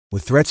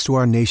With threats to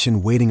our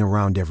nation waiting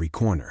around every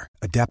corner,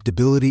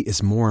 adaptability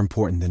is more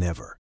important than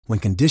ever. When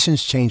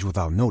conditions change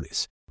without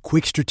notice,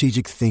 quick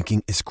strategic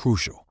thinking is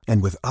crucial.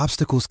 And with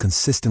obstacles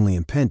consistently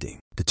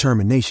impending,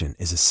 determination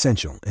is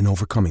essential in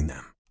overcoming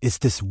them. It's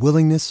this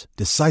willingness,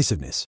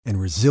 decisiveness, and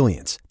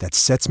resilience that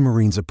sets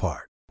Marines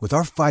apart. With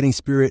our fighting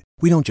spirit,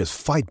 we don't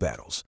just fight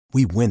battles,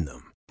 we win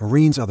them.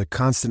 Marines are the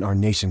constant our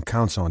nation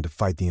counts on to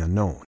fight the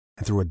unknown.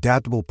 And through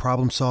adaptable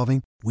problem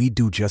solving, we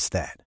do just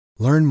that.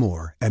 Learn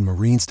more at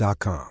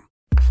marines.com.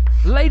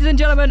 Ladies and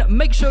gentlemen,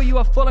 make sure you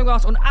are following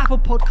us on Apple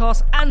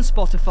Podcasts and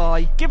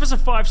Spotify. Give us a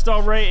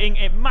 5-star rating.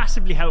 It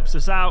massively helps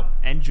us out.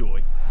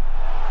 Enjoy.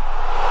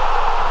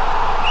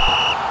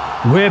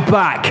 We're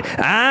back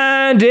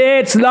and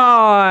it's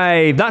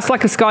live. That's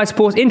like a Sky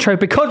Sports intro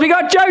because we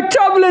got Joe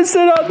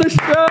Tomlinson on the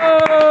show.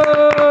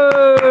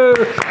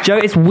 Joe,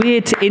 it's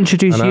weird to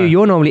introduce you.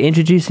 You're normally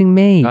introducing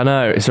me. I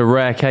know. It's a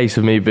rare case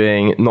of me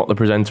being not the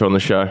presenter on the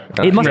show.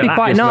 It must be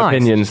quite nice.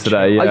 Opinions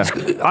today,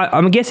 yeah.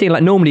 I'm guessing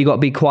like normally you got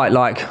to be quite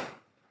like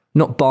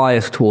not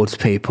biased towards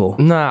people.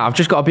 Nah, I've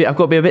got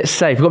to be a bit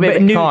safe. I've got to be a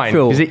bit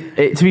neutral. kind.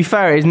 Because to be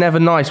fair, it's never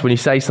nice when you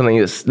say something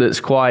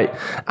that's quite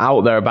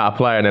out there about a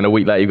player, and then a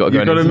week later you've got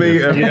to meet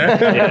him.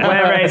 Yeah.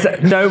 Whereas,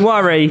 don't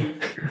worry.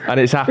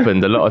 And it's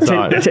happened a lot of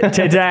times.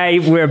 Today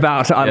we're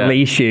about to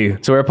unleash you.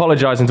 So we're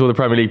apologising to all the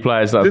Premier League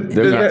players. Has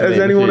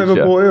anyone ever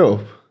brought it up?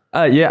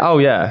 Yeah. Oh,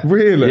 yeah.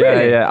 Really?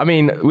 Yeah. I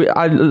mean,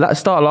 I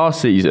started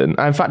last season.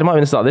 In fact, it might have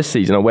been the start of this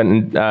season. I went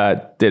and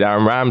did an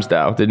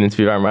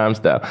interview with Aaron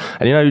Ramsdale.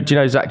 And do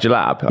you know Zach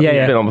Jalab? He's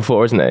been on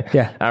before, isn't he?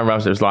 Yeah. Aaron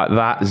Ramsdale was like,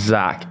 that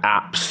Zach,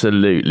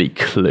 absolutely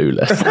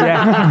clueless.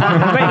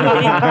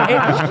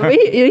 Yeah.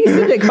 He's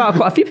been quite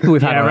a few people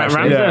we've had.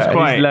 Ramsdale's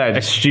quite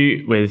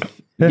astute with...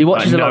 He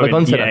watches a lot of the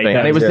content, I think.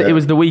 And it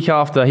was the week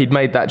after he'd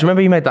made that. Do you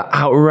remember he made that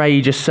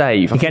outrageous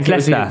save? Against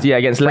Leicester?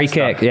 Against Free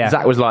Leicester. kick, yeah.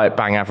 Zach was like,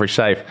 bang average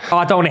save. Oh,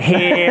 I don't want to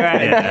hear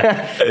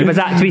it. But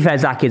Zach, to be fair,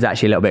 Zach is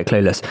actually a little bit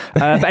clueless.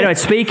 But anyway,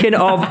 speaking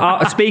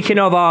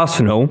of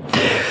Arsenal...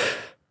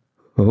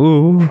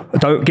 Ooh,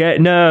 don't get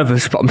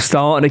nervous, but I'm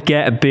starting to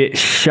get a bit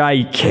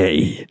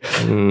shaky.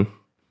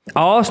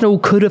 Arsenal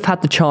could have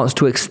had the chance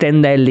to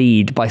extend their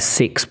lead by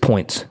 6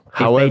 points.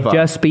 However, if they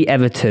just beat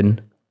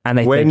Everton...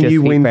 And when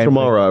you win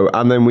tomorrow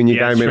and then win your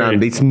game in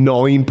hand, it's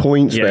 9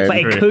 points then. But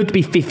it could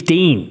be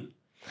 15.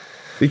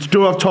 It's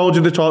true, I've told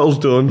you the title's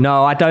done.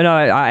 No, I don't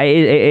know. It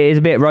is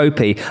a bit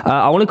ropey.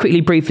 I want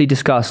to briefly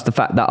discuss the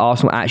fact that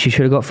Arsenal actually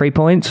should have got 3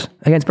 points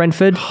against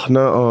Brentford.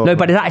 No,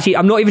 but it's actually,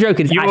 I'm not even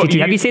joking. It's actually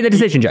true. Have you seen the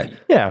decision, Joe?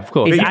 Yeah, of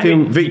course.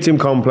 Victim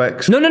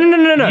complex. No.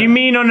 You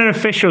mean on an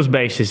officials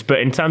basis,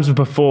 but in terms of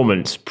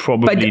performance,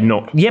 probably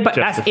not. Yeah, but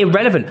that's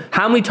irrelevant.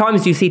 How many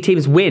times do you see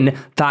teams win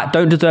that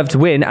don't deserve to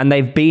win and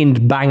they've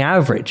been bang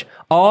average?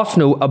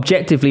 Arsenal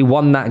objectively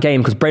won that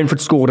game because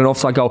Brentford scored an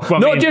offside goal. Well,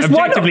 not just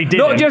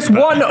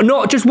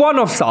one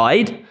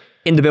offside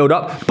in the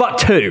build-up, but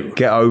 2.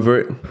 Get over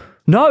it.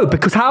 No,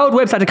 because Howard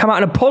Webb's had to come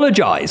out and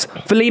apologise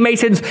for Lee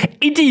Mason's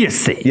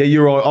idiocy. Yeah,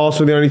 you're right.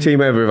 Arsenal the only team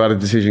ever who've had a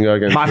decision go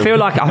against. I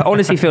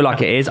honestly feel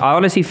like it is.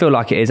 I'm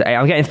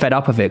getting fed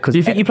up of it. Do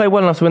you think you played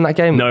well enough to win that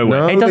game? No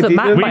way. It doesn't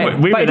matter.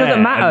 But it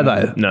doesn't matter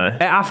though. No.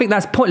 I think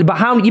that's pointless.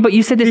 But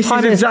you said this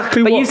time. You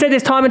said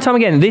this time and time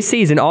again. This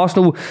season,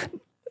 Arsenal,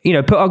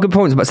 put up good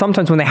performance, but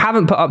sometimes when they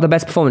haven't put up the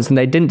best performance and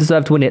they didn't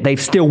deserve to win it, they've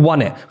still won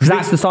it. Because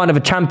that's the sign of a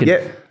champion.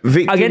 Yeah,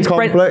 victim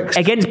complex.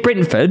 Against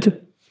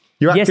Brentford.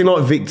 You're acting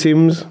like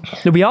victims.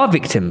 No, we are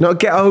victims. No,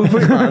 get over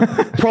it, man.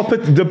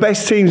 The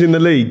best teams in the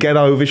league get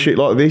over shit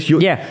like this.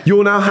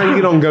 You're now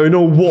hanging on going,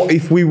 what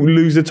if we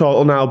lose the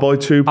title now by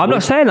 2 points? I'm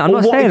not saying that.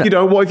 What if you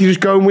don't? What if you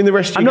just go and win the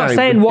rest of your games? I'm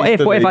not saying what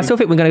if. I still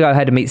think we're going to go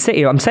ahead and meet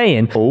City. I'm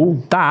saying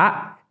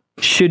that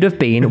should have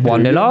been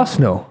 1-0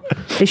 Arsenal.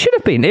 It should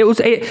have been.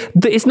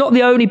 It's not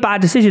the only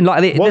bad decision.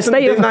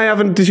 Didn't they have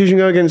a decision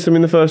go against them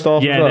in the first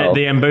half? Yeah, as well?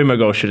 the Mbeumo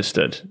goal should have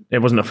stood. It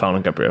wasn't a foul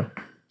on Gabriel.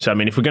 So, I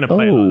mean, if we're going to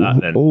play like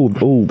that, then...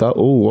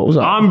 what was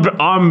that?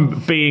 I'm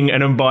being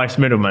an unbiased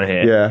middleman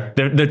here. Yeah.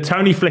 The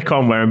Tony flick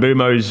on where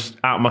Mbeumo's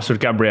out-muscled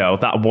Gabriel,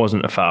 that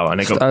wasn't a foul, and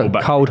it got pulled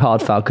back. Cold,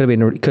 hard foul. Could have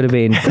been Could have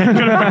been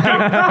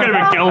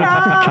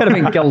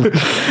gold.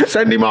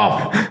 Send him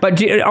off. But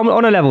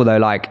on a level, though,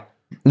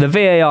 the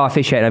VAR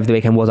officiating over the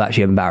weekend was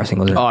actually embarrassing,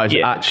 wasn't it? Oh, it's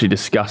actually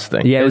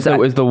disgusting. Yeah, it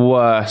was the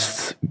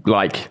worst,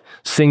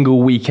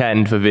 single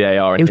weekend for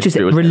VAR. It was just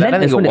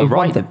relentless.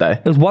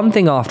 It was one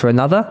thing after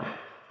another.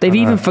 They've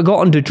even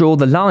forgotten to draw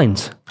the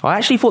lines. I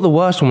actually thought the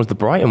worst one was the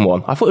Brighton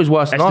one. I thought it was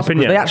worse than Arsenal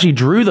because they actually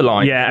drew the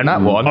line in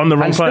that one on the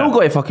wrong and player. Still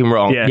got it fucking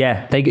wrong.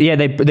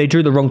 They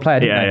drew the wrong player,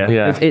 didn't they?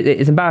 Yeah.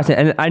 It's embarrassing.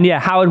 And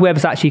Howard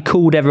Webb's actually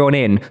called everyone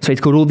in. So he's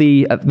called all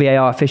the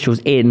VAR officials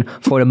in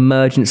for an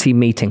emergency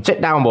meeting.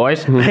 Sit down,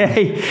 boys.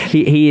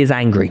 he is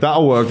angry.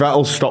 That'll work.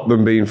 That'll stop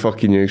them being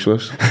fucking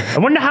useless. I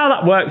wonder how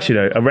that works,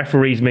 a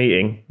referee's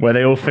meeting where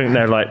they all think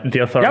they're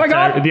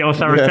the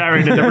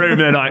authoritarian in the room.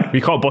 They're like,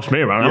 you can't boss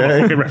me around. I'm a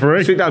fucking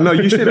referee. Sit down. No,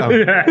 you sit down.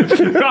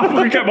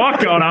 get my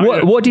card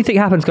out. What do you think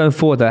happens going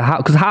forward, though?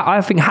 Because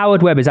I think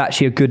Howard Webb is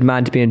actually a good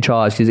man to be in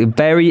charge. He's a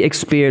very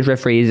experienced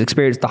referee. He's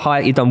experienced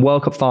he's done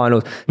World Cup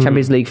finals,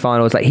 Champions League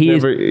finals. Like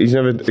he's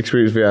never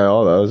experienced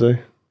VAR though, has he?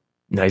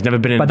 No, he's never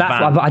been in. But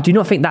I do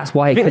not think that's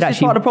why it could this actually.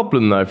 is part of the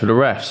problem, though, for the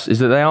refs is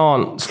that they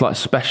aren't like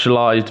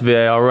specialised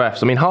VAR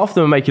refs. I mean, half of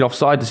them are making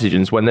offside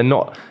decisions when they're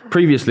not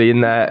previously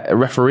in their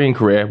refereeing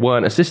career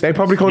weren't assistants. They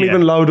probably can't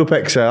even load up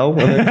Excel and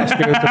they're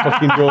asking us to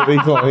fucking draw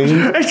these lines.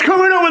 It's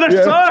coming up with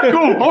a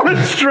circle on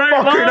a straight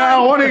line. Fucking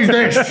hell, what is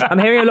this? I'm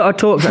hearing a lot of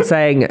talks that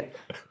saying.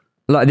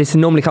 Like this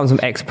normally comes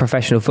from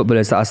ex-professional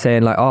footballers that are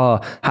saying like,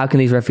 oh, how can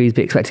these referees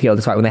be expected to get all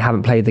this right when they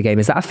haven't played the game?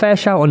 Is that a fair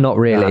shout or not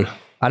really?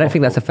 I don't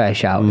think that's a fair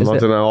shout. I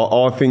don't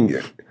know. I think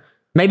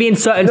maybe in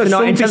certain in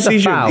terms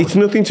of fouls. It's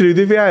nothing to do with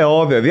the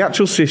VAR there. The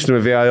actual system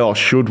of VAR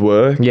should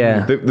work.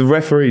 Yeah. The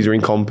referees are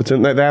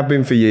incompetent. They have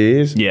been for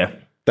years. Yeah.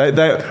 But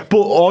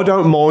I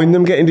don't mind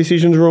them getting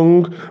decisions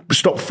wrong.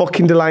 Stop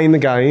fucking delaying the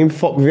game.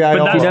 Fuck VAR.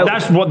 But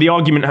that's what the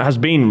argument has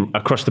been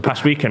across the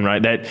past weekend,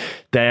 right? That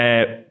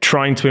they're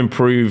trying to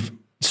improve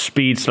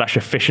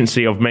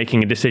speed/efficiency of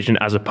making a decision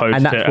as opposed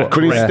to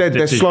but instead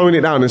they're slowing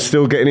it down and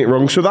still getting it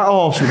wrong. So that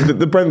Arsenal,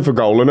 the Brentford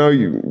goal, I know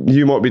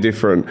you might be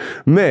different.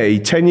 Me,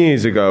 10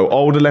 years ago,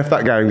 I would have left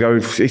that game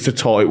going, it's a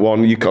tight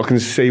one. I can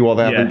see why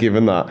they haven't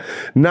given that.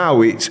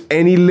 Now it's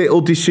any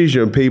little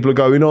decision, people are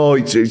going, oh,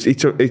 it's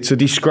a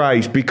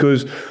disgrace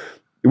because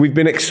we've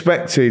been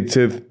expected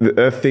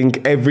to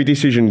think every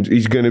decision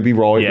is going to be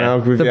right now.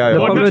 The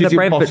problem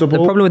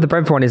with the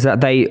Brentford one is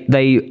that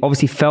they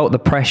obviously felt the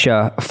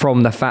pressure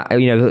from the fact,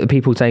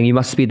 people saying you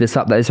must speed this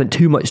up, that they spent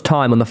too much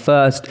time on the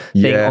first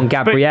thing on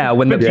Gabriel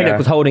when Pinnock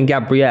was holding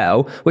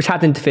Gabriel, which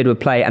had interfered with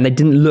play, and they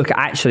didn't look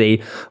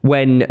actually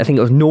when I think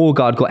it was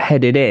Norgard got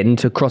headed in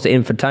to cross it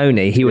in for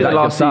Tony. He was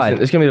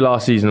offside. It's going to be the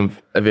last season of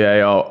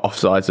VAR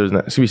offsides, isn't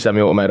it? It's going to be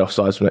semi-automated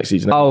offsides for next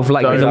season. Oh, for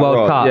in the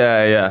World Cup.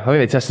 Yeah. I think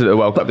they tested it at the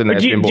World Cup, didn't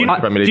they?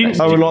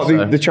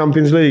 The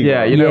Champions League.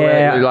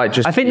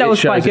 I think that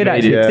was quite good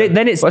actually.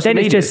 Then it's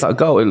just like a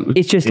goal.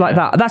 It's just like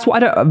that. That's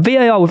what I don't.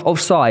 VAR with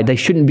offside, they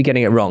shouldn't be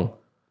getting it wrong.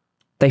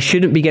 They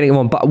shouldn't be getting it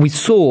wrong. But we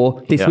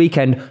saw this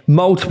weekend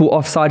multiple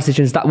offside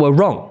decisions that were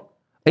wrong.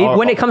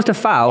 When it comes to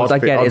fouls, I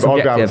get it. It's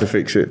objective. I'll be able to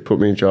fix it. Put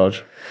me in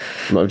charge.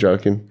 I'm not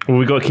joking. Well,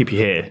 we've got to keep you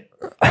here.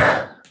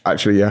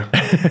 Actually, yeah.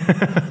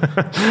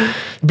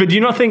 But do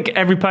you not think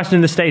every person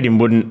in the stadium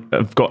wouldn't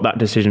have got that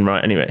decision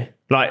right anyway?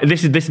 Like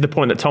this is the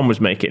point that Tom was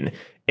making.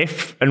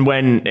 If and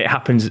when it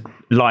happens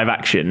live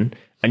action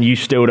and you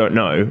still don't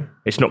know,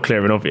 it's not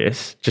clear and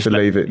obvious. Just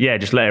leave it. Yeah,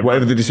 just let it.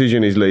 Whatever the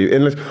decision is, leave.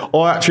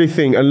 I actually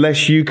think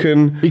unless you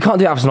can, you can't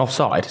do that as an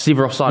offside. It's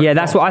either offside. Yeah,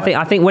 that's what I think.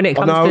 I think when it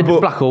comes to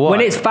black or white,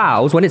 when it's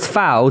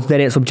fouls,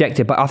 then it's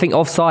objective. But I think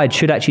offside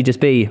should actually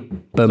just be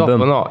boom,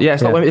 boom. Or not. Yeah,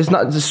 it's not.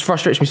 It just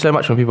frustrates me so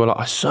much when people are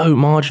like, so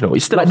marginal.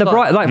 It's still like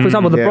for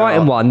example, the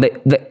Brighton one.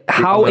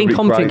 How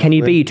incompetent can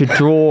you be to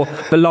draw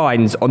the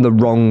lines on the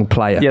wrong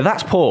player? Yeah,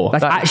 that's poor.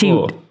 That's actually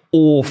poor.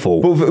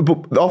 Awful.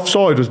 But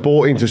offside was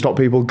brought in to stop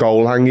people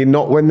goal hanging,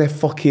 not when they're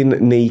fucking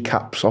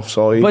kneecaps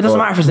offside. But it doesn't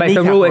matter if it's a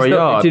kneecap or a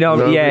yard.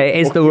 It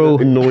is the rule.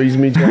 It annoys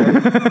me,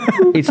 John.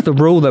 It's the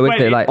rule though,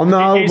 isn't it? Like,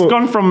 it's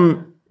gone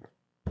from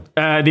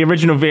the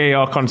original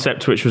VAR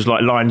concept, which was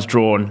like lines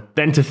drawn,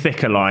 then to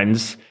thicker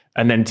lines,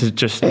 and then to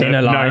just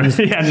thinner lines.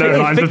 No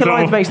lines thicker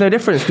lines makes no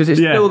difference because it's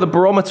still the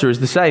barometer is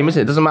the same, isn't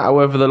it? It doesn't matter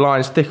whether the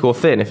line's thick or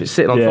thin. If it's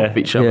sitting on top of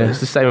each other, it's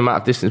the same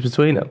amount of distance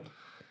between them.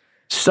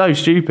 So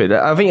stupid.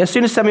 I think as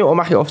soon as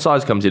semi-automatic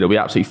offsides comes in, it'll be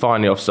absolutely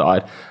fine, the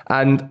offside.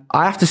 And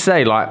I have to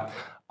say,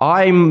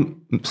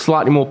 I'm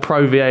slightly more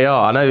pro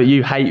VAR. I know that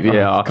you hate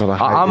VAR.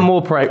 I'm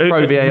more pro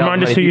VAR.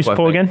 Remind us who you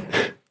support again.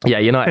 Yeah,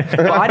 United.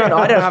 But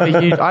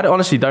I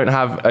honestly don't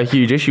have a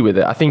huge issue with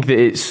it. I think that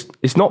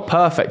it's not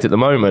perfect at the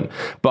moment,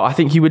 but I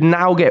think you would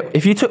now get,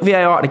 if you took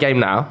VAR at the game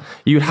now,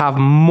 you would have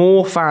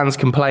more fans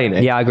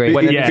complaining. Yeah, I agree.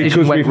 When the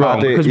decision went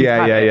wrong.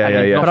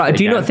 But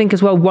do you not think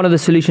as well, one of the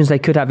solutions they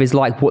could have is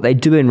like what they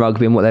do in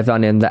rugby and what they've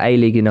done in the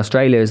A-League in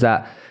Australia is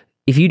that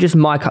if you just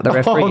mic up the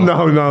referee... Oh,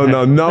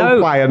 no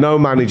player, no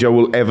manager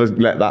will ever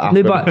let that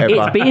happen. No, but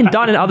it's being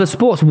done in other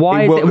sports.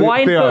 Why in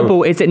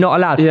football is it not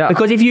allowed? Yeah.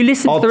 Because if you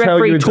listen to the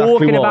referee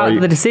talking about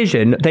the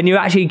decision, then you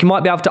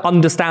might be able to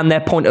understand their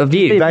point of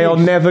view. They are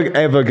never,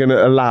 ever going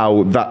to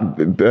allow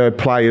that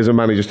players and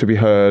managers to be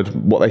heard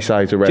what they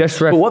say to refs.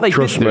 But what they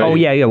Trust should me.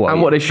 do,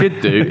 what they should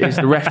do is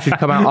the ref should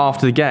come out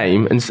after the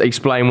game and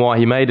explain why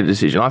he made a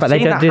decision. I've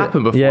seen that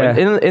happen before. Yeah.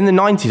 In the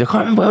 90s, I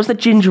can't remember, it was the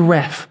ginger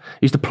ref.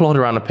 He used to plod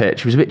around the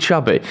pitch. He was a bit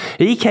chubby.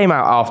 He came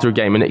out after a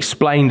game and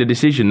explained a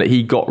decision that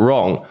he got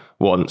wrong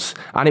once.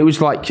 And it was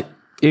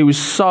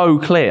so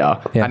clear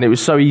and it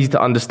was so easy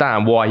to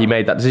understand why he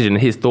made that decision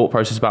and his thought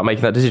process about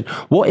making that decision.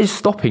 What is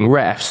stopping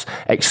refs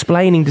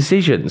explaining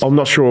decisions? I'm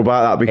not sure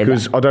about that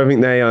because I don't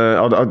think they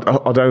I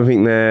don't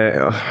think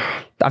they're...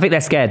 I think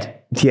they're scared.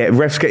 Yeah,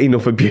 refs get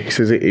enough abuse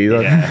as it is.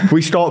 If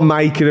we start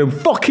making them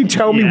fucking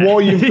tell me why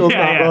you've done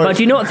that. Right? But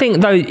do you not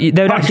think though they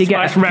would actually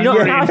get?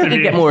 I think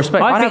you'd get more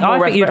respect. I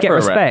think you'd get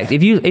respect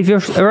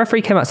if a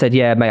referee came out and said,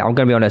 "Yeah, mate, I'm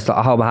going to be honest.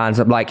 I hold my hands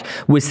up. Like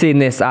we're seeing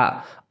this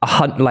at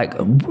like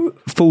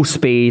full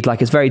speed,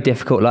 like it's very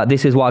difficult. Like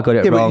this is why I got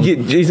it wrong. But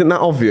isn't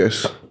that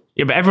obvious?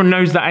 Yeah, but everyone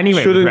knows that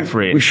anyway.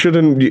 We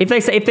shouldn't. If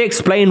they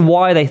explain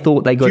why they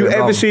thought they got it wrong. Do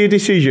you ever see a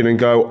decision and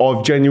go,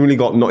 I've genuinely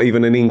got not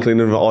even an inkling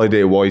of an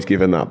idea why he's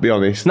given that? Be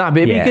honest. No,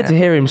 but it'd be good to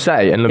hear him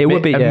say and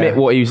admit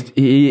what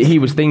he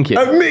was thinking.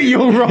 Admit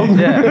you're wrong.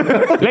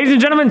 Yeah. Ladies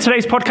and gentlemen,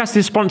 today's podcast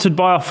is sponsored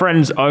by our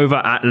friends over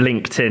at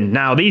LinkedIn.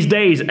 Now, these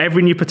days,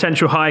 every new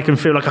potential hire can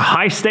feel like a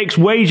high-stakes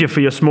wager for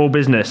your small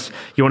business.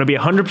 You want to be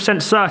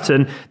 100%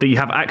 certain that you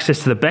have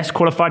access to the best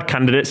qualified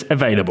candidates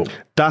available.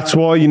 That's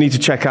why you need to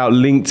check out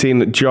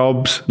LinkedIn Jobs.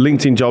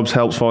 LinkedIn Jobs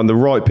helps find the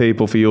right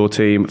people for your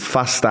team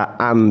faster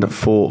and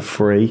for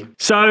free.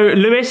 So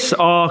Lewis,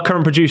 our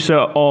current producer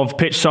of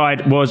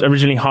Pitchside, was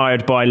originally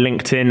hired by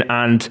LinkedIn,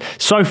 and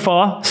so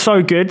far,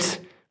 so good.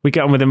 We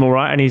get on with him all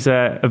right, and he's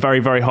a very,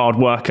 very hard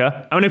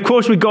worker. And of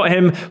course, we got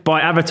him by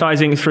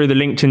advertising through the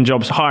LinkedIn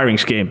Jobs hiring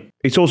scheme.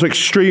 It's also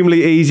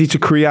extremely easy to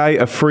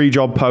create a free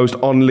job post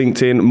on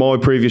LinkedIn. My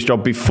previous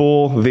job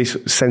before this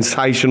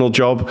sensational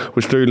job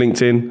was through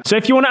LinkedIn. So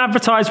if you want to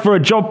advertise for a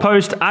job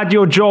post, add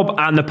your job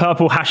and the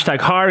purple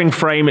hashtag hiring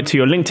frame to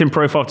your LinkedIn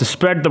profile to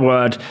spread the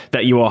word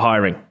that you are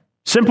hiring.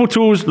 Simple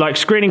tools like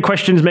screening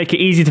questions make it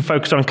easy to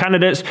focus on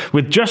candidates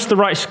with just the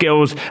right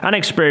skills and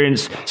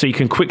experience so you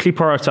can quickly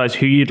prioritize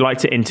who you'd like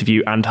to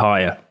interview and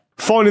hire.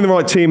 Finding the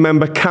right team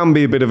member can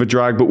be a bit of a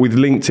drag, but with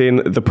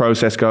LinkedIn, the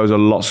process goes a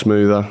lot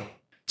smoother.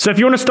 So if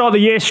you want to start the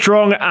year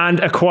strong and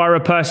acquire a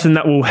person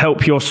that will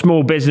help your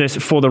small business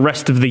for the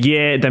rest of the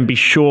year, then be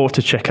sure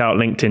to check out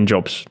LinkedIn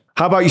Jobs.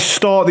 How about you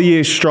start the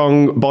year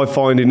strong by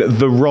finding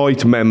the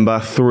right member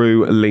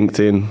through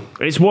LinkedIn?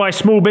 It's why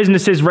small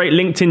businesses rate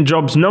LinkedIn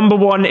Jobs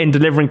 #1 in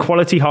delivering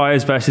quality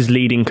hires versus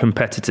leading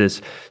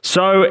competitors.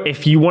 So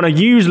if you want to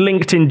use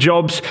LinkedIn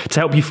Jobs to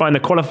help you find the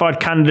qualified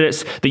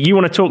candidates that you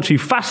want to talk to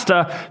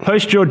faster,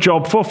 post your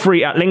job for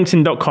free at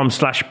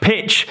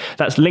linkedin.com/pitch.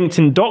 That's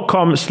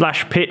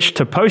linkedin.com/pitch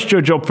to post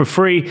your job for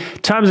free.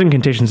 Terms and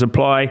conditions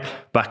apply.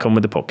 Back on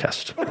with the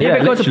podcast. Yeah,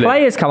 because the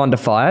players come under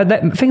fire.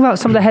 Think about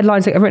some of the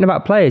headlines that are written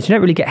about players. You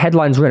don't really get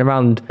headlines written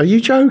around. Are you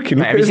joking?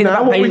 Look at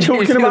now. What are we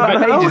talking about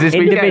now?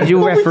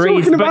 Individual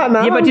referees.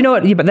 Now? Yeah, but you know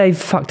what? Yeah, but they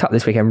fucked up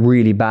this weekend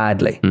really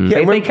badly. Yeah,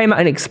 if they came out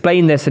and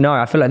explained their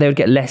scenario, I feel like they would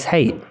get less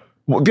hate.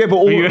 Well, yeah,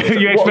 but you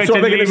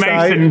expected Lee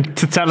Mason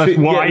to tell us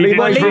why he didn't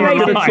Lee Mason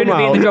shouldn't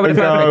be in the job in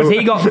the first place because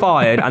he got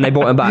fired and they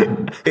brought him back.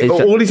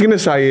 All he's going to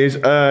say is,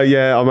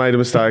 yeah, I made a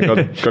mistake.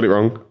 I got it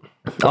wrong.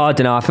 Oh, I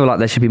don't know. I feel like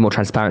there should be more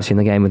transparency in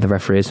the game with the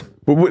referees.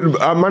 But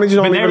managers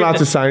aren't even allowed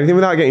to say anything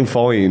without getting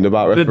fined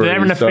about referees.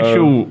 They're an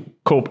official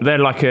corp. They're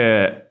like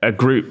a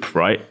group,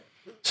 right?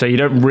 So you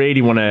don't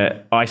really want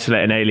to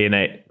isolate and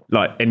alienate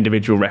like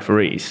individual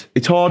referees.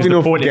 It's hard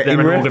enough to get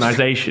an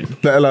organisation,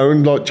 let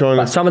alone like trying.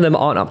 But some of them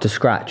aren't up to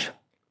scratch.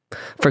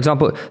 For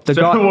example,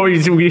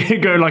 you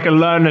go like a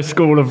learner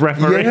school of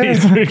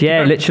referees.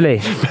 Yeah,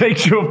 literally. Make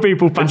sure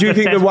people pass. And do you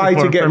think the way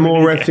to get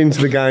more refs into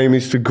the game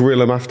is to grill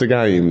them after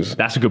games?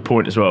 That's a good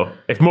point as well.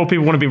 If more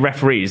people want to be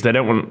referees, they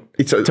don't want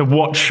to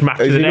watch match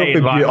of the day.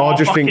 Like, I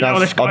just think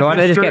that's. Why don't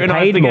they just get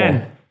paid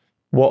more?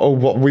 What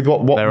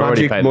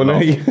magic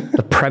money?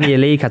 The Premier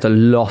League has a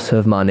lot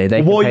of money.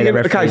 They can pay the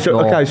referees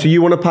more. Okay, so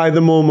you want to pay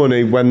them more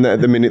money when at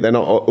the minute they're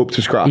not up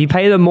to scratch? You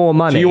pay them more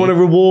money. So you want to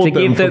reward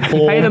them for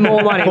you pay them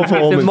more money to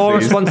give them more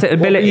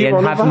responsibility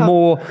and have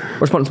more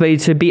responsibility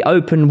to be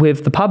open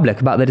with the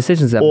public about the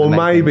decisions they're making. Or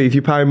maybe if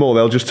you pay more,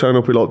 they'll just turn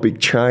up with like big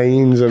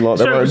chains and like.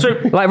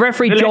 Like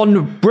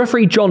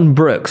referee John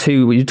Brooks,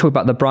 who you talk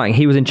about the Brighton,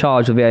 he was in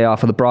charge of VAR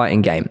for the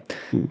Brighton game,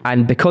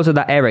 and because of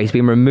that error, he's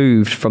been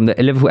removed from the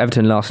Liverpool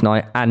Everton last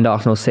night and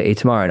Arsenal City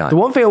tomorrow night. The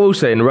one thing I will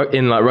say in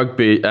like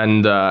rugby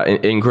and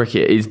in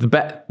cricket is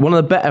one of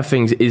the better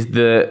things is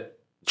the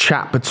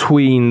chat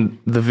between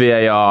the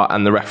VAR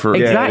and the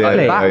referee.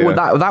 Exactly.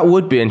 That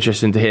would be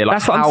interesting to hear. Like,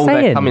 that's what how I'm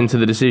saying. They come into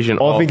the decision.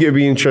 I think it would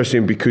be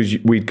interesting because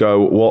we'd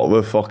go, "What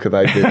the fuck are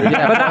they doing?" But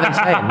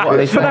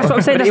that's what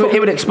I'm saying. It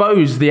would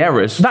expose the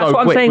errors. That's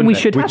what I'm saying. We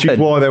should happen. Which is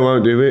why they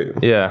won't do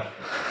it. Yeah.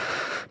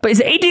 But it's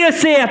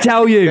idiocy, I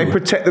tell you. They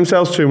protect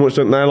themselves too much,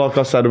 don't they? Like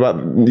I said,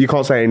 you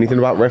can't say anything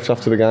about refs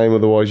after the game,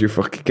 otherwise you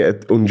fucking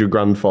get a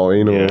 $100,000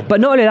 fine. Or... But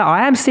not only that,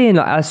 I am seeing,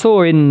 like, I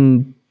saw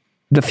in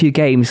the few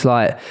games,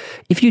 like,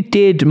 if you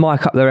did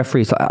mic up the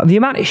referees, like, the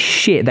amount of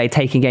shit they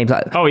take in games,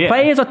 like,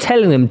 players are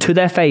telling them to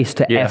their face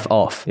to F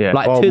off. Yeah.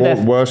 Like,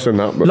 worse than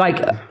that. But... Like,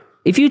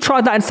 if you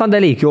tried that in Sunday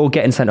League, you're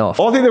getting sent off.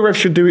 I think the refs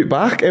should do it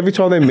back every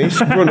time they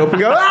miss. Run up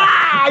and go,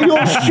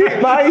 you're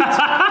shit, mate.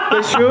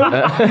 They should.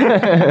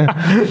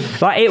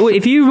 Like,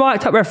 if you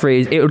mic'd up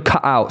referees, it would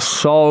cut out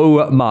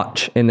so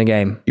much in the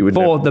game. It would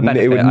the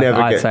benefit,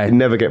 I'd say.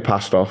 Never get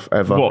passed off,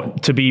 ever.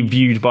 What, to be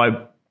viewed by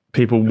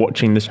people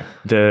watching the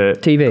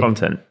TV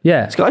content.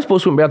 Yeah, Sky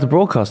Sports wouldn't be able to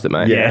broadcast it,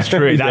 mate. Yeah, it's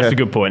true. That's a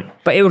good point.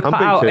 but it would cut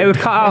out. It would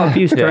cut out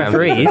abuse to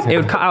referees. It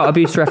would cut out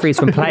abuse to referees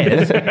from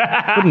players,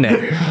 wouldn't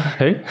it?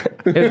 Who?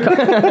 It would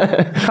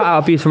cut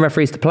out abuse from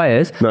referees to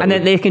players, and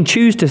then they can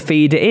choose to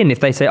feed it in if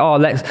they say, "Oh,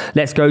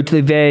 let's go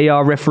to the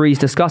VAR referees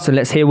discuss and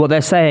let's hear what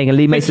they're saying." And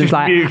Lee Mason's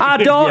like, "I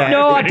don't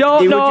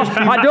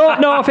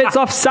know if it's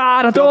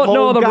offside. I don't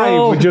know the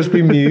rule." Would just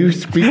be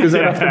mute because they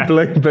have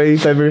to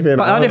beep everything.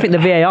 But I don't think the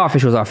VAR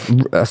officials are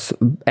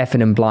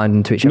effing and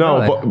blind to each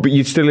other. No, but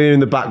you'd still hear in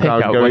the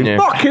background Pick up, going, wouldn't you?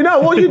 "Fucking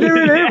hell, what are you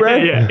doing here,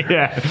 Red?"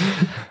 Yeah.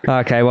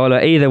 Okay, well,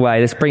 look, either way,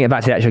 let's bring it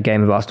back to the actual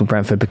game of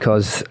Arsenal-Brentford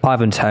because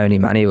Ivan Toney,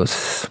 man, he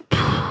was...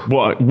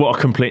 What a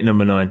complete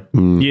number 9.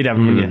 You'd have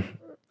him, wouldn't you?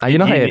 Are you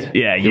United?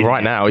 You're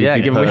right now. Yeah,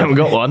 given we haven't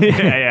got one.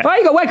 Yeah. Oh,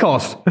 you got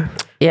Weghorst.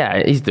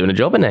 Yeah, he's doing a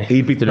job, isn't he?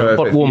 He'd be doing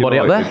perfect. a warm body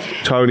up there.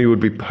 Tony would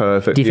be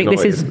perfect. Do you think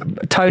this is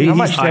Tony? How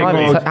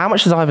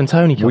much does Ivan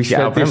Toney We get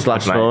out said of this Brentford,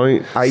 last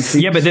night. 80,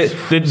 Yeah, but the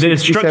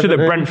structure that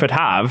 70. Brentford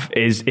have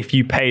is if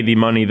you pay the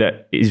money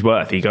that is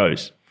worth, he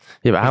goes.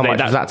 Yeah, but how much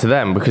is that to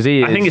them? Because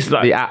he is think it's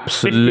like the 50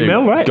 absolute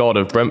mil, right? god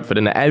of Brentford,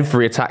 and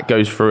every attack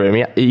goes through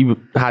him. He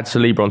had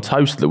Saliba on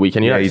toast the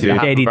weekend. Yeah, he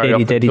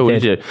did. He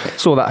did.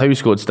 Saw that Who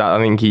Scored stat. I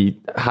think he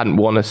hadn't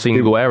won a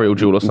single aerial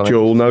duel or something.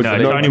 No,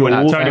 Tony won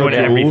duels.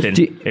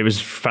 everything. It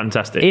was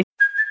fantastic.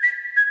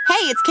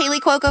 Hey, it's Kaylee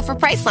Cuoco for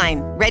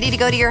Priceline. Ready to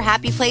go to your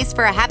happy place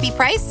for a happy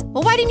price?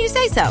 Well, why didn't you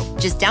say so?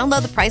 Just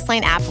download the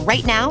Priceline app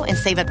right now and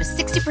save up to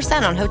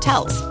 60% on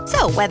hotels.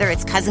 So whether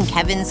it's Cousin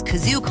Kevin's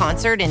Kazoo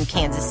Concert in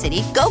Kansas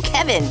City, go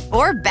Kevin,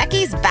 or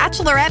Becky's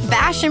Bachelorette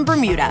Bash in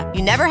Bermuda,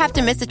 you never have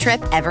to miss a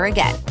trip ever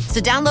again.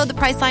 So download the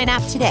Priceline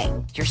app today.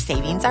 Your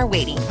savings are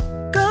waiting.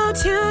 Go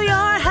to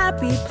your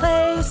happy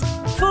place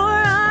for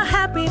a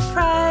happy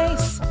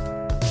price.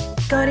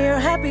 Go to your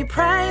happy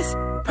price,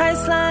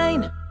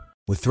 Priceline.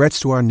 With threats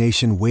to our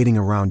nation waiting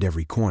around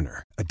every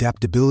corner,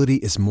 adaptability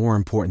is more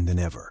important than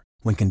ever.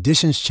 When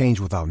conditions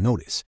change without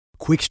notice,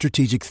 quick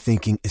strategic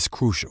thinking is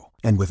crucial.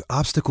 And with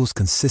obstacles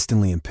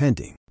consistently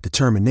impending,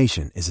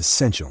 determination is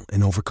essential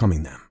in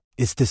overcoming them.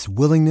 It's this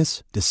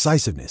willingness,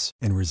 decisiveness,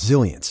 and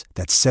resilience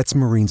that sets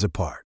Marines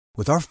apart.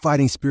 With our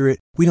fighting spirit,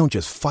 we don't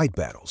just fight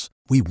battles,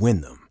 we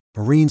win them.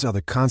 Marines are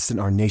the constant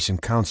our nation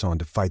counts on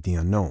to fight the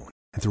unknown.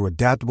 And through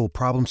adaptable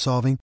problem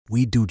solving,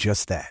 we do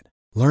just that.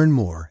 Learn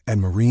more at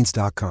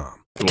marines.com.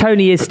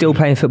 Tony is still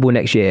playing football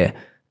next year.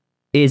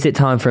 Is it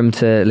time for him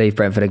to leave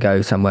Brentford and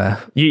go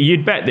somewhere?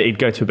 You'd bet that he'd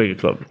go to a bigger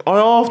club. I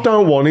half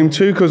don't want him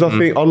to because I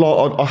think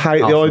I hate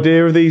the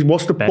idea of these.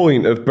 What's the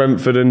point of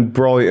Brentford and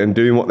Brighton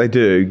doing what they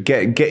do?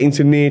 Get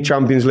into near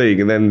Champions League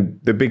and then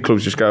the big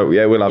clubs just go,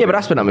 yeah, we'll have Yeah, it. but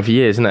that's been happening for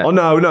years, isn't it? I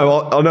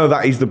know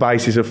that is the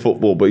basis of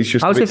football, but it's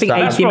just. I was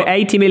thinking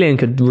 80 million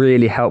could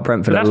really help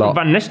Brentford a lot. That's what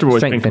Van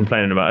Nistelrooy's been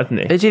complaining about, hasn't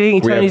he? Do you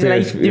think Tony's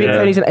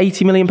an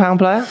 £80 million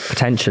player?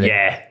 Potentially.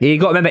 Yeah. You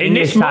got to remember In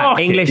English this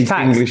market, English He's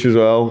tax. English as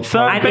well.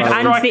 Third best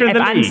striker in the league.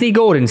 Anthony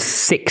Gordon's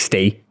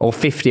 60 or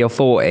 50 or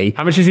 40.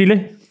 How much is he,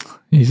 Lee?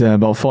 He's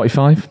about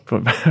 45.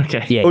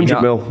 Okay. Yeah,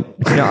 100 mil.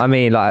 You know what I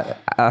mean? Like,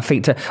 I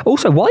think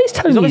also, why is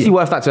Tony? He's obviously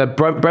worth that to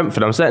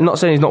Brentford. I'm not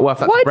saying he's not worth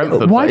that to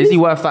Brentford. Why But is he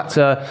worth that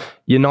to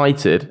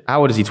United?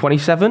 How old is he?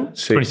 27?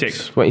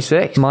 26.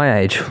 26? My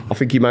age. I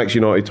think he makes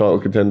United title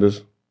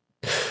contenders.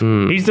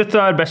 He's the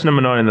third best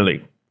number 9 in the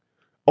league.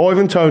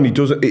 Ivan Toney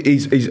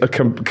he's a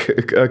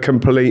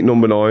complete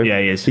number 9. Yeah,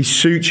 he is. He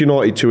suits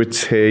United to a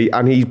T,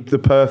 and he's the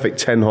perfect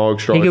Ten Hag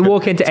striker. He can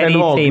walk into any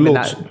team and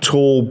looks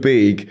tall,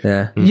 big.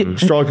 Yeah.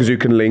 Strikers who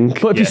can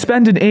link. But if you're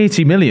spending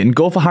 80 million,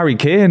 go for Harry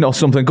Kane or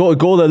something. Go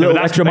the little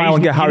extra mile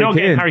and get Harry You're not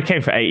Kane. getting Harry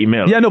Kane for 80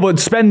 mil. Yeah, no, but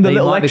spend the You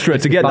little might be extra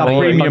to get that 65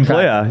 premium contract.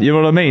 player. You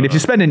know what I mean? If you're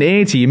spending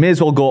 80, you may as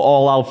well go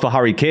all out for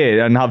Harry Kane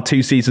and have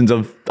 2 seasons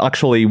of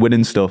actually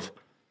winning stuff.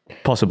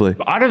 Possibly.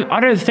 I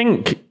don't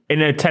think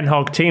in a Ten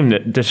Hag team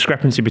that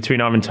discrepancy between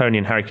Ivan Toney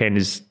and Harry Kane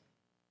is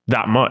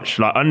that much.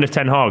 Like under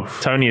Ten Hag,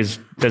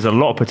 there's a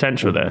lot of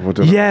potential there.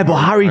 Yeah, but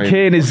Harry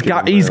Kane is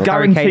he's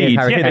guaranteed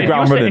to hit the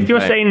ground running.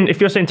 If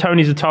you're saying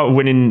Tony's a title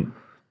winning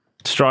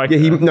striker,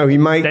 Yeah, he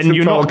makes then some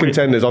you're title not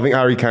contenders. I think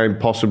Harry Kane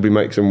possibly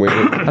makes them win.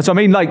 That's what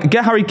I mean. Like,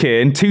 get Harry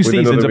Kane, 2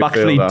 seasons another of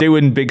actually midfielder.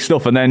 doing big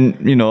stuff, and then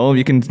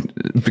you can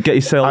get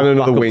yourself And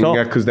another back up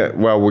winger, top. because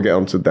we'll get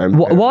onto them.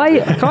 Why?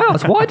 Can I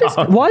ask? Why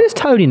does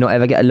Tony not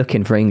ever get a look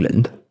in for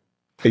England?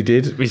 He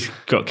did. he's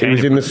got He Kane.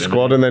 was in the front of him,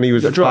 squad, and then he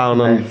was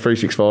found on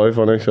 365,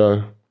 wasn't he?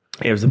 So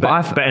It was a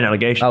betting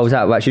allegation. Oh, was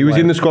that actually? he was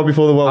in the squad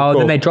before the World Cup. Oh,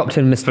 then they dropped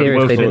him mysteriously,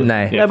 World didn't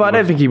Cup. they? Yeah, but I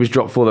don't think he was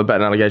dropped for the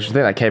betting allegations. I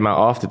think that came out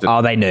after.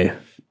 Oh, they knew.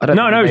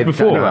 No, it was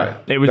before.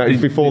 It was No, it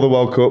was before the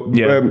World Cup.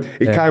 Yeah.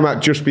 It came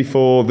out just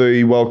before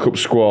the World Cup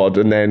squad,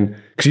 and then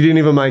because he didn't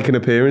even make an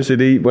appearance, did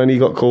he? When he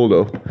got called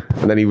up,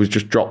 and then he was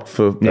just dropped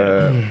for.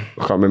 I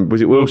can't remember.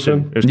 Was it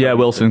Wilson? Yeah,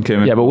 Wilson came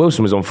in. Yeah, but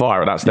Wilson was on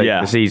fire at that stage Yeah.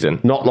 of the season.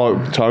 Not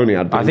like Tony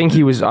had been. I think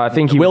he was.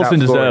 Wilson outscoring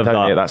deserved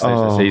Tony that. at that stage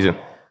of the season.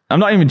 I'm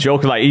not even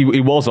joking. Like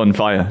he was on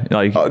fire.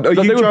 Like are they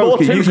you were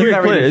both joking? two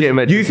great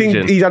players. You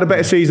think he's had a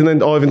better season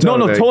than Ivan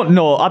Toney?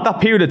 No. At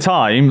that period of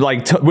time,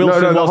 like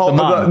Wilson was the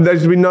man.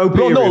 There's been no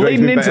period.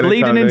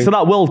 Leading into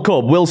that World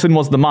Cup, Wilson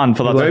was the man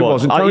for that squad. He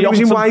wasn't. Tony was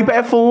in way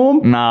better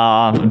form.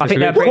 Nah, I think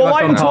they're pretty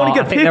much on par.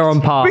 I think they're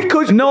on par.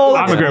 Because I'm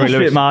agreeing with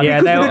Lewis. Man.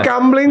 Yeah, because of the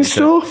gambling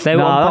stuff. They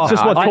were on par. That's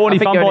just what Tony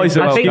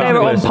fanboys are. I think they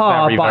were on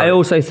par, but I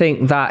also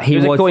think that he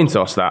was a coin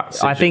toss.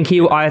 That I think the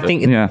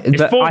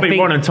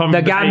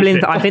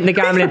gambling. I think the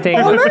gambling thing.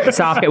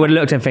 Southgate would have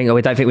looked and think,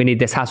 we don't think we need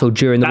this hassle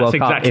during the World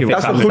Cup.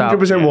 That's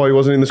 100% why he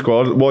wasn't in the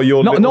squad. Why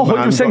you're not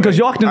 100% because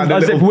you're acting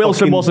as if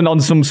Wilson wasn't on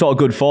some sort of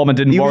good form and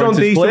didn't warrant his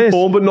place. He was on decent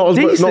form, but not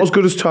as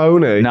good as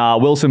Tony. Nah,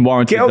 Wilson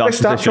warranted that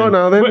position. Get on the stats right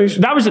now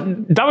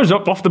then. That was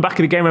off the back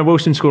of the game where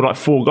Wilson scored like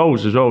 4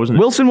 goals as well, wasn't it?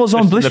 Wilson was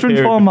on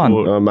blistering form, man.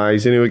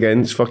 Amazing. Who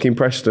against? Fucking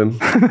Preston.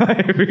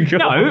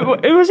 No,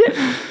 who was it?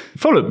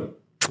 Fulham.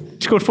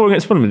 He scored 4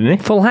 against Fulham, didn't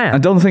he? Fulham. I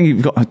don't think he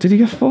got. Did he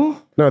get 4?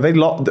 No, they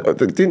lost.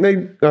 Didn't they?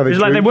 No, it was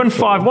like they won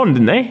 5-1,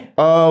 didn't they?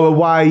 Oh,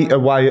 away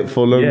at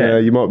Fulham. Yeah,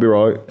 you might be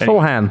right.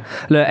 Fulham.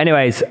 Look,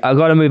 anyways, I've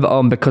got to move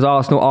on because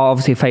Arsenal are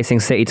obviously facing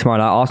City tomorrow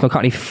night. Arsenal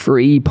currently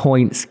 3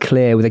 points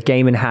clear with a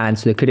game in hand,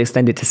 so they could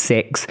extend it to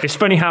 6. It's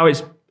funny how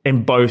it's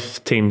in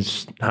both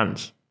teams'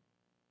 hands,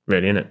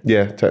 really, isn't it?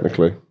 Yeah,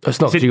 technically. It's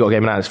not because you've got a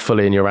game in hand, it's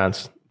fully in your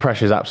hands.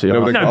 Pressure's absolutely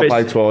on. They've got to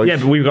play twice. Yeah,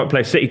 but we've got to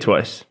play City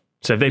twice.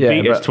 So if they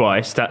beat us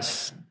twice,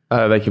 that's...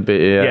 they could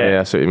beat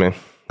I see what you mean.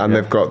 And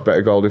they've got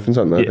better goal difference,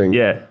 haven't they, I think?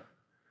 Yeah.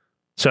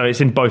 So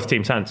it's in both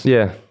teams' hands.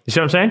 Yeah. You see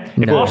what I'm saying?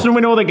 If Arsenal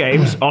win all their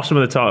games,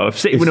 Arsenal win the title. If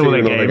City win all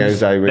their games,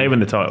 they win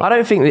the title. I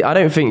don't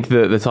think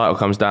that the title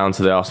comes down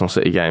to the Arsenal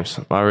City games.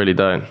 I really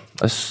don't.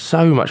 There's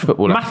so much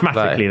football.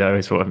 Mathematically, though,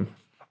 is what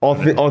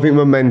I think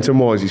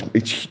momentum-wise,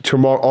 it's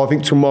tomorrow. I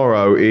think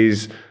tomorrow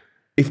is...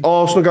 If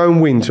Arsenal go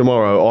and win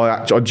tomorrow,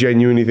 I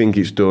genuinely think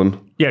it's done.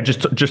 Yeah,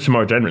 just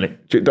tomorrow generally.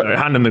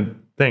 Hand them the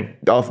thing.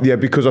 Yeah,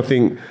 because I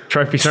think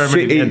trophy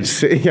ceremony.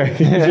 City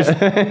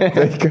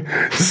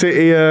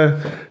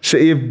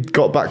have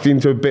got back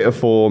into a bit of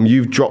form.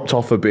 You've dropped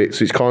off a bit,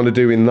 so it's kind of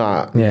doing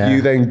that. Yeah.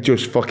 You then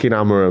just fucking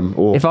hammer them.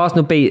 If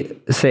Arsenal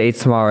beat City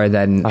tomorrow,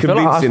 then I feel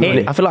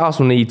like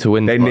Arsenal need to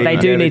win. They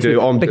do need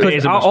to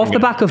because off the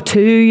back of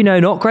 2,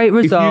 not great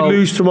results. If you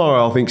lose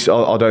tomorrow,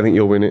 I don't think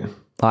you'll win it.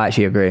 I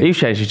actually agree. You've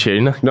changed your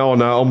tune. No.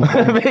 I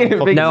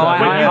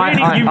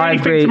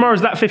agree. Think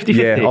tomorrow's that 50-50?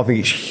 Yeah, I think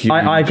it's huge.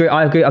 I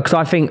agree because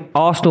I think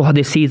Arsenal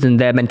this season,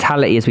 their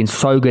mentality has been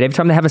so good. Every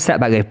time they have a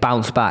setback, they've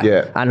bounced back.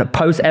 Yeah. And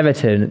post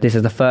Everton, this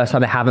is the first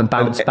time they haven't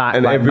bounced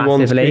back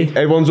massively.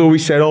 Everyone's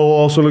always said,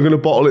 Arsenal are going to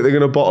bottle it. They're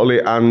going to bottle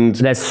it. And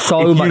there's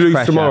so much pressure. If you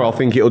lose tomorrow, I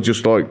think it'll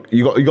just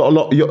you got a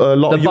lot of young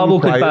players. The bubble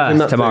could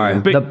burst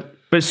tomorrow.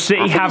 But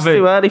City have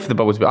too early for the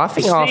bubbles. But I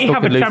think Arsenal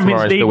have a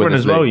Champions League run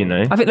as well.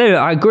 I think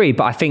I agree,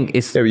 but I think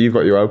it's but you've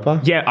got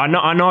Europa. Yeah,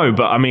 I know,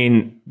 but I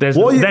mean, there's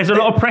a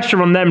lot of pressure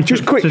on them to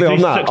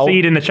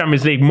succeed in the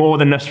Champions League more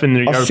than us in the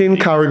Europa. I've seen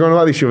Carrie going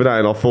about this the other day,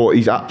 and I thought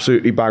he's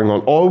absolutely bang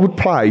on. I would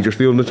play just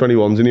the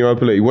under-21s in the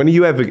Europa League. When are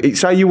you ever?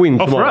 Say you win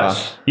tomorrow. For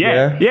us,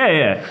 yeah,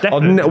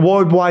 definitely.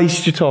 Why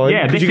waste your time?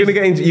 Yeah, because you're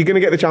going to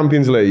get the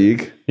Champions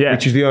League,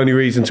 which is the only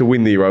reason to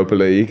win the Europa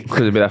League because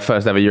it'll be their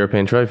first ever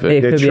European trophy.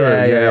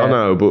 Yeah, I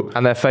know,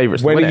 but and their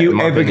favourites. When are you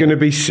ever going to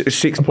be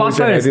 6 points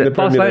ahead in the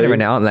Premier League? Barcelona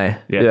in it, aren't they?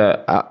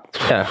 Yeah.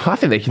 I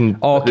think they can.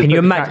 Can you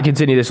imagine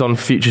continue this on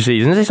future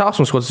seasons? This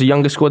Arsenal squad's the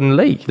youngest squad in the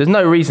league. There's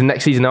no reason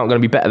next season they aren't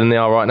going to be better than they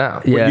are right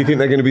now. Yeah. You think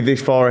they're going to be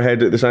this far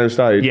ahead at the same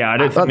stage? Yeah, I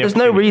don't think there's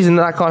no reason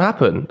that can't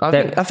happen.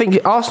 I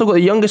think Arsenal got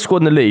the youngest squad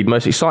in the league,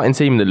 most exciting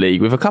team in the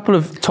league, with a couple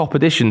of top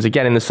additions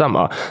again in the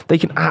summer. They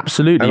can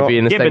absolutely be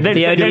in the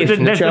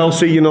same.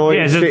 Chelsea,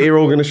 United, City are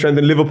all going to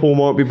strengthen. Liverpool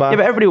might be back. Yeah,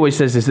 but everybody always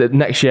says this, that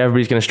next year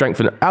everybody's going to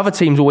strengthen. Other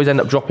teams always end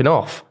up dropping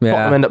off.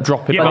 Tottenham end up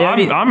dropping off.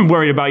 I'm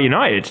worried about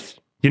United.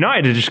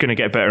 United are just going to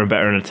get better and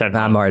better in a 10.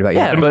 I'm worried about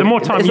United. The more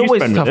time you spend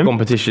with tough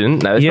competition.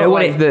 No, it's not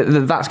like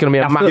that's going to be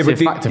a massive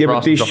factor for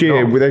us. But this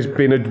year, there's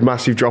been a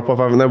massive drop-off,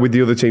 haven't there, with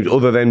the other teams,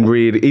 other than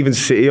really, even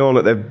City on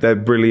at their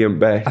brilliant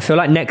best. I feel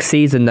like next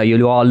season, though,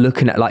 you are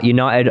looking at, like,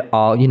 United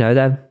are,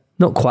 they're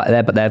not quite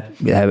there, but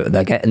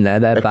they're getting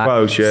there. They're back.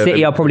 Close, yeah.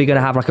 City are probably going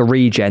to have like a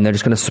regen. They're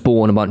just going to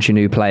spawn a bunch of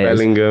new players.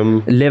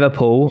 Bellingham.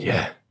 Liverpool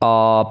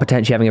are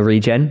potentially having a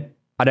regen.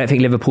 I don't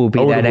think Liverpool will be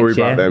there next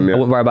year. I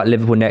wouldn't worry about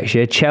Liverpool next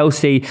year.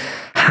 Chelsea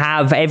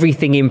have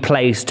everything in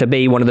place to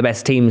be one of the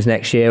best teams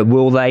next year.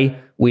 Will they?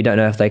 We don't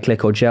know if they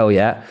click or gel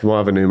yet. We'll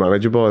have a new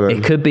manager by then.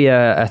 It could be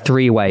a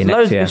three-way next year.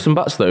 Loads of ifs and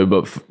buts, though,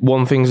 but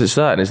one thing that's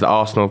certain is that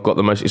Arsenal have got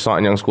the most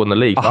exciting young squad in the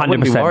league. 100%. I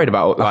wouldn't be worried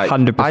about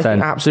 100%. I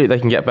think absolutely they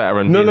can get better.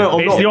 And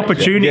it's the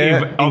opportunity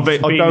of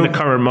it being the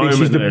current moment.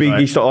 This is the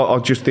biggest. I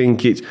just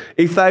think it's...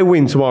 If they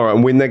win tomorrow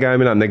and win their game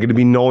in hand, they're going to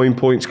be 9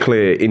 points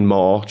clear in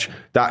March.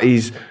 That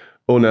is...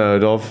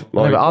 unheard of.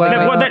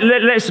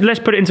 Let's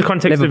put it into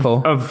context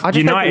of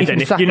United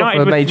then. If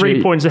United were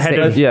 3 points ahead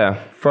of...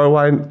 Throw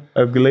away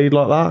a lead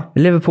like that.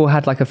 Liverpool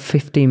had like a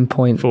 14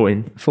 point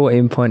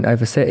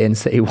over City and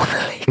City won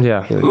the league.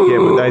 Yeah, but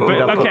they did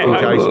have fucking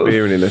Jay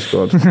Spearing in their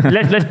squad.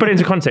 Let's put it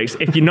into context.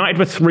 If United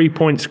were 3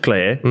 points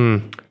clear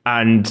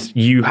and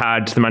you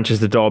had the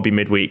Manchester derby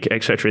midweek,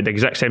 etc., the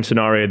exact same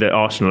scenario that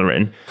Arsenal are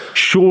in,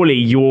 surely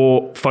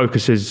your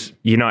focus as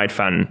United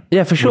fan,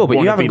 yeah, for sure. But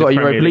you haven't got a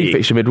Europa League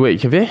fixture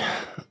midweek, have you?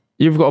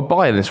 You've got a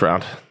buy in this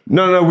round.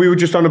 No, we were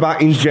just on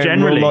about in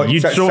general. Like,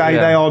 say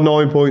they are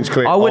 9 points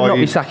clear. I would not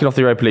be sacking off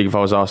the Europa League if I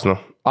was Arsenal.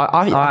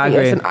 I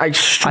agree. It's an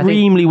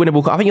extremely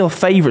winnable. I think you're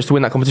favourites to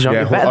win that competition.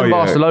 Yeah, better than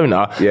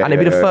Barcelona, and it'd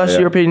be the first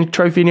European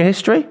trophy in your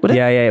history, would it?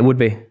 Yeah, it would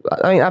be.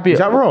 I think that'd be. Is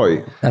that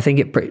right? I think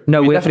it. We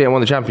definitely haven't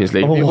won the Champions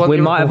League. We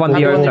might have won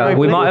the Europa.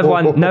 We might have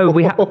won. No,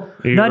 we have.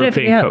 No, I don't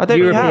think we have.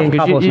 European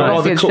Cup or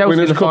something. The Cup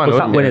Winners' Cup.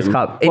 Cup Winners'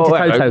 Cup.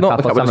 Intertoto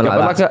Cup or something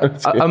like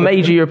that. Like a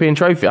major European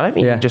trophy. I don't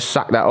think you can just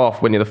sack that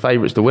off when you're the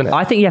favourites to win it.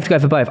 I think you have to go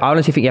for both. I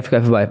honestly think you have to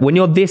go for both. When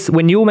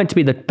you're meant to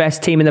be the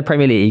best team in the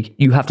Premier League,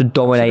 you have to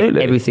dominate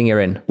everything you're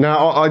in.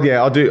 No, I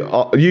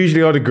do.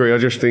 Usually I'd agree. I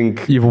just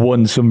think you've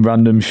won some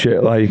random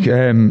shit like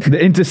the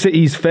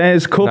Intercities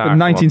Fairs Cup in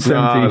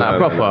 1970.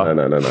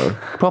 No.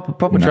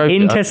 Proper trophy.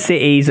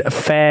 Intercities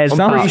Fairs.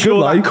 I'm pretty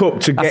sure that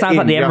cup to get sounds in,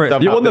 like the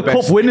Emirates. You won the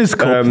Cup Winners'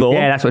 Cup, though.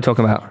 Yeah, that's what we're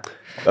talking about.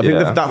 I think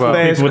that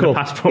Fairs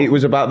Cup, it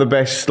was about the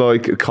best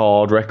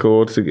card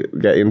record to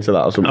get into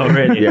that or something. Oh,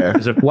 really? Yeah.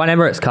 One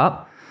Emirates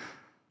Cup.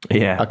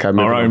 Yeah, okay,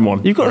 our own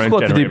one. You've got a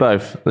squad to do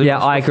both. Yeah,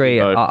 I agree.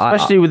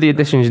 Especially with the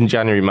additions in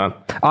January, man.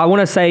 I want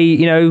to say,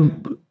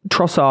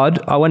 Trossard,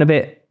 I went a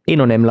bit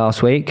in on him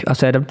last week. I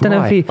said, I don't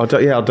know if he...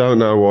 I don't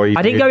know why.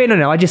 I didn't go in on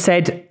him. I just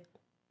said...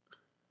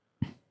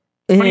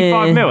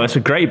 25 mil, that's a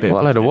great bit.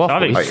 What a load of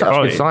waffle. Such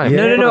a good sign.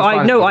 No,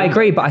 I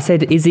agree, but I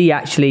said, is he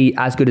actually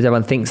as good as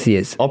everyone thinks he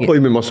is? I'll put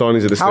him in my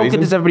signings of the season. How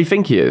good does everybody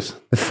think he is?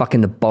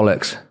 Fucking the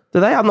bollocks. Do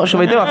they? I'm not sure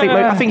they do.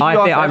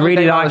 I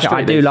really like him.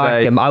 I do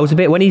like him. I was a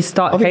bit when he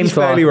came to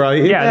fairly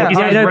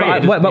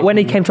right. But when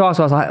he came to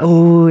Arsenal, I was like,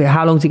 oh,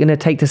 how long is it going to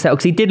take to settle?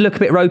 Because he did look a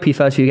bit ropey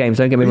first few games.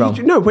 Don't get me wrong.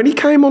 No, when he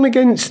came on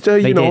against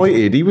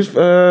United, he was.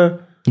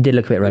 He did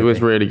look a bit ropey. He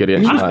was really good. He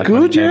was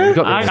good, yeah.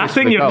 I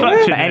think you're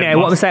clutching. Anyway,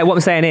 what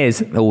I'm saying is,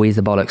 he's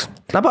the bollocks.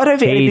 No, but I don't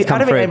think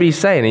anybody's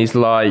saying he's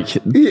like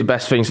the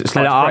best things.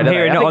 I'm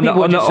hearing it on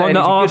the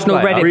Arsenal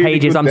Reddit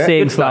pages. I'm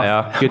seeing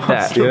stuff. Good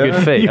depth, good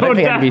feet. I don't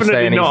think anybody's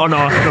saying not on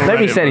Arsenal.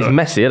 Nobody's saying he's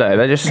messy, are they?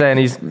 They're just saying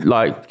he's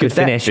like good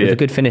finish. It was a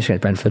good finish at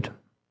Brentford.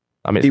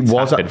 I mean, it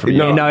was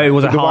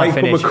a hard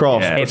finish.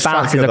 It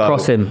bounces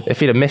across him. If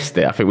he'd have missed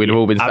it, I think we'd have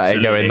all been sat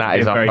going, that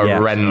is a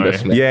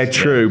horrendous miss. Yeah,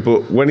 true.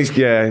 But when he's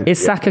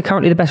is Saka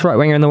currently the best right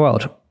winger in the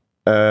world?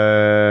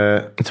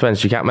 It depends.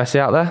 Do you count Messi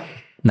out there?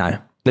 No.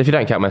 If you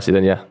don't count Messi,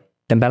 then yeah.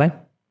 Dembele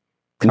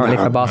currently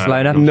for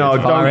Barcelona. No,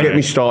 don't get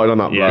me started on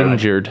that.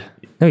 Injured.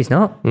 No, he's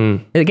not.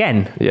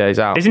 Again. Yeah, he's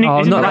out. Isn't he?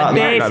 Not like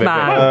this,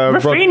 man.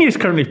 Rafinha's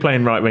currently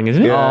playing right wing,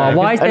 isn't he? Oh,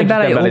 why is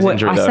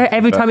Dembele? I say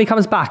every time he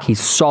comes back,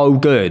 he's so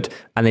good,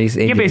 and then he's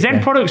but his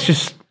end product's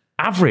just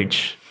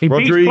average. He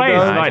beats players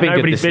like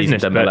nobody's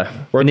business.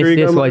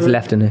 Vinicius, why he's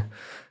left in here.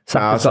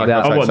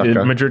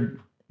 The Madrid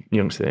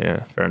youngster,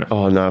 yeah, fair enough.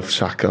 Oh no,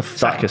 Saka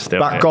still.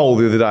 That goal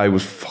the other day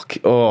was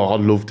fucking. Oh, I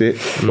loved it.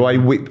 The way he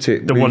whipped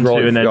it. The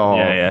 1-2 and then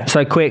yeah.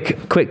 So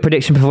quick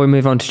prediction before we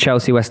move on to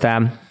Chelsea, West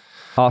Ham,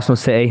 Arsenal,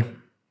 City.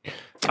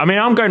 I mean,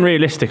 I'm going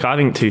realistic. I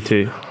think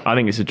 2-2. I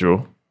think it's a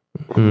draw.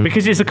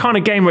 Because it's the kind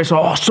of game where it's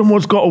like,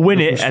 someone's got to win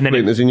it. And then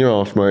it's in your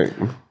arse, mate.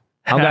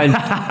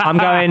 I'm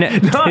going.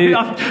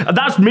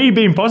 That's me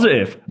being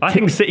positive. I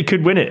think City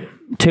could win it.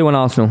 2-1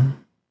 Arsenal.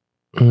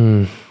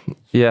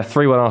 Yeah,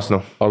 3-1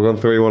 Arsenal. I've gone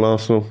 3-1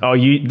 Arsenal. Oh,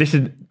 this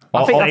is.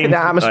 I think the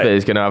atmosphere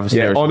is going to have a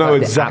serious. I know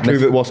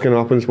exactly what's going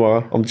to happen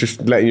tomorrow. I'm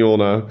just letting you all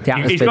know.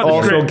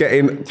 Arsenal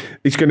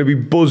it's going to be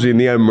buzzing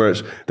the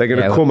Emirates. They're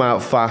going to come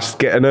out fast,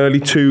 get an early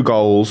 2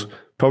 goals,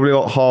 probably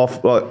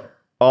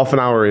half an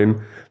hour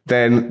in.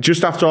 Then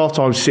just after half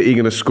time, City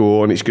going to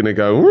score and it's going to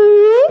go.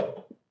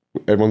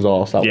 Everyone's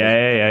arse.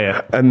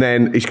 Yeah. And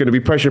then it's going to be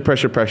pressure. I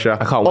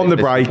can't wait on the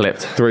for break.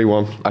 Clipped.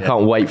 3-1. I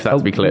can't wait for that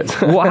to be clipped.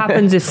 What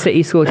happens if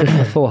City score just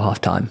before half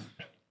time?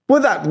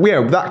 Well,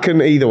 that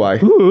can either way.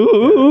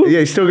 Yeah,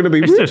 it's still going to be.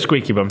 It's still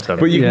squeaky bum time.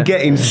 But you can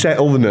get in,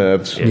 settle the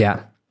nerves.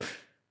 Yeah.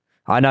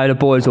 I know the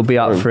boys will be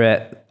up for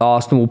it.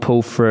 Arsenal will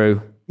pull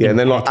through. Yeah, and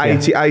then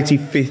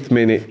 85th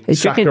minute,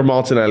 Saka and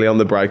Martinelli on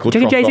the break. Do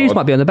you think Jesus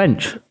might be on the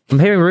bench? I'm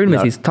hearing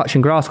rumours he's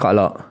touching grass quite a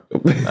lot.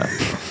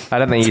 I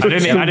don't think he's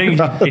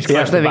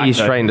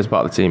trained as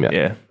part of the team yet.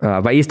 Yeah.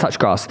 But he's touched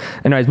grass.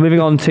 Anyways, moving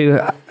on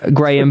to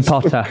Graham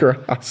Potter.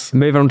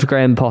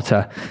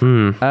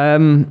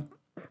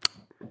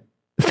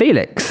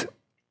 Felix,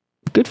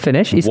 good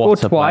finish. He scored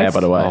twice. Player, by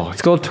the way.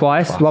 Scored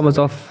twice. One was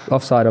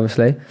offside,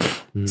 obviously.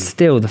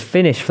 Still, the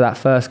finish for that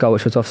first goal,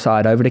 which was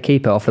offside, over the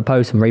keeper, off the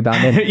post and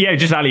rebounding. Yeah,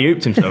 just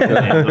alley-ooped himself.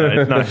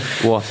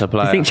 Nice. What a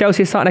player. Do you think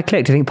Chelsea is starting to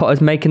click? Do you think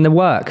Potter's making the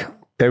work?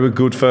 They were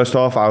good first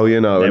half hour,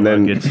 and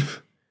then... Good.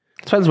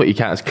 Depends what you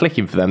count as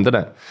clicking for them,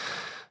 doesn't it?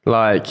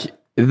 Like...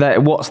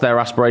 what's their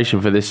aspiration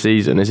for this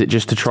season? Is it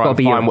just to try and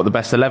find what the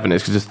best 11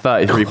 is? Because there's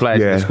 33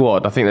 players in the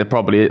squad. I think that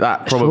probably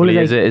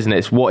is it, isn't it?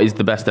 It's what is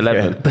the best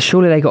 11? Yeah. But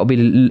surely they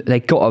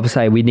got to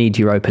say we need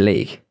Europa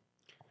League.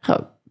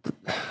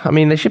 I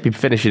mean, they should be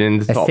finishing in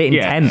the top. They're sitting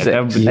 10th.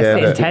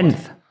 They're sitting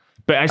 10th.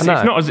 But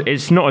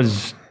it's not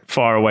as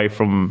far away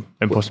from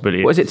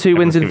impossibility. What is it, 2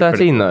 wins in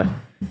 13 though?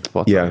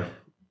 Yeah.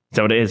 Is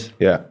that what it is?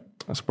 Yeah.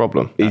 That's a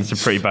problem. It's a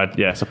pretty bad,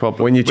 That's a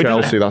problem. When you're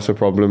Chelsea, that's a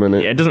problem, isn't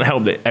it? Yeah, it doesn't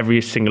help that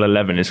every single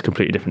 11 is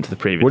completely different to the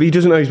previous. Well, he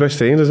doesn't know his best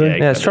team, does he?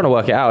 Yeah, it's trying to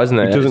work it out, isn't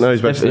it? He doesn't know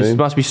his best It team.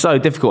 must be so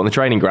difficult on the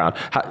training ground.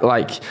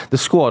 Like, the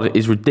squad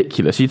is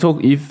ridiculous.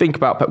 You think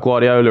about Pep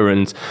Guardiola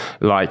and,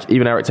 like,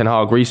 even Erik ten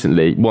Hag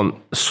recently want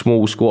a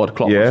small squad.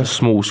 Klopp wants a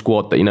small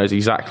squad that he knows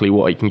exactly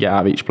what he can get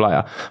out of each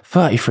player.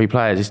 33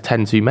 players is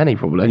 10 too many,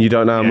 probably. And you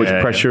don't know how much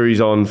pressure he's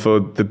on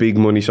for the big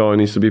money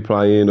signings to be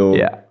playing. Or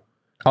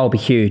I'll be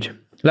huge.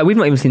 Like, we've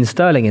not even seen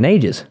Sterling in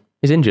ages.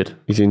 He's injured.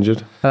 He's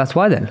injured. Well, that's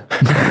why then.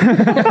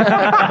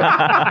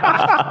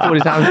 What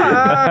is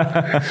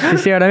happening? You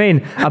see what I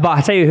mean? But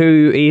I tell you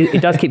who he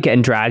does keep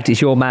getting dragged.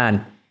 It's your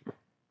man.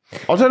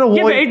 I don't know why.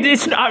 Yeah, but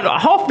it's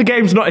half the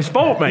game's not his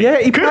fault, mate.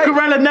 Yeah,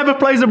 Cucurella never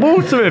plays the ball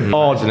to him.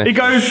 Oh, he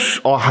goes,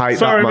 I hate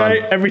sorry, that man.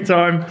 mate, every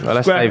time. Well,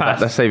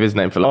 let's save his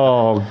name for later.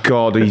 Oh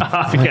God!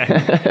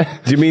 Okay.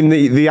 Do you mean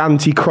the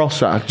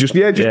anti-crosser? Just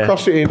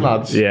cross it in,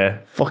 lads. Yeah.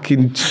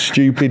 Fucking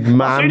stupid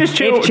man. As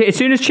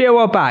soon as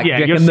Chilwell back, you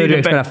reckon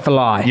Mudrik's going to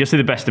fly. You'll see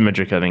the best of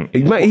Mudryk, I think.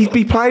 Mate,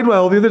 he played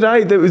well the other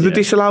day. There was the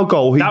disallowed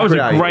goal. That was a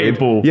great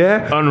ball.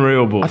 Yeah.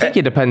 Unreal ball. I think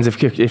it depends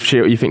if you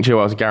think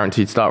Chilwell's a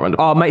guaranteed starter under.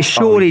 Oh, mate,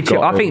 surely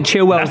I think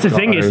Chilwell. That's the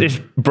thing, it's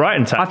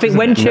Brighton tax. I think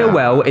when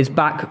Chilwell is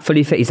back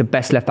fully fit, he's the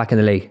best left back in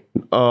the league.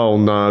 Oh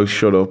no!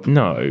 Shut up.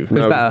 No. Who's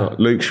No, better? it's not.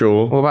 Luke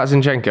Shaw. What about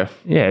Zinchenko?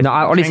 Yeah. No,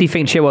 I honestly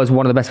think Chilwell is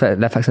one of the best left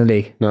backs in the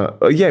league. No.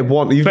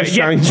 One. You've just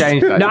changed.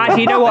 that. No,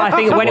 actually, you know what? I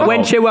think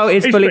when Chilwell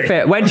is He's fully fit.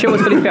 fit, when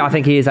Chilwell's fully fit, I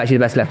think he is actually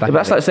the best left back. But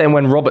that's like saying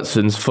when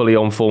Robertson's fully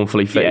on form,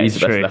 fully fit, Yeah, he's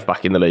the best true. left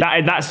back in the league.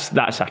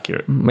 That's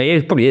accurate.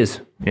 He probably is.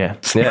 Yeah.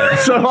 Yeah.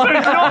 So it's not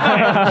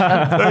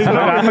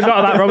I forgot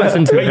about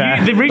Robertson. To be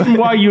fair. the reason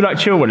why you like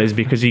Chilwell is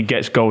because he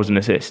gets goals and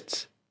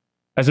assists.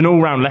 As an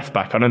all-round left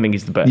back, I don't think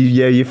he's the best.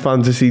 Your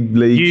fantasy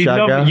league You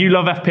shagger.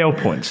 love FPL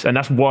points, and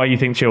that's why you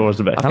think Chilwell's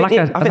the best. I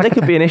think there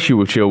could be an issue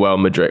with Chilwell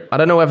and Mudryk. I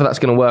don't know whether that's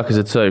going to work as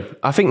a two.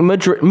 I think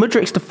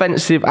Mudryk's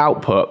defensive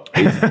output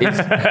is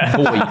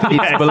void.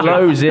 It's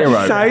below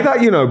zero. Say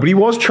that, but he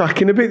was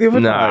tracking a bit the other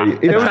Nah.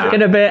 day.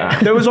 Tracking a bit.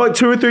 There was like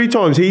 2 or 3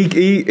 times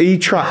he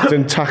tracked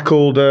and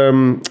tackled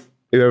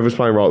whoever was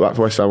playing right back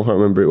for West Ham. I can't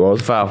remember who it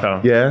was.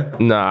 Foul. Yeah.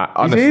 Nah,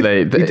 honestly.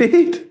 He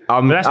did.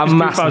 I'm But that's 'cause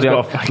massively. Tuchel's got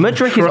a fucking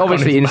Mudryk is crook on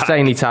obviously his back.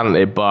 insanely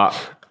talented, but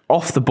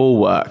off the ball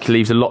work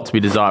leaves a lot to be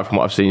desired from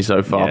what I've seen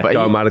so far. Yeah. But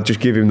Don't matter, just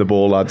give him the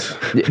ball, lads.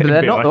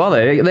 they're not, are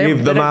they? They Give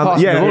the don't man- pass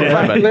yeah, the ball,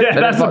 yeah. remember? Yeah,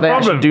 that's the They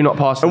actually problem. do not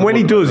pass. And when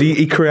he does,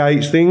 he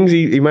creates things.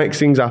 He makes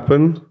things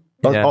happen.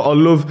 Yeah. I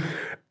love.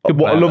 What I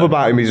player, love though.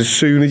 about him is as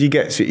soon as he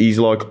gets it, he's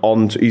like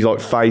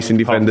facing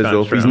defenders Half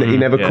up. turns He around.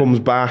 never Yeah. comes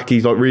back.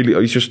 He's like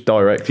he's just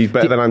direct. He's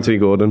better than Anthony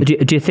Gordon. Do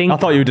you think? I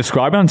thought you were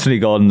describing Anthony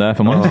Gordon there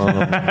for once.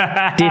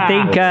 Do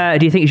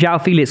you think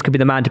João Felix could be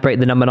the man to break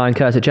the number 9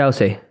 curse at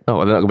Chelsea? Oh,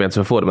 well, they're not going to be able to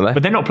afford him, are they?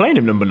 But they're not playing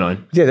him number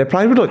 9. Yeah, they're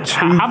playing with like 2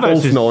 Havertz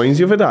false is- 9s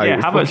the other day. Yeah, It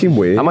was Havertz fucking is-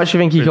 weird. How much do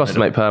you think he costs to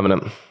make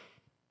permanent?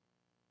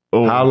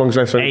 How long's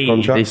left on his Eight. He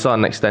contract?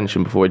 signed an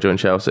extension before he joined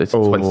Chelsea to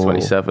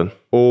 2027.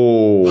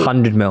 Oh,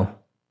 100 mil.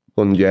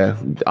 yeah.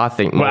 I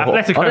think Well, more.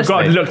 Atletico have Honestly,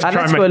 got to look to try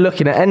unless and we're make-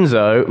 looking at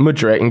Enzo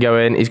Mudryk and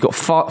going, he's got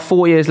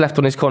 4 years left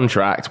on his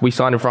contract. We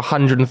signed him for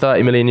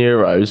 130 million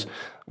euros.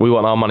 We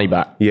want our money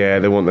back. Yeah,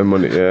 they want their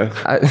money, yeah.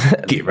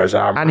 Give us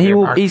our And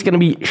he's going to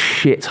be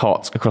shit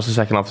hot across the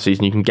second half of the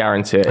season. You can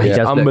guarantee it. He's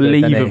does look good,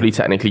 unbelievably doesn't he?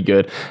 technically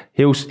good.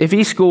 If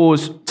he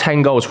scores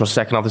 10 goals across the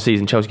second half of the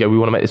season, Chelsea go, we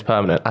want to make this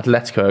permanent.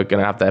 Atletico are going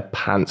to have their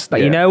pants down.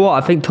 But you know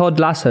what? I think Todd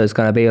Lasso is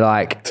going to be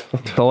like,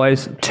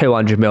 boys,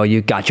 200 mil.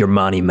 You got your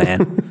money,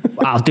 man.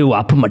 I'll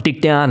put my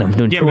dick down. I'm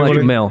doing Yeah, but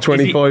 200 mil.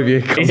 25-year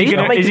Is contract. he He's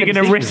not going making to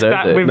the risk decisions,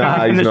 that though, with Nah,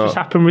 everything he's that's not. just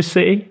happened with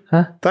City?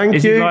 Thank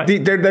Is he you. like-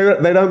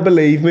 They don't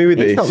believe me with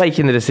He's this. not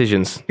making the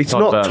decisions. It's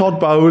not Todd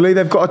Bowley.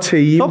 They've got a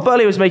team. Todd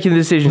Burley was making the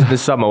decisions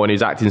this summer when he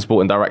was acting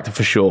sporting director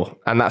for sure.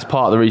 And that's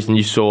part of the reason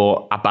you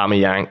saw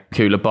Aubameyang,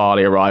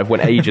 Koulibaly arrive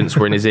when agents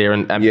were in his ear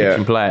and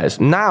picking players.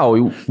 Now,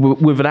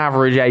 with an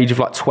average age of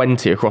like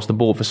 20 across the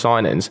board for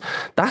signings,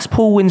 that's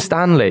Paul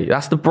Winstanley.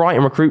 That's the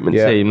Brighton recruitment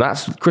team.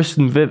 That's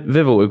Kristen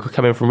Vivel who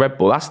coming from Red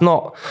Bull. That's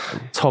not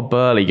Todd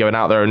Burley going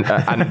out there and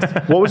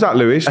What was that,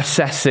 Lewis?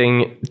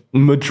 assessing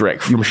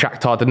Mudryk from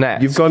Shakhtar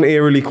Donetsk. You've gone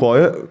eerily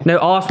quiet. No,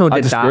 Arsenal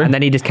did that, disagree. and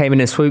then he just came in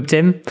and swooped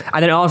him.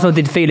 And then Arsenal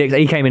did Felix,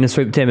 he came in and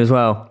swooped him as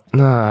well.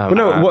 But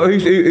no,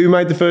 who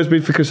made the first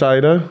bid for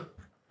Casado?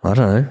 I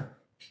don't know.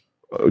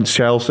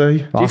 Chelsea.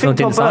 Do you think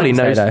Todd Burley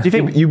knows? Do you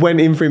think You went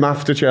in for him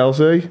after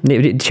Chelsea?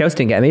 Chelsea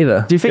didn't get him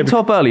either. Do you think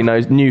Todd Burley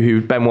knew who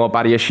Benoit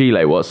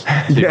Badiashile was?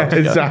 Yeah,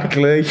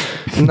 exactly.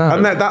 No.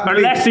 And that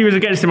Unless he was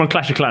against him on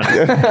Clash of Clans.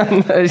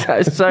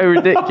 It's so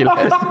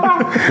ridiculous.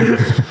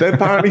 then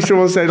apparently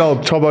someone said,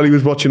 "Oh, Todd Bowley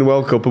was watching the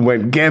World Cup and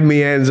went, get me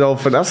hands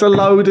off," and that's a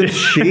load of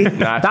shit.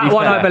 Nah, to That be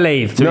one I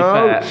believe. To be No.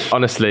 fair,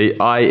 honestly,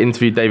 I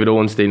interviewed David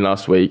Ornstein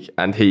last week,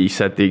 and he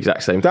said the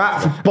exact same thing.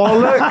 That's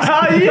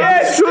bollocks.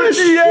 Yes, That's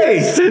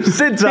such shit.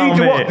 sit down,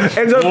 mate.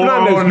 Enzo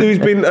Fernandez, who's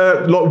been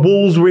like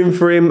Wolves were in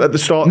for him at the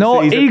start of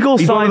the season. Eagle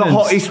He's one of the signings.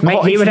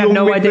 hottest He would have young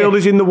no idea.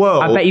 midfielders in the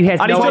world. I bet you he has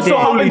And no he's just idea.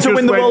 so happened to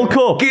win the World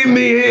Cup. Give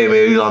me him,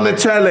 he's on the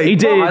telly. He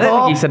did. I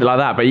don't think he said it like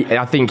that, but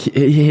I think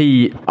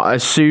he,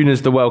 as soon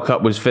as the World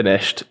Cup was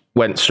finished,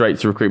 went straight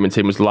to the recruitment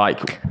team, was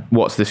like,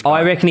 what's this guy?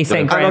 I reckon he's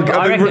saying Graham.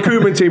 And the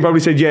recruitment team probably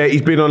said, yeah,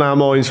 he's been on our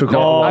minds for quite a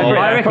while.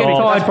 I reckon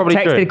that's probably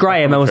Todd texted true.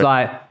 Graham and was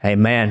like, hey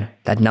man,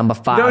 that number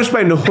 5. Don't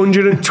spend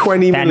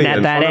 120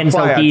 million that on a Enzo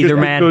player geezer,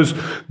 just man.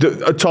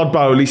 because Todd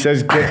Bowley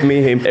says, get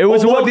me him. It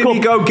was a why World didn't he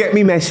Cup. go, get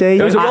me Messi?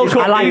 It was a World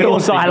Cup.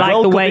 I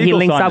like the way he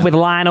links up with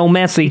Lionel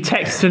Messi.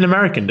 Texts an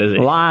American, does he?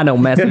 Lionel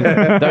Messi.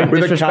 Don't With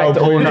a disrespect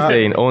cowboy hat.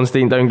 Ornstein.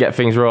 Ornstein don't get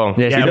things wrong.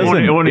 Yes, Yeah, he does.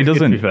 Warnock He is good,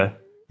 doesn't. to be fair.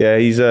 Yeah,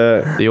 he's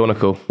The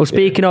Ornacle. Well,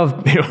 speaking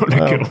of little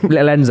If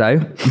Enzo,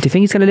 do you think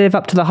he's going to live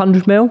up to the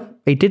 100 mil?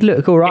 He did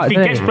look all right. he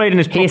didn't gets played in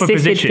his He proper assisted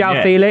position, João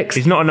yeah. Felix.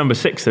 He's not a number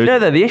 6, though. No,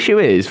 the issue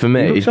is, for he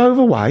me, looks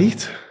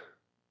overweight.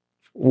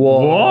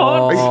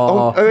 What?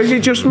 Oh, is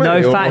it just me? No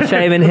or- fat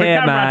shaming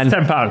here, man.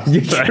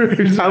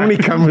 £10. How many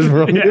cameras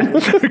were on him?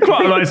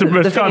 Quite like some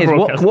the thing Sky is,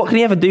 broadcast. what can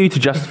he ever do to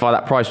justify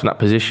that price from that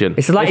position?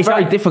 It's like- it's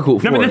very like-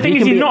 difficult for No, but him. the thing He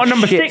is, can he's be not a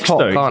number shit 6, top,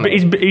 though. can't But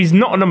he? he's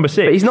not a number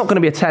 6. But he's not going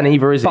to be a 10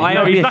 either, is he? But He's I not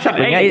know, gonna be a he's not-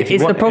 shuttling eight if he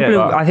It's the wanted- problem.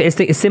 yeah, I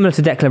think it's similar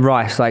to Declan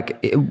Rice.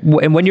 Like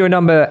when you're a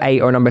number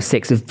 8 or a number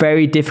 6, it's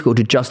very difficult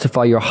to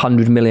justify your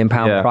 £100 million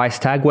Yeah. price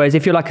tag. Whereas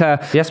if you're like a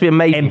He has to be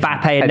amazing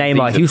Mbappe for and 10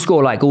 Neymar, if you seasons.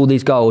 score like all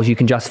these goals, you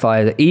can justify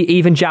it.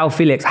 Even João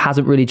Felix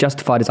hasn't really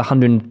justified his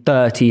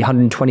 130,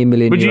 120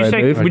 million Would you euro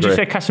say move.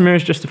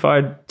 Casemiro's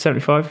justified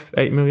 75,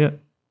 80 mil yet?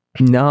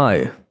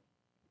 No.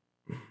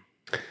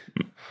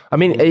 I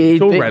mean,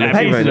 it all depends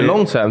relative, in the isn't it?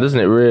 long term, doesn't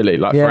it, really?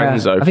 Like Yeah. for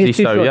Enzo, I because think he's it's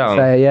too so short to young.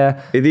 say,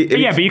 yeah.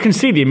 Yeah, but you can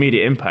see the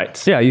immediate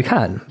impacts. Yeah, you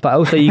can. But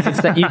also you can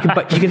say, you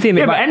can see him.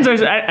 Yeah, but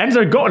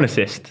Enzo got an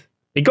assist.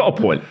 He got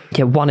a point.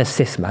 Yeah, 1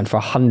 assist, man, for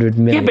 100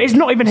 million. Yeah, but it's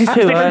not even his Too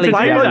position early to to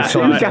do do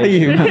that. that.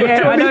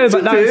 Yeah, I know,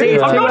 but that's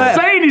it. I'm not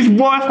saying he's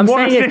worth I'm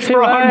one saying assist it's too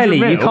for 100 early.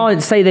 mil. You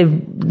can't say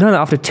they've done it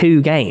after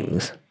 2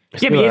 games.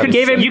 Yeah, but you could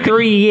give him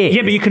 3 years.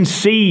 Yeah, but you can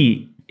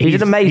see He's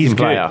an amazing good.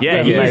 player. Yeah,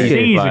 Yeah, you can he's see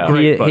good. he's a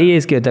great player. He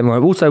is good. Don't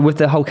worry. Also, with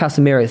the whole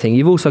Casemiro thing,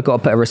 you've also got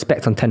to put a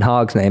respect on Ten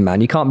Hag's name,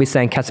 man. You can't be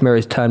saying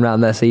Casemiro's turned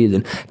around their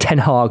season. Ten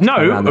Hag's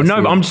turned around their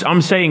season. But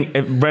I'm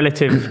saying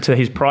relative to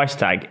his price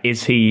tag,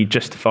 is he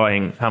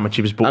justifying how much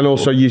he was bought And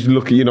also, for? you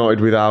look at United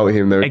without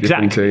him, they're a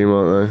different Exactly. team,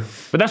 aren't they?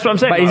 But that's what I'm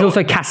saying. But he's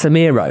also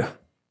Casemiro.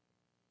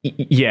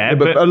 Yeah,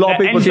 but a lot of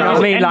people Do you know what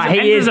I mean? Like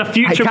he is. a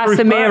future-proof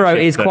Casemiro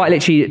purchase, is though. quite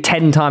literally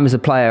 10 times the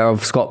player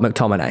of Scott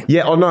McTominay.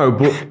 Yeah, I know,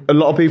 but a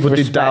lot of people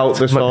did doubt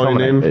the McTominay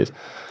signing. is.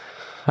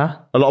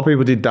 A lot of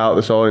people did doubt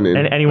the signing.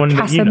 Anyone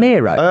that you know.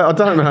 Casemiro. I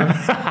don't know.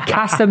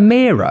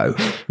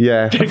 Casemiro.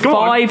 Yeah. Go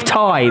on.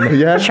 5-time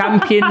Yeah.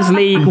 Champions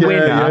League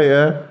winner.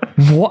 Yeah.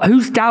 What?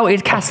 Who's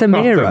doubted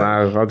Casemiro?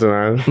 I don't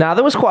know. Now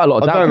there was quite a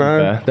lot of I doubt. don't to be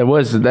know. fair. There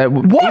was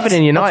What? even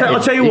in United. I'll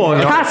tell you what.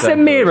 even United-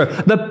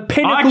 Casemiro, the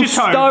pinnacle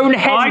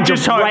Stonehenge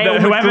of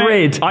Real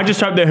Madrid. I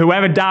just hope that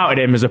whoever doubted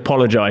him has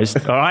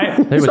apologised. All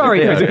right. was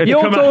Sorry, it, Theo?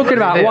 you're Come on. talking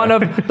about one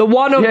of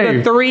Yeah.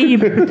 the 3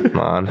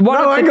 Man. one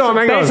No, of hang the on,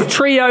 hang best on.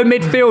 trio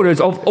midfielders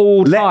of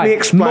all Let time. me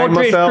explain Modric,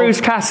 myself.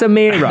 Kroos,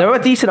 Casemiro. There were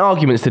decent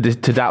arguments to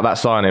doubt that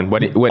signing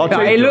when it I'll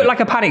tell it looked like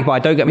a panic buy.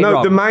 Don't get me No,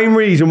 wrong. the main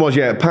reason was,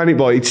 panic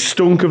buy. It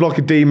stunk of like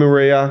a Di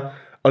Maria.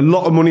 A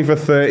lot of money for a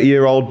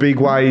 30-year-old, big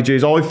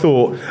wages. I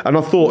thought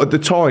at the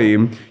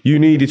time, you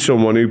needed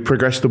someone who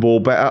progressed the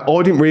ball better.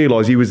 I didn't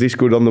realise he was this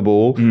good on the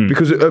ball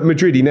because at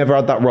Madrid, he never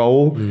had that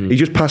role. He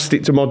just passed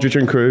it to Modric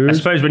and Kroos. I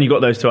suppose when you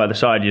got those two either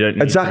side, you don't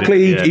need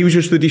Exactly, to, he was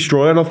just the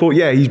destroyer, and I thought,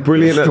 he's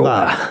brilliant at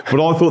that.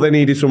 But I thought they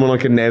needed someone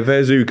like a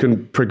Neves who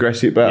can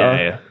progress it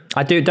better. Yeah.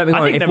 I do. Don't be I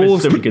wrong. think If Neves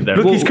Wolves, still be good there.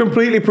 Look, he's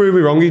completely proved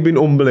me wrong. He's been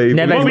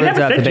unbelievable. Neves we deserves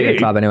never a said bigger you.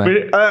 club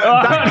anyway.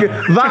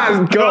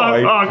 That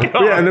guy.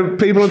 Oh, Yeah, and then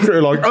people on Twitter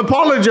are like,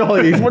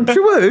 apologise. What to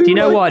who? Do you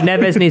know what?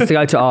 Neves needs to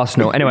go to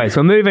Arsenal. Anyway,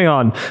 so moving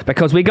on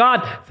because we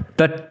got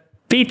the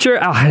feature.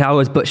 Oh, I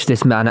always butch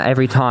this man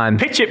every time.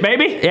 Pitch it,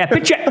 baby. Yeah,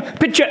 pitch it.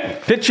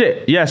 Pitch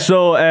it. Yeah,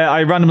 so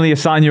I randomly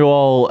assign you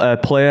all a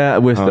player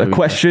with a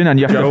question, and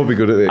you have Joe will be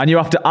good at this. and you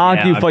have to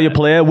argue Yeah, for your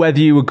player whether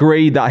you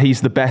agree that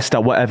he's the best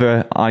at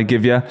whatever I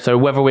give you. So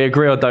whether we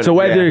agree or don't. So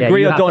whether you Yeah,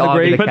 agree you or have don't to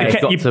argue agree, the Put the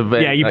case. ca- you, Got to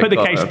be- yeah, you put the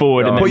got case to-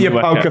 forward and got then Put you your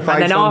work poker out. face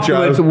And then on,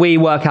 afterwards, Joe. we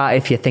work out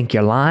if you think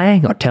you're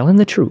lying or telling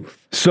the truth.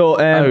 so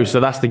Oh, so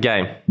that's the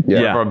game. Yeah.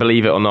 Whether I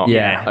believe it or not.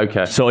 Yeah.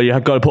 Okay. so you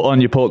have got to put on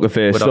your poker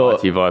face. Would I So lie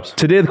to you vibes?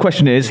 today the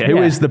question is, who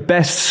Yeah. is the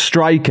best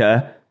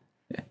striker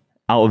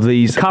out of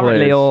these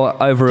Currently players?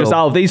 or overall? Just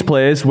out of these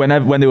players when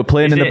they were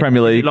playing Is in the it-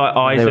 Premier is it League. like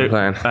They were Isaac,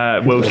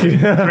 playing. Wilson,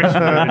 Chris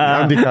Wood.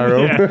 Andy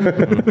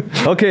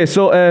Carroll. Okay,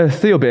 so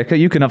Theo Baker,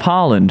 you can have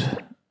Haaland.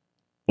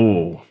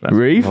 Ooh, that's,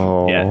 Reeve,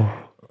 yeah.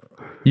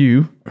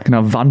 you can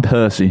have Van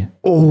Persie.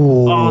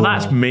 Oh,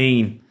 that's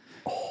mean.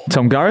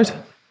 Tom Garrett,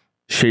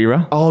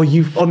 Shearer.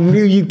 I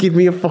knew you'd give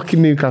me a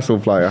fucking Newcastle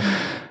player.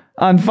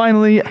 And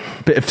finally, a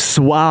bit of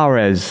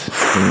Suarez.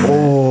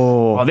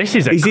 Oh, this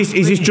is a Is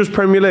this just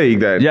Premier League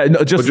then? Yeah, no,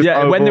 Or just when they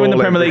were in the overall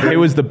Premier League, everything? who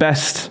was the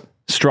best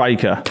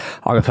striker.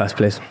 I'll go first,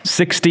 please.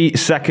 60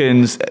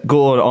 seconds.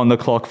 Go on the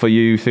clock for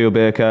you, Theo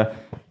Baker.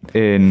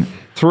 In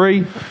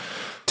 3,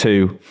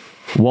 2,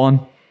 1,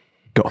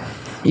 go.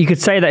 You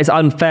could say that it's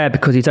unfair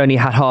because he's only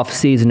had half a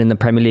season in the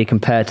Premier League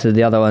compared to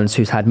the other ones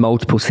who's had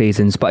multiple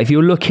seasons. But if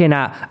you're looking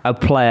at a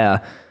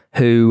player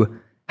who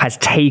has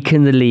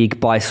taken the league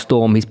by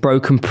storm, he's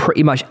broken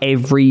pretty much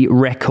every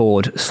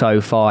record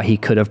so far he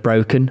could have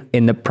broken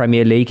in the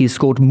Premier League. He's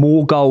scored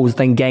more goals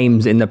than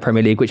games in the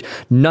Premier League, which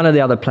none of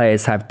the other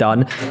players have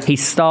done. He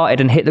started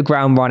and hit the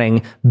ground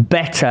running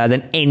better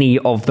than any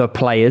of the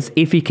players.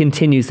 If he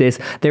continues this,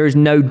 there is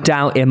no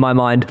doubt in my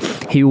mind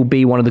he will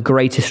be one of the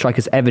greatest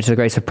strikers ever to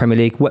grace the Premier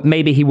League.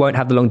 Maybe he won't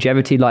have the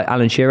longevity like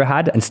Alan Shearer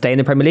had and stay in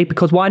the Premier League,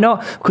 because why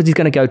not? Because he's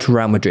going to go to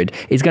Real Madrid.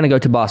 He's going to go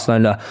to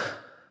Barcelona.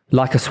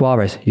 Like a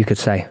Suarez, you could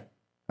say.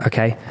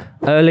 Okay?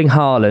 Erling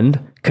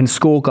Haaland can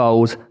score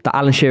goals that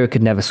Alan Shearer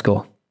could never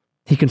score.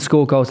 He can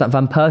score goals that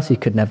Van Persie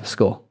could never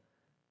score.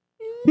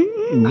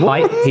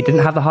 Height, he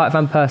didn't have the height of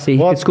Van Persie. He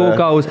could score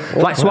goals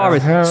like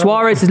Suarez.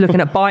 Suarez is looking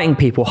at biting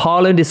people.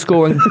 Haaland is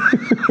scoring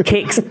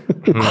kicks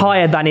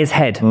higher than his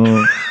head.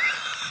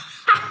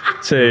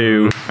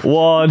 2,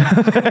 1.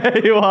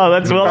 Wow,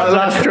 that's well. That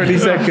last 20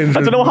 seconds.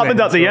 I don't know what happened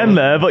at the end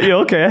there, but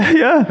you're okay.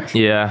 Yeah.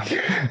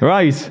 Yeah.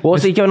 Right. What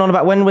was he going on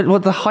about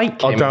what the height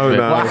came I don't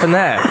know. What happened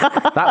there?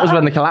 That was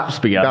when the collapse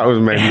began. That was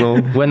mental.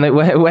 when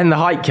the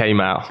height came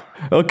out.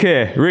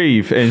 Okay,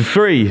 Reeve, in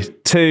 3,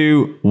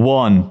 2,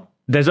 1.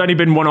 There's only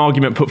been one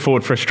argument put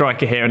forward for a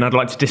striker here, and I'd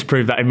like to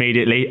disprove that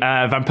immediately.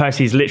 Van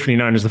Persie is literally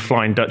known as the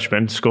Flying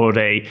Dutchman, scored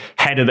a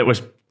header that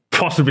was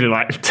possibly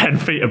like 10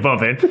 feet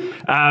above him.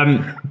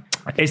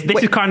 This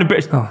is kind of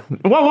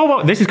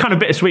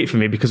bittersweet for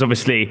me, because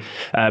obviously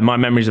my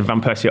memories of Van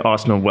Persie at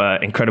Arsenal were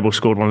incredible.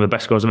 Scored one of the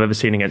best goals I've ever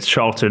seen against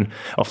Charlton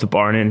off the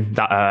bar and in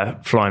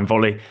that flying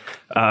volley,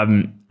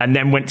 and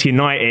then went to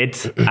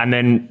United and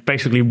then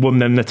basically won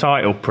them the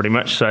title pretty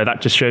much. So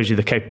that just shows you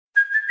the capability.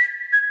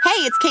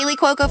 Hey, it's Kaylee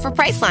Cuoco for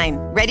Priceline.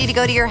 Ready to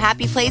go to your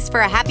happy place for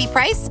a happy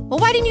price? Well,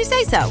 why didn't you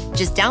say so?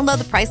 Just download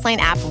the Priceline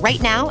app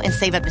right now and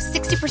save up to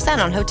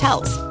 60% on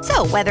hotels.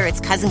 So whether it's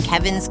Cousin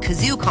Kevin's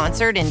Kazoo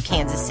Concert in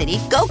Kansas City,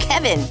 go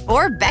Kevin,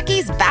 or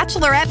Becky's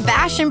Bachelorette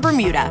Bash in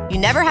Bermuda, you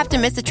never have to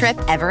miss a trip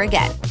ever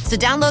again. So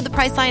download the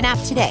Priceline app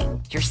today.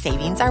 Your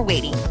savings are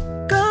waiting.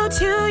 Go to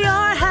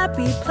your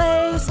happy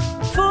place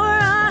for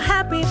a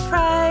happy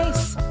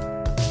price.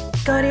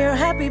 Go to your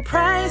happy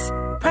price,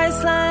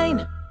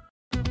 Priceline.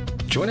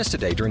 Join us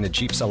today during the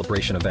Jeep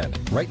Celebration event.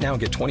 Right now,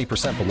 get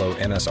 20% below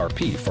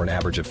MSRP for an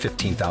average of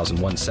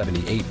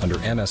 $15,178 under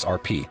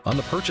MSRP on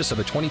the purchase of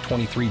a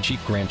 2023 Jeep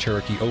Grand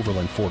Cherokee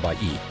Overland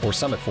 4xE or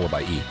Summit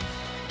 4xE.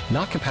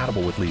 Not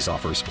compatible with lease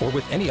offers or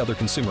with any other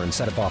consumer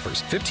incentive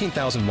offers.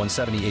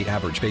 $15,178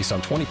 average based on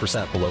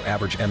 20% below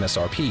average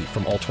MSRP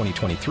from all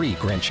 2023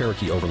 Grand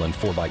Cherokee Overland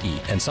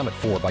 4xE and Summit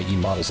 4xE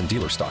models in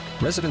dealer stock.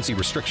 Residency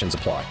restrictions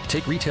apply.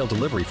 Take retail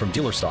delivery from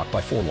dealer stock by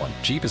 4/1.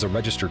 Jeep is a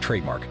registered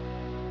trademark.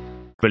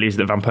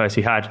 That Van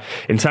Persie had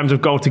in terms of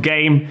goal to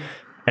game,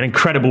 an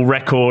incredible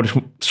record.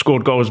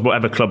 Scored goals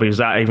whatever club he was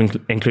at, even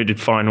included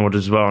Feyenoord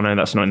as well. I know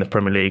that's not in the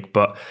Premier League,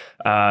 but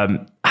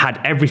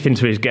had everything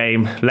to his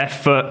game.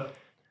 Left foot,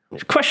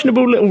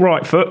 questionable little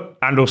right foot,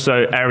 and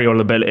also aerial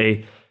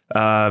ability.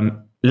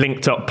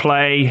 Linked up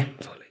play.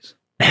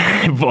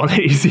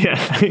 Volleys, yeah,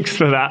 thanks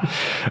for that.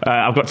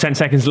 I've got 10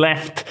 seconds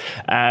left.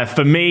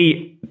 For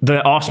me,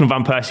 the Arsenal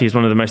Van Persie is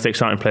one of the most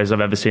exciting players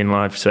I've ever seen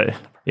live. So,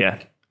 yeah.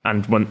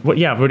 And I've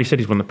already said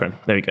he's won the Prem.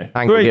 There we go.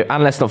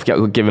 And let's not forget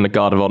we're given a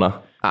guard of honour.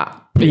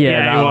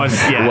 Yeah, it was.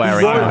 Yeah.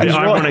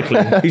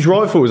 Ironically, his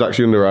right foot was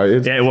actually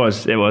underrated. Yeah, it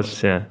was.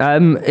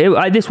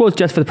 Yeah. This was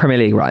just for the Premier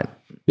League, right?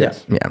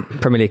 Yes. Yeah.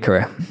 Premier League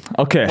career.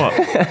 Okay.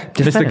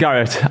 Mr.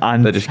 Garrett,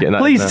 and they're just getting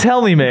that please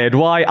tell me, mate,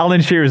 why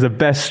Alan Shearer is the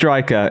best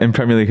striker in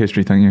Premier League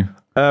history. Thank you.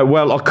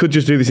 Well, I could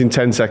just do this in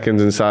 10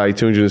 seconds and say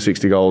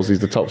 260 goals. He's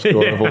the top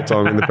scorer of all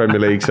time in the Premier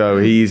League, so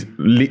he's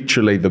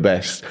literally the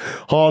best.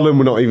 Haaland,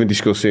 we're not even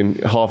discussing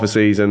half a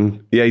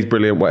season. Yeah, he's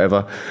brilliant,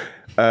 whatever.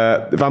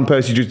 Van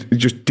Persie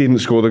just didn't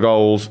score the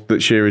goals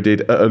that Shearer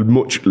did at a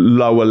much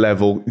lower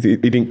level. He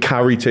didn't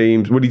carry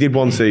teams. Well, he did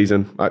one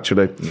season,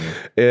 actually.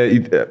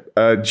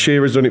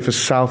 Shearer's done it for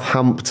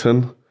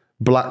Southampton,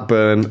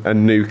 Blackburn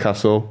and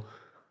Newcastle.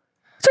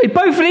 So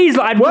both of these,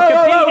 like,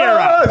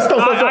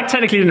 I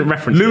technically didn't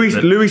reference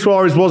Luis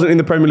Suarez wasn't in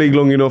the Premier League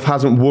long enough,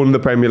 hasn't won the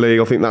Premier League.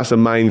 I think that's the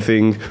main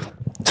thing.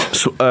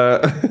 So,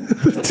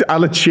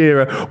 Alan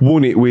Shearer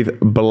won it with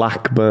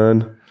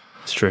Blackburn.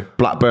 It's true.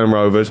 Blackburn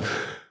Rovers.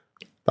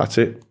 That's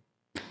it.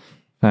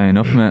 Fair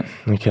enough, mate.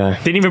 Okay.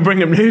 Didn't even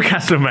bring up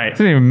Newcastle, mate.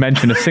 Didn't even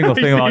mention a single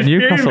thing about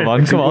Newcastle,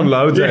 man. Come on.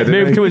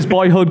 Moved to his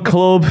boyhood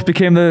club,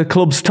 became the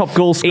club's top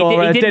goal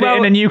scorer, did it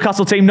in a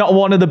Newcastle team, not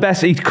one of the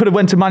best. He could have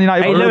went to Man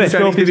United. Hey, Lewis,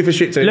 he did it for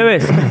shit team.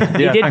 Lewis,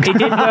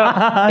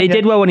 he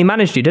did well when he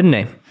managed you, didn't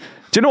he?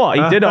 Do you know what?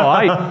 He did all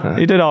right.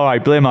 He did all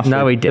right. Blame us.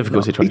 No, he did.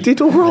 He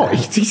did all right.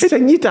 He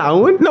sent you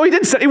down. No, he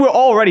didn't. We were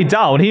already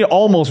down. He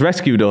almost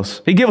rescued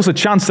us. He gave us a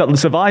chance at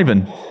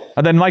surviving.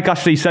 And then Mike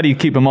Ashley said he'd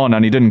keep him on,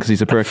 and he didn't because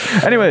he's a prick.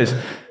 Anyways,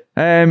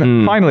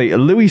 Finally,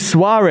 Luis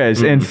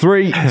Suarez in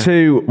 3,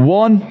 2,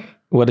 1.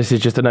 Well, this is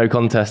just a no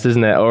contest,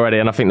 isn't it, already?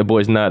 And I think the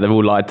boys know it. They've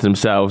all lied to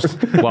themselves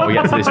while we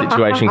get to this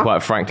situation,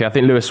 quite frankly. I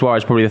think Luis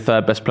Suarez is probably the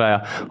third best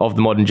player of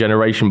the modern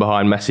generation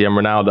behind Messi and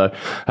Ronaldo.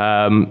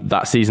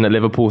 That season at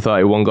Liverpool,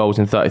 31 goals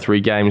in 33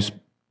 games,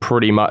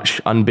 pretty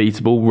much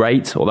unbeatable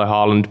rate, although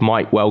Haaland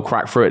might well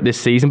crack through it this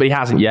season, but he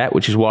hasn't yet,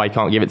 which is why I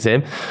can't give it to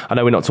him. I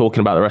know we're not talking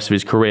about the rest of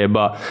his career,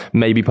 but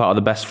maybe part of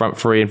the best front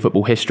three in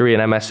football history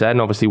in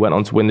MSN. Obviously went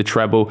on to win the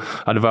treble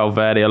under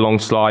Valverde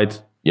alongside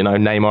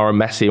Neymar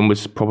and Messi, and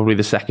was probably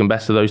the second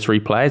best of those three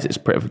players. It's a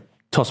bit of a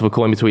toss of a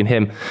coin between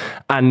him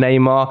and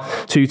Neymar.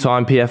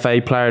 2-time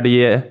PFA Player of the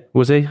Year,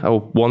 was he?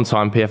 Oh,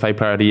 1-time PFA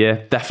Player of the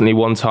Year. Definitely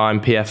 1-time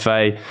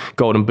PFA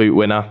Golden Boot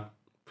winner.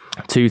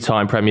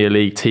 2-time Premier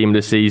League Team of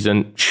the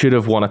Season. Should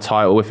have won a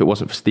title if it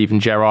wasn't for Steven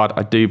Gerrard.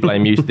 I do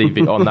blame you,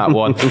 Stevie, on that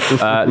one.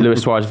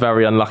 Luis Suarez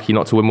very unlucky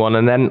not to win one.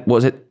 And then,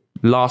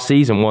 last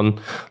season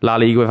won La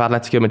Liga with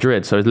Atletico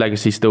Madrid. So his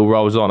legacy still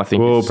rolls on. I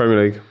think.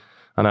 Premier League.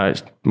 I know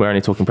we're only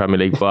talking Premier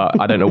League, but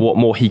I don't know what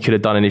more he could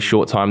have done in his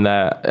short time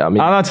there. I mean,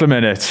 that's a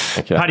minute.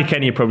 Okay. Paddy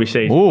Kenny probably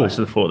seen most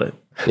of the four then.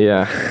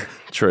 Yeah,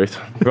 truth.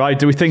 Right,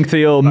 do we think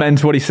Theo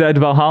meant what he said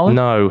about Haaland?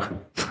 No.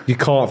 You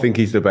can't think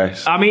he's the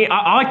best. I mean,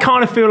 I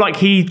kind of feel like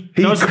he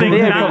does think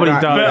that, probably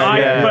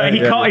does. But he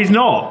can't. He's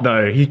not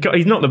though.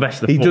 He's not the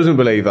best of the four. He doesn't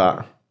believe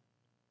that.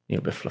 You're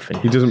a bit fluffy.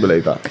 He doesn't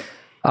believe that.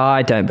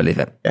 I don't believe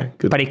it. Yeah,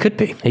 good. But he could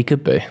be. He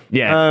could be.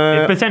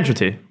 Yeah, potential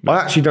to. I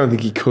actually don't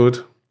think he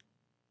could.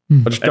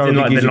 I just don't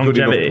think he's a good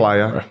enough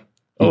player.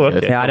 Oh,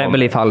 okay. Yeah, I don't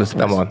believe Haaland's the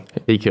best. Come on,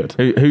 he could.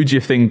 Who do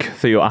you think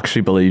Theo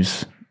actually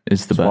believes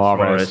is the best?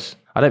 Suarez.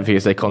 I don't think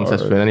it's a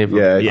contest with any of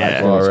them. Yeah.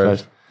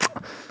 Suarez.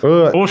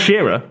 Or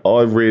Shearer.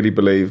 I really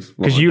believe.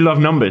 Because you love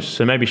numbers,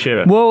 so maybe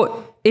Shearer.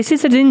 Well, this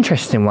is an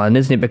interesting one,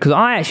 isn't it? Because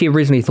I actually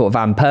originally thought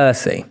Van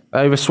Persie.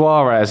 Over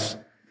Suarez.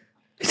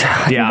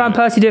 I think Van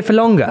Persie did it for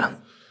longer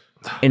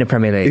in the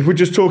Premier League. If we're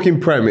just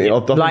talking Premier,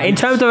 like in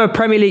terms of a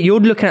Premier League,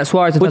 you're looking at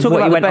Suarez. We're talking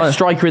about the best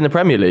striker in the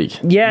Premier League.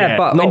 Yeah,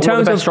 but not in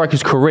terms of the best of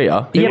striker's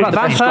career. Yeah, but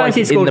Van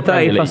Persie scored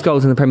 30 plus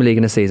goals in the Premier League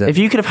in a season. If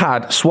you could have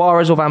had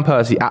Suarez or Van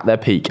Persie at their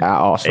peak at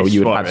Arsenal, you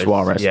would have had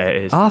Suarez. Yeah,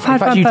 it is. I've had in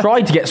fact, you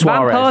tried to get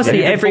Suarez. Van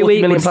Persie every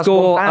week would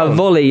score a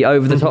volley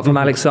over the top from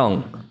Alex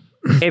Song.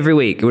 Every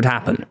week it would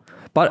happen.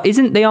 But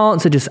isn't the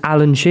answer just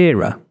Alan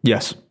Shearer?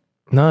 Yes.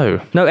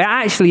 No, it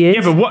actually is.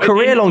 Yeah, but what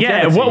career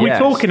longevity? Yeah, what are we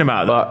talking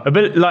about?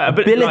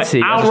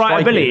 Ability,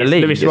 outright ability.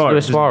 Luis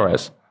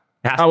Suarez.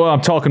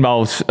 I'm talking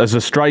about as a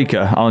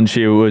striker. Alan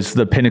Shearer was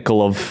the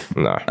pinnacle of.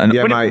 No.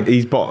 Mate,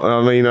 he's bot.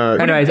 I mean,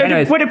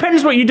 anyways. Well, it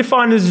depends what you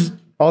define as.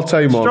 I'll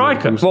tell you more.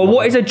 Striker. Well,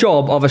 what is a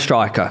job of a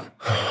striker?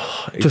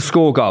 To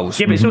score goals.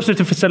 Yeah, but it's also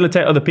to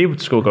facilitate other people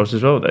to score goals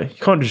as well, though. You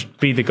can't just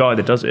be the guy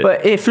that does it.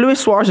 But if Luis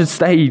Suarez had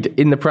stayed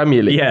in the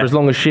Premier League for as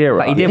long as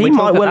Shearer, he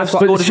might well have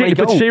scored as many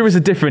goals. But Shearer's a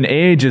different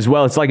age as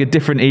well. It's like a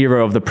different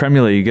era of the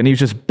Premier League, and he was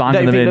just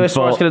banging them in. Luis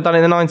Suarez could have done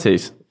it in the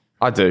 90s?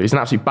 I do. He's an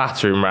absolute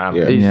battering ram.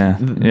 Yeah,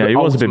 he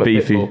was a bit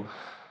beefy. Pitbull.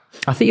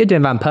 I think you're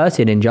doing Van Persie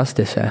an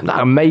injustice here.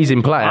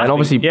 Amazing player, and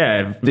obviously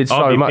did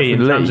so much for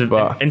the league.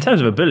 But in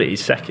terms of ability,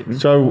 second.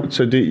 So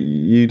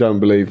you don't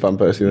believe Van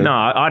Persie then? No,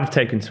 I'd have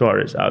taken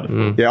Suarez out of the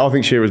four. Yeah, I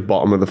think Shearer's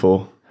bottom of the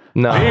four.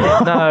 No,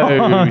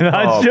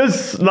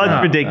 that's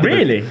ridiculous.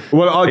 Really?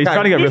 Well, he's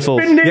trying to get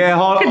whistles. Yeah,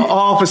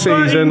 half a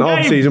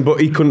season,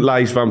 but he couldn't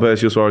lace Van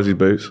Persie or Suarez's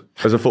boots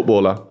as a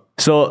footballer.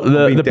 So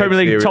the Premier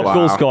League top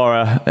goal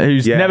scorer,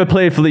 who's never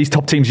played for these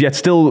top teams yet,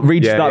 still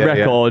reached that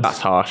record. That's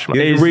harsh,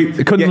 man.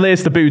 Couldn't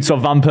lace the boots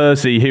of Van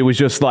Persie, who was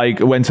just like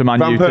went to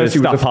Man U to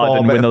stamp hard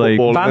and win the league.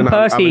 Van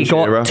Persie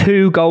got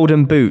 2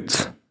 golden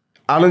boots.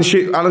 Alan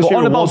Shearer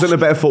wasn't a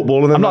better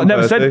footballer than Van Persie.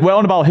 Never said. We're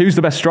on about who's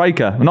the best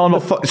striker.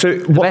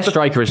 The best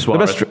striker is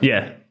Suarez.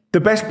 The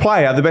best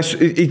player,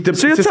 it's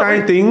the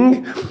same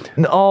thing.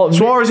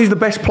 Suarez is the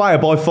best player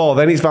by far,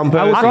 then it's Van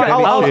Persie.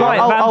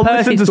 Van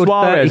Persie scored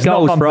 30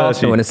 goals for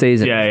Arsenal in a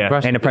season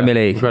in the Premier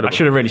League. I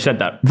should have really said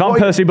that. Van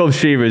Persie above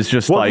Shearer is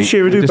just what did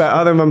Shearer do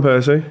better than Van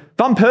Persie?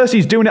 Van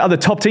Persie's doing it at the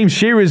top teams.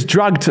 Shearer's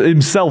dragged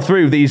himself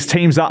through these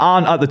teams that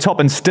aren't at the top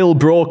and still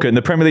broken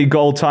the Premier League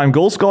all-time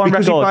goal scoring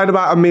record. Because he played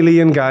about 1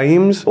 million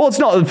games. Well, it's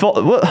not.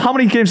 How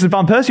many games did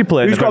Van Persie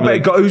play? Who's got a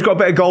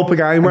better goal per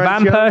game?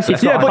 Van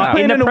Persie's got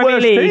in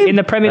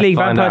the Premier League.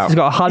 Van Persie's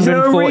got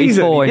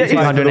 144 in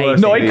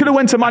 280. No, he could have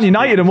went to Man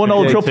United and won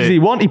all the trophies he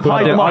won. He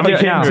played him when he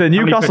came to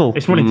Newcastle.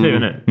 It's 1-2,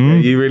 isn't it?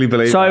 You really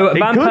believe so that?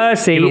 Van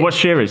Persie. What's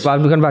Shearer's? So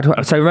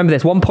remember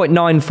this: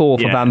 1.94 for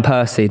Van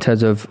Persie in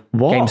terms of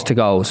games to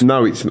goals.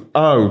 No, it's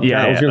I was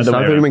going to say,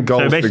 I thought you meant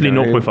goals. So basically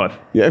 0.5.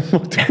 Yeah.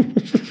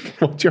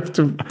 What do you have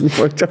to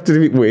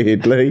do it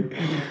weirdly?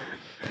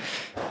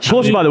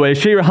 Plus, by the way,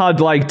 Shearer had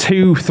like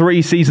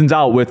 2-3 seasons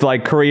out with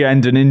like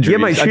career-ending injuries. Yeah,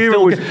 mate, Shearer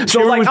was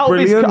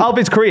brilliant. Out of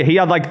his career, he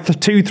had like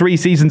 2-3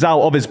 seasons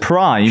out of his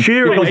prime.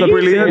 Shearer was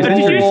brilliant.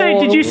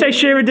 Did you say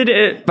Shearer did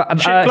it at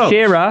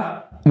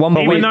Shearer,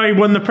 even though he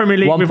won the Premier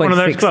League with one of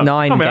those clubs?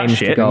 1.69 games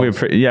to goals. We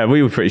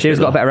were pretty Shearer's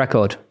got a better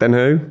record. Then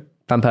who?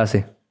 Van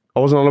Persie. I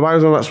wasn't on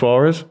about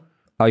Suarez.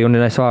 Oh, you want to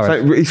know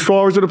Suarez? So,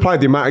 Suarez would have played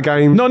the amount of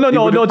games. No,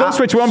 don't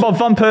switch. We're on about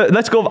Van Persie.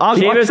 Let's go.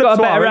 Shearer's got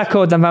a better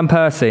record than Van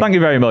Persie. Thank you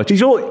very much.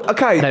 He's all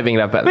okay. I don't think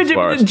he'd have better than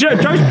Suarez.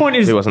 Joe's point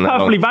is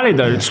perfectly valid,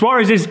 though.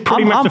 Suarez is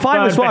pretty much I'm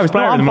fine with Suarez. No,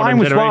 I'm fine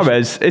with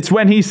Suarez. It's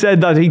when he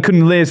said that he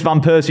couldn't lace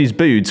Van Persie's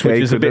boots,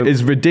 which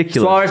is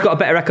ridiculous. Suarez got a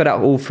better record out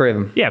of all three of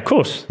them. Yeah, of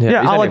course.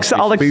 Yeah, I'll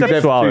accept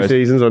Suarez. 2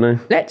 seasons, I know.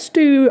 Let's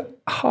do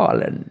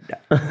Haaland.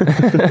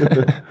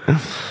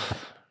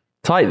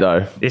 Tight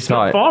though. It's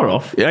not far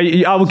off.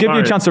 I will give you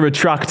a chance to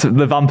retract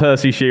the Van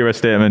Persie Shearer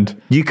statement.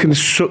 You can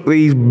suck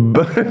these. You know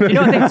what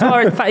I think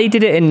Suarez, in fact, he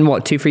did it in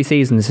 2-3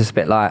 seasons. It's a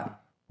bit like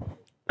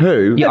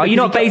who? Yeah, you're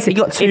not basic.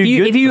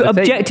 If you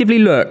objectively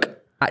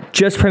look at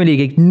just Premier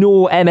League,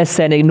 ignore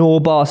MSN, ignore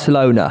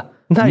Barcelona.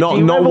 No,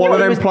 not one of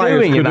them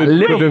players could have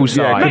Liverpool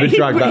side. could have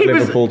dragged that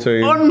Liverpool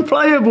team.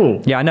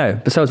 Unplayable. Yeah, I know,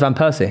 but so was Van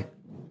Persie.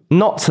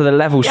 Not to the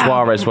level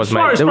Suarez was,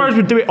 mate. Suarez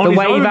would do it on his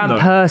own. The way Van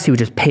Persie would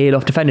just peel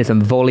off defenders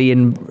and volley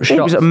in shots. He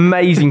was an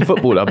amazing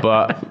footballer,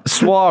 but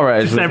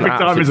Suarez was every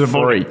time is a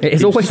volley.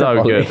 It's always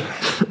so good.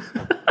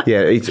 Yeah,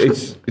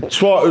 it's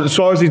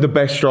Suarez is the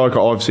best striker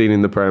I've seen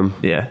in the Prem.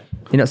 Yeah.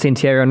 You've not seen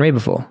Thierry Henry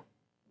before?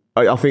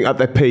 I think at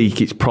their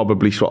peak, it's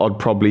probably I'd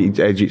probably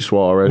edge it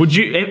Suarez. Would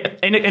you?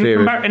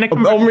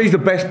 Henry's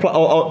the best.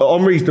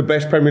 Henry's the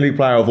best Premier League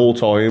player of all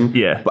time.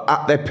 Yeah, but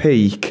at their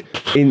peak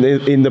in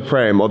the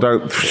Prem, I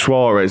don't.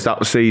 Suarez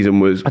that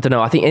season was. I don't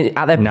know. I think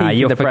at their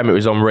peak in the Prem, it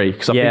was Henry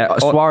because I think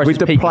Suarez with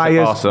the peak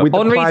players. Was at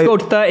Barca. Henry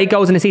scored 30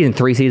 goals in a season,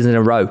 3 seasons in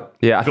a row.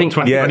 Yeah, I think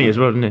 20 as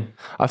well, didn't he?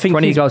 I think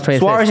 20 goals, 20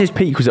 Suarez's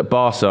peak was at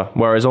Barca,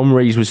 whereas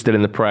Henry's was still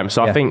in the Prem.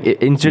 So I think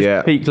in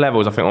just peak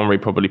levels, I think Henry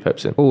probably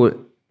pips in.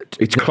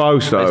 It's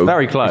close though. It's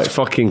very close. It's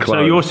fucking close.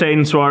 So you're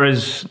saying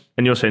Suarez,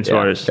 and you're saying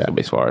Suarez. Yeah, it'll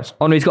be Suarez.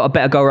 Henry's got a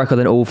better goal record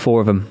than all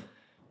 4 of them.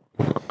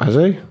 Has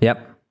he?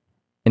 Yep.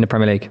 In the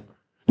Premier League.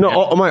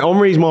 No, mate,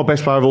 Henry's my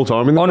best player of all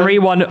time. Henry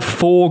won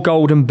 4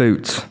 golden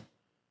boots.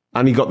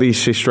 And he got the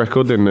assist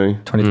record, didn't he?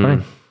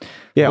 2020.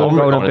 Yeah,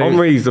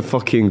 Henry's the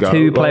fucking goat.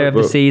 2 player of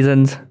the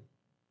seasons.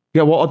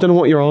 Yeah, I don't know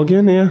what you're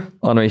arguing here.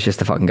 Henry's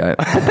just a fucking goat.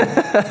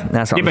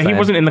 That's what I'm but saying. he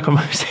wasn't in the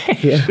conversation.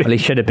 Yeah. Well, he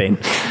should have been.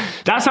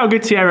 That's how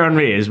good Thierry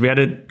Henry is. We had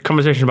a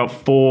conversation about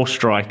 4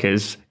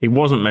 strikers. He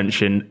wasn't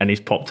mentioned, and he's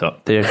popped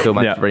up. They're still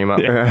meant to bring him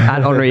up.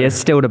 And Henry is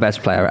still the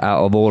best player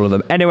out of all of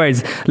them.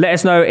 Anyways, let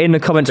us know in the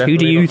comments who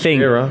do you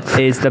think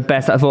is the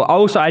best out of all.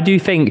 Also, I do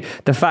think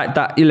the fact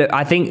that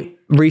I think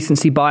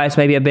recency bias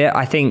maybe a bit.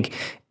 I think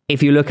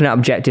if you're looking at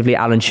objectively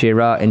Alan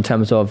Shearer in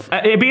terms of...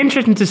 it'd be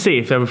interesting to see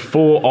if there were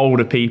 4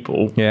 older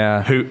people.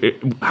 Yeah.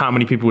 How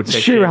many people would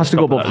say... Shearer has to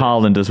go above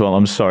Haaland as well,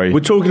 I'm sorry.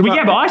 We're talking about...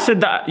 Yeah, but I said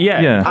that,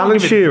 yeah. Alan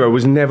Shearer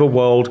was never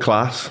world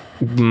class.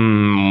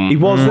 He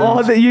wasn't.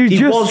 Oh, you're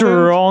just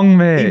wrong,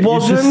 mate. He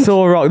wasn't. You're just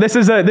so wrong. This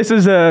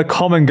is a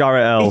common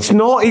Garrett L. It's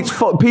not.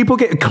 People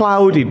get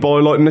clouded by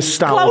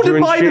nostalgia.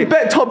 Clouded by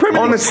the top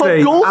Premier League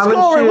top goal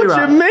scorer. What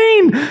do you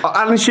mean?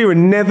 Alan Shearer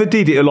never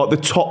did it at the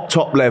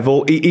top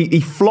level.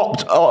 He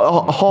flopped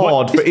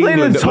hard for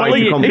England. He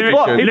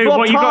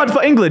flopped hard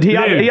for England. He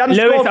hadn't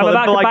scored for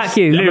like...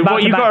 Luke,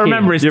 what you've got to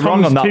remember is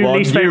Tom's 2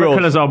 least favourite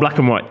colours are black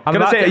and white.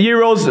 Can I say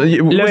Euros?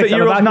 Was it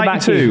Euros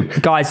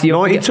 92? Guys,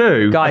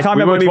 92? Guys, I can't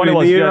remember which one it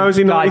was.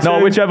 Guys,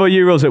 no, whichever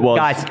Euros it was.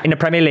 Guys, in the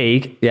Premier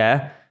League,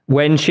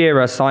 when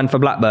Shearer signed for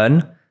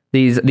Blackburn,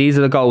 these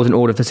are the goals in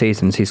order of the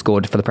seasons he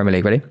scored for the Premier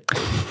League. Ready?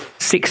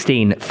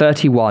 16,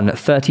 31,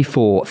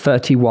 34,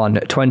 31,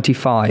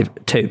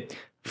 25, 2.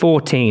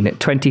 14,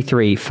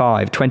 23,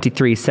 5,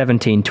 23,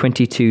 17,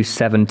 22,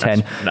 7,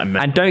 10.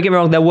 And don't get me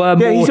wrong, there were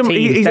more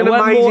teams. He's an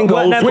amazing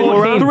goal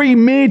scorer. 3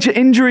 major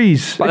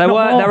injuries. But there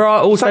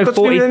are also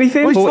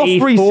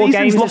 44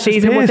 games this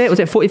season, was it? Was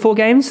it 44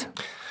 games?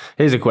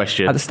 Here's a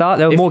question. At the start,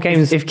 there were more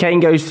games. If Kane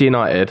goes to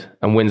United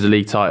and wins a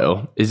league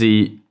title, is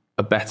he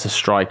a better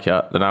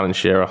striker than Alan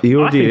Shearer? I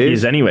think he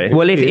is anyway.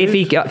 Well, if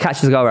he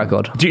catches the goal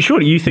record.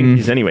 Surely you think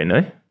he's anyway,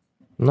 no?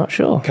 I'm not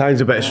sure.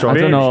 Kane's a better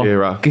striker than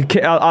Shearer.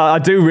 I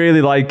do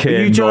really like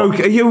Kane. Are you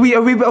joking?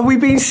 Are we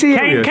being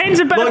serious?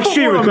 Kane's a better like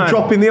Shearer could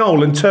drop in the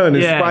hole and turn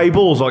and spray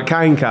balls like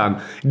Kane can.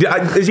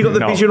 Has he got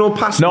the vision or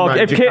passing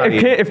range?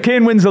 If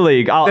Kane wins the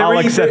league, I'll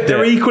accept it.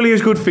 They're equally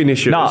as good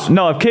finishers.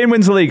 No, if Kane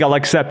wins the league, I'll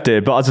accept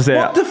it. But as I say,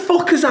 what the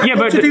fuck has that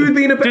got to do with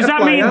being a better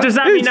player? Does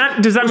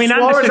that mean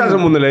Suarez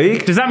hasn't won the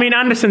league? Does that mean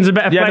Anderson's a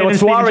better player than Steven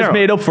Suarez Gerrard?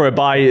 made up for it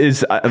by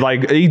is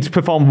he's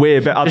performed way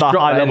better at that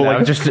high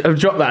level. Just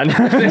drop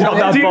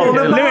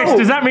that. Lewis,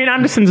 does that mean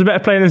Anderson's a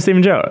better player than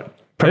Steven Gerrard?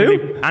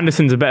 Who?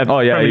 Anderson's a better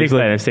Premier League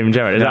player than Steven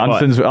Gerrard.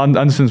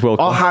 Anderson's world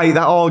class. I hate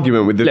that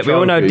argument with the Look, we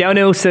all know Dale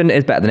Nielsen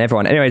is better than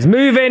everyone. Anyways,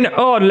 moving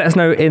on. Let us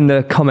know in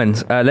the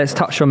comments. Let's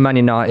touch on Man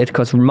United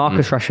because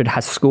Marcus Rashford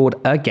has scored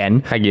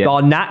again.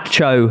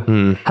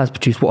 Garnacho has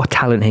produced. What a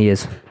talent he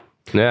is.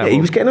 Yeah,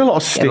 he was getting a lot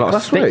of stick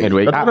last week.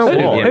 midweek. I don't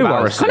know what. Who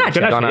was?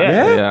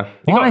 Garnacho?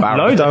 He got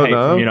loads of hate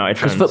know. from United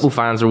fans. Because football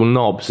fans are all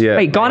knobs. Yeah.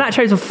 Wait,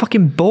 Garnacho's a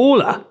fucking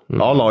baller.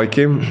 I like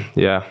him.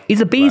 Yeah. He's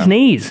a bee's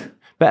knees.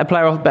 Better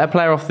player off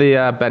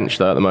the bench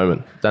though at the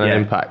moment than an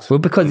Impact. Well,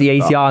 because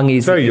he's young,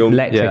 he's very young.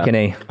 Electric, isn't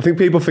he? I think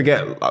people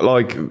forget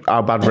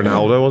how bad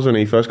Ronaldo was when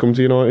he first come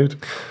to United.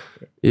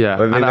 Yeah,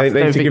 I mean,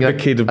 they need to give the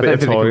kid a bit of time. I don't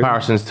think the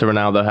comparisons to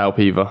Ronaldo help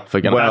either. Well,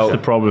 that's the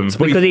problem.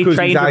 Because he trained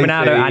with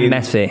Ronaldo and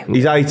Messi.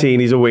 He's 18,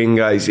 he's a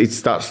winger.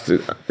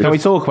 Can we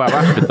talk about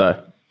Rashford,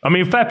 though? I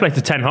mean, fair play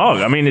to Ten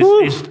Hag. I mean,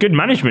 it's good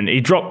management.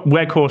 He dropped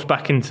Weghorst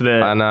back into the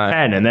 10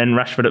 and then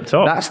Rashford up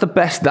top. That's the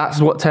best.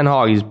 That's what Ten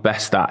Hag is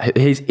best at.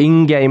 His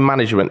in-game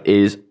management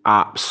is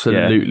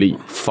absolutely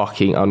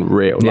fucking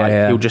unreal.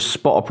 He'll just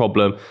spot a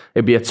problem.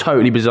 It'll be a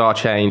totally bizarre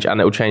change and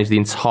it'll change the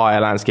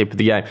entire landscape of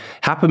the game.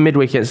 Happened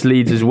midweek against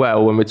Leeds as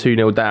well when we're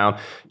 2-0 down.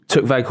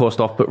 Took Weghorst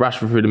off, put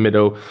Rashford through the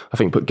middle. I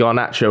think put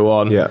Garnacho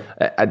on.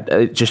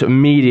 It just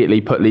immediately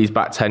put Leeds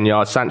back 10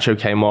 yards. Sancho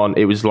came on.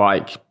 It was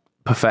like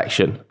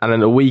perfection. And then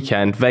the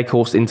weekend,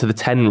 Weghorst into the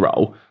 10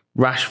 role,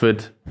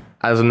 Rashford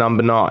as a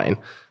number 9.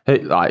 I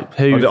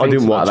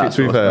didn't watch it,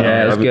 to be fair.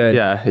 Yeah, it was good.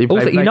 Yeah, he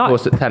played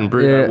Weghorst at 10,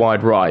 Bruno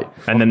wide right.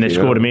 And then they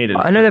scored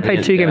immediately. I know they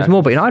played 2 games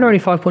more, but United are only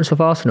 5 points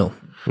off Arsenal.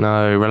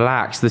 No,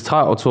 relax. The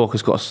title talk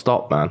has got to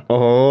stop, man.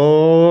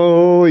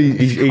 Oh,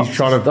 he's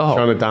trying to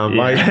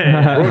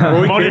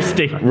downplay.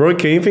 Modesty. Roy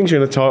Keane thinks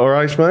you're in a title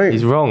race, mate.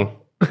 He's wrong.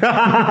 He's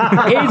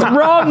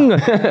wrong.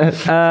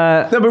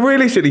 No, but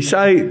realistically,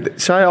 say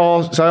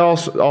Arsenal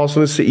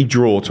and City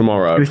draw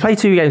tomorrow. We've played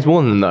 2 games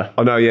more than them, though.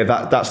 Oh no, yeah,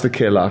 that's the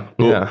killer.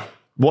 But yeah.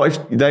 What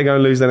if they're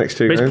going to lose their next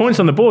 2 games? It's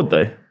points on the board,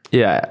 though.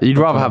 Yeah, you'd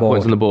rather have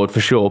points on the board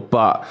for sure.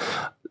 But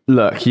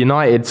look,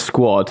 United's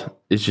squad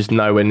is just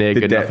nowhere near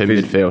good enough in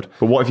midfield.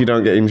 But what if you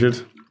don't get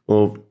injured?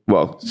 Or,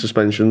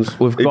 suspensions?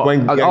 We've got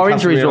our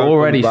injuries are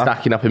already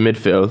stacking up in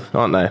midfield,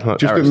 aren't they? Like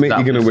just admit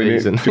you're going to win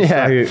it.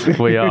 Yeah,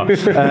 we are.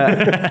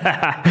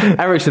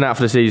 Eriksen out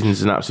for the season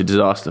is an absolute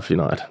disaster for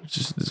United. It's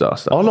just a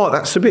disaster. I like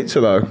that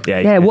Sabitzer, though.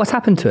 Yeah, what's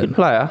happened to him? Good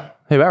player.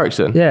 Who,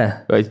 Eriksen?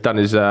 Yeah. Well, he's done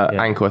his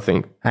ankle, I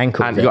think.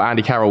 Ankle. And you got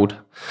Andy Carroll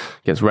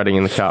against Reading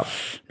in the Cup.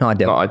 Not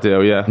ideal. Not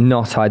ideal, yeah.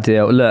 Not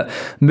ideal. Look,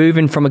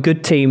 moving from a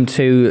good team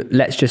to,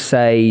 let's just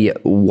say,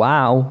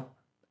 wow,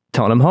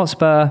 Tottenham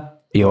Hotspur,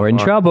 you're in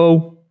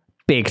trouble.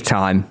 Big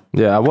time.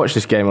 Yeah, I watched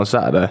this game on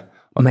Saturday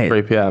at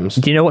 3 p.m.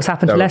 Do you know what's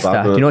happened to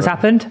Leicester? Do you know what's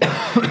happened?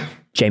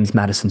 James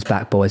Maddison's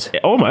back, boys.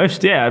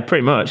 Almost, yeah,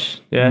 pretty much.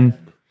 Yeah.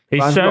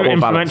 He's so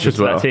influential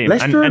to that team.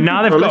 And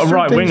now they've got a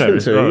right winger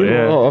as well.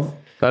 Yeah.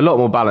 A lot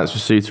more balance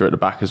with Suter at the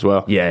back as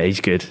well. Yeah,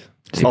 he's good.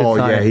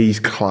 He's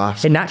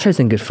class. And Nacho's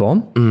in good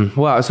form.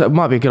 Well, so it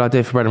might be a good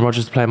idea for Brendan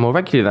Rodgers to play more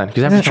regularly then,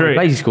 because every time he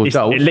plays, he scores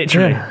goals.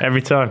 Literally,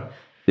 every time.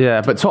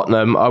 Yeah, but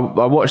Tottenham, I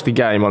watched the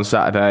game on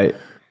Saturday.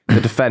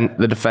 The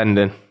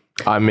defending.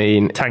 I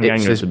mean,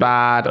 it's as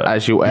bad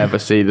as you'll ever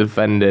see the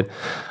defending.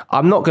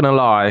 I'm not going to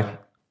lie.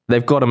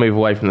 They've got to move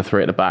away from the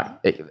 3 at the back.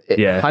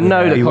 I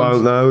know that he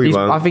won't.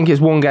 I think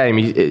it's one game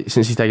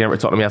since he's taken over at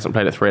Tottenham. He hasn't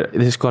played at 3.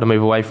 They've just got to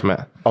move away from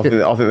it. I think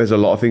there's a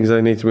lot of things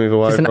they need to move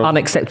away from. It's an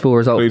unacceptable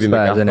result for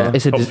Spurs, isn't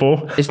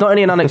it? It's not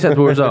only an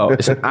unacceptable result,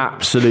 it's an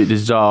absolute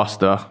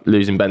disaster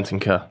losing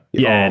Bentancur.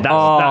 Yeah,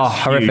 that's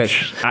horrific.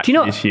 Huge. Do you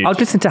know, I was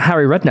listening to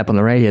Harry Redknapp on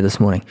the radio this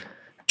morning.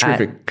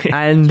 Terrific.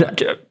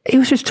 And he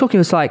was just talking,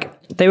 it was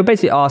like, they were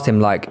basically asking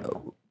him, like,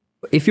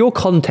 if you're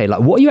Conte, like,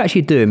 what are you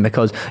actually doing?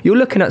 Because you're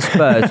looking at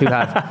Spurs who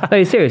have...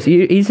 No,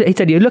 seriously. He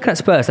said, you're looking at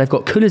Spurs, they've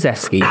got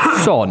Kulusevski,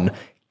 Son,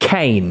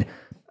 Kane,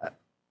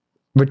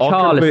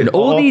 Richarlison,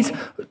 all these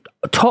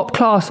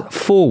top-class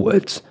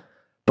forwards,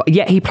 but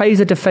yet he plays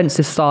a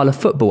defensive style of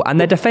football, and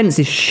their defence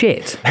is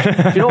shit. Do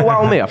you know what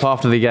wound me up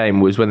after the game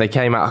was when they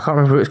came out, I can't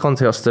remember if it was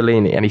Conte or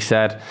Stellini, and he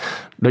said,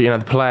 look,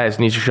 the players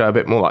need to show a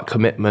bit more like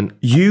commitment.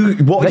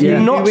 You've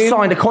not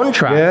signed a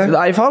contract. Yeah.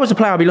 Like, if I was a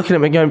player, I'd be looking at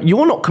him and going,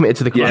 you're not committed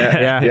to the club.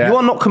 You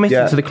are not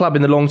committed to the club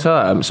in the long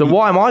term. So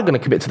why am I going to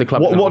commit to the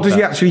club? What does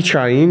he actually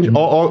change?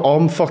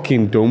 I'm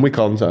fucking done with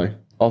Conte.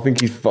 I think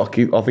he's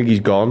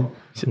gone.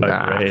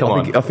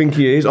 I think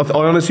he is. I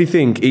honestly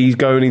think he's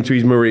going into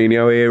his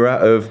Mourinho era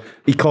of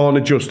he can't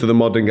adjust to the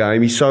modern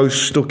game. He's so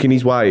stuck in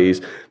his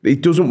ways.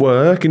 It doesn't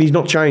work, and he's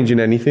not changing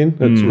anything.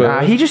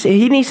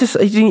 He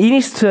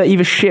needs to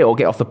either shit or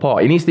get off the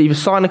pot. He needs to either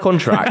sign a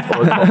contract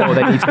or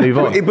they need to move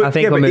on. It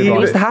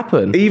needs to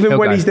happen. Even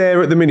when he's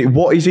there at the minute,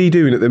 what is he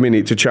doing at the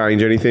minute to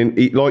change anything?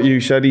 Like you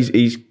said,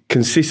 he's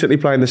consistently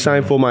playing the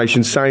same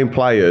formation, same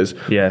players.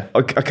 Yeah.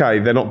 Okay,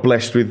 they're not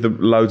blessed with the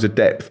loads of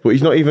depth, but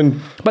he's not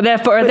even. But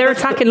their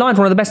attacking line's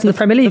one of the best in the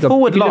Premier League. The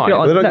forward line,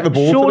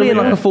 surely in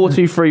like a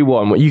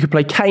 4-2-3-1, where you could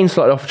play Kane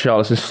slightly off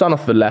Richarlison, Son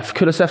off the left,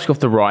 Kulusevski off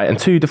the right, and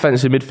 2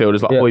 defensive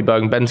midfielders like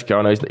Højbjerg and Bentancur.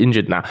 I know he's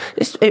injured now.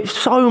 It's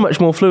so much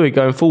more fluid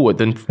going forward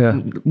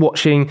than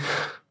watching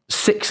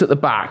 6 at the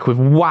back with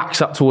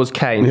whacks up towards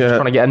Kane,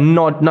 trying to get a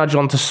nudge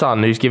onto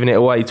Son, who's giving it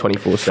away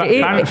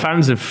 24/7.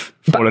 Fans have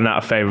fallen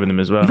out of favour with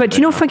them as well. But do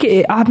you not think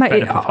I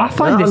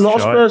find this... A lot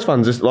of Spurs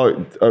fans just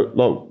with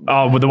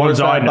the ones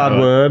I know. Bad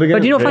word again.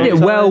 But do you not find it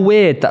well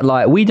weird that,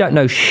 like, we don't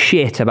know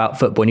shit about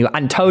football, and you got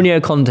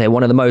Antonio Conte,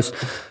 one of the most,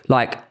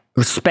 like,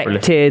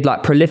 respected,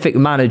 like, prolific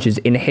managers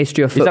in the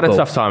history of football. He's had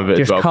a tough time of it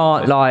just as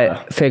well.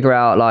 can't figure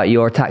out, like,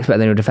 your attack's better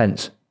than your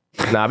defence.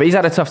 Nah, but he's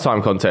had a tough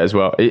time, Conte, as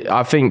well.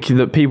 I think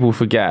that people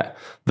forget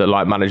that,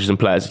 like, managers and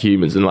players are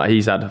humans, and, like,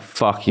 he's had a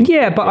fucking...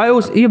 I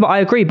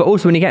agree. But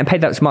also, when you're getting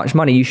paid that much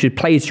money, you should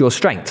play to your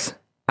strengths.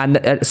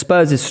 And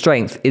Spurs'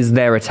 strength is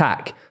their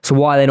attack. So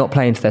why are they not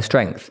playing to their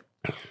strength?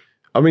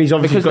 I mean, he's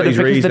obviously got his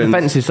reasons. Because the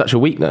defence is such a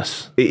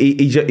weakness.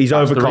 He's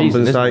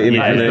overcompensating.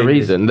 That's the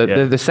reason.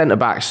 The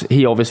centre-backs,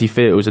 he obviously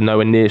feels are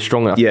nowhere near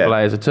strong enough to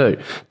play as a two.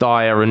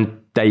 Dyer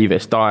and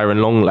Davis, Dyer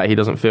and Longley, he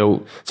doesn't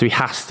feel... So he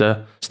has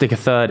to stick a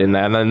third in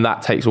there, and then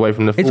that takes away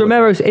from the forward. Is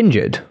Romero's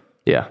injured?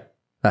 Yeah.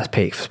 That's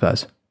peak for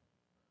Spurs.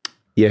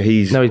 Yeah,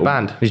 he's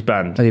banned. He's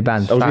banned. Oh, he's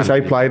banned. I was going to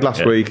say, played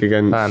last week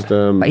against...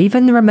 But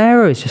even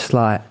Romero is just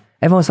like...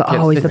 Everyone's like,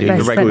 oh, he's the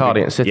best.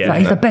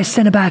 He's the best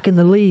centre back in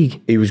the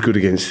league. He was good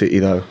against City,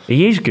 though.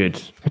 He is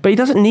good, but he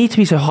doesn't need to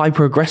be so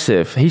hyper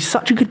aggressive. He's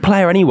such a good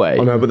player anyway.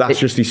 I know, but that's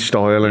just his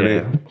style, isn't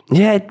it?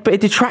 Yeah, but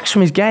it detracts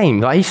from his game.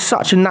 Like, he's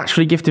such a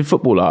naturally gifted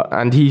footballer,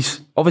 and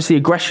he's obviously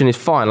aggression is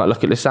fine. Like,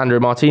 look at Lisandro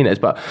Martinez,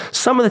 but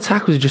some of the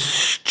tackles are just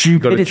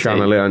stupidity. Got to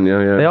channel it on,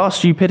 yeah. They are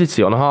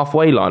stupidity on a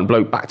halfway line,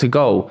 bloke back to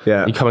goal.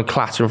 Yeah, you come and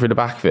clatter him through the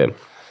back of him.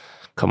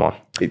 Come on.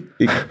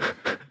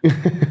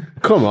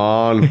 Come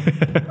on.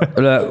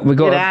 Look, we've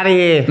got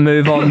to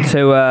move on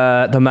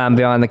to the man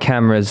behind the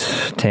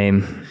cameras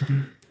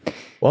team.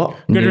 What?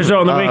 Good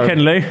result on the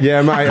weekend, Lou.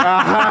 Yeah, mate.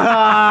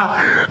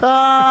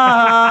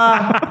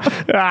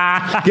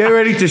 Get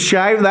ready to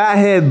shave that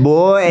head,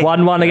 boy.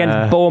 1-1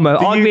 against Bournemouth.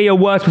 Arguably your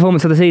worst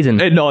performance of the season.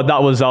 No,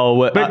 that was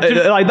our...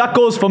 that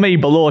goes for me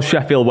below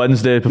Sheffield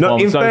Wednesday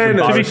performance.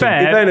 No, to be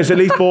fair, at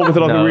least Bournemouth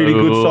are a really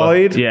good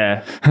side.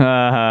 Yeah.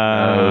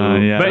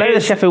 But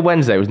the Sheffield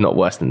Wednesday was not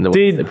worse than the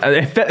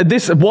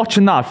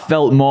watching that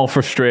felt more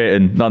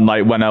frustrating than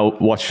like when I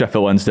watched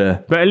Sheffield Wednesday.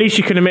 But at least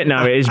you can admit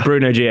now it is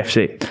Bruno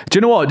GFC. Do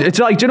you know what? It's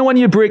like, do you know when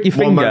you break your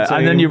finger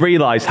and then you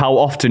realise how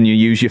often you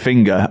use your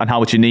finger and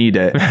how much you need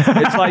it?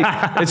 It's like,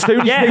 as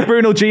soon as you take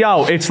Bruno G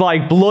out, it's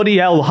like, bloody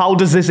hell, how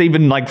does this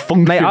even like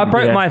function? Mate, I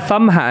broke my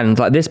thumb hand,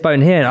 like this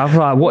bone here, and I was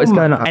like, what is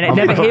going on? And it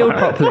never healed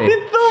properly.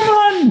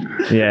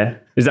 Yeah.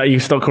 Is that you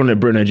start calling it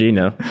Bruno G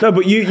now? No,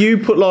 but you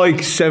put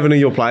like 7 of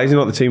your players in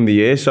like the team of the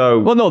year. So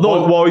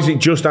why is it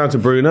just down to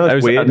Bruno?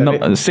 It's weird.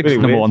 Sixth really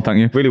number one, thank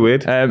you. Really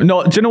weird.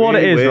 No, do you know what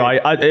it is? Weird.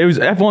 Right? It was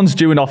everyone's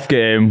due an off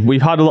game.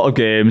 We've had a lot of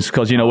games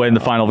because we're in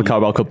the final of the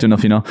Carabao Cup,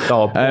 enough,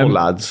 Oh, poor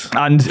lads.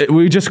 And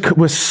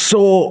we're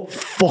so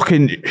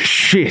fucking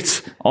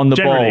shit on the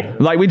ball.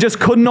 Like we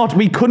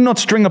could not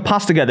string a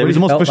pass together. It was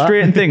the most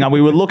frustrating thing, and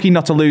we were lucky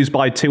not to lose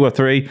by 2 or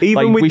 3.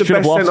 Even with the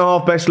best centre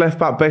half, best left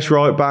back, best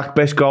right back,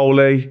 best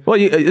goalie.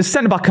 Well, a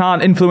centre back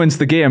can't influence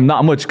the game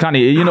that much, can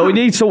he? We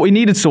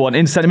needed someone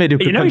in centre mid who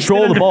could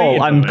control the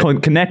ball and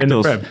connect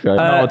us.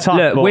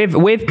 Look,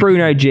 with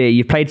Bruno G,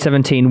 you've played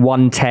 17,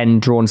 won 10,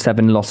 drawn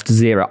 7, lost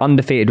 0.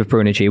 Undefeated with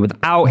Bruno G.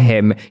 Without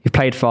him, you've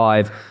played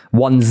 5,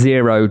 won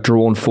 0,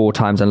 drawn 4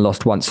 times and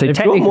lost once. So they've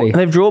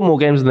drawn more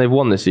games than they've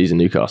won this season,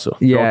 Newcastle.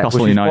 Yeah,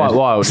 Newcastle United. Quite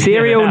wild.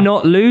 Serial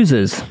not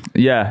losers.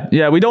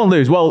 Yeah, we don't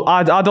lose. Well,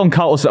 I don't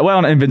count us. We're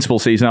on an invincible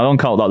season. I don't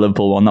count that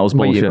Liverpool one. That was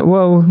bullshit.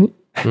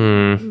 I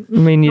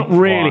mean, not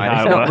really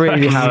how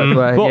it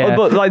works.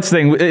 But like the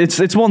thing,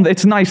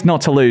 it's nice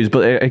not to lose,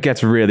 but it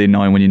gets really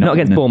annoying when you're not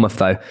against Bournemouth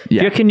though. Yeah. Do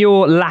you reckon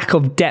your lack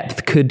of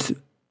depth could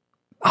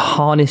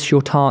harness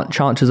your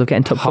chances of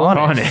getting top 4?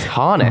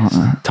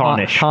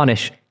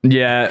 Tarnish.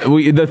 Yeah,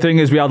 the thing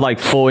is, we had like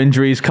 4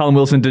 injuries. Callum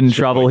Wilson didn't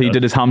travel; he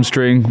did his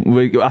hamstring.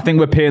 I think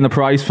we're paying the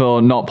price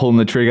for not pulling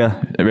the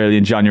trigger really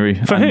in January.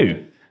 For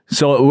who?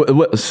 So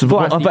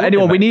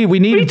anyone, we needed What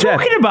are you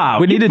talking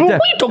about? We needed depth.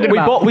 What are you talking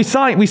about?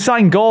 We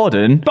signed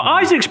Gordon, but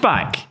Isaac's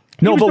back.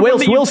 No, but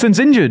Wilson's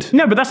injured.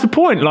 No, but that's the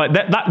point. Like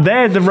that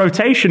they're the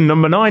rotation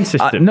number 9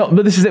 system. No,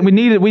 but this is it.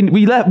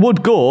 We let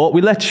Wood go.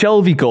 We let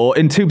Shelvey go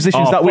in 2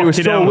 positions that we were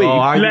so weak.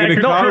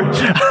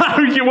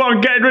 You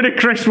want getting rid of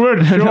Chris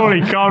Wood?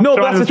 Surely can't. No,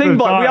 but that's the thing.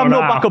 But we have no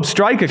backup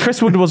striker.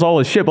 Chris Wood was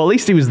always shit, but at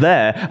least he was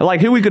there.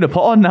 Like, who are we going to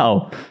put on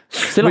now?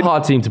 Still a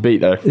hard team to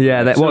beat, though.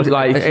 Yeah, that was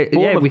like. I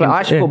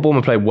actually thought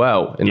Bournemouth played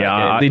well in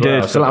that game. They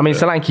did.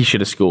 Solanke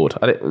should have scored.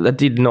 They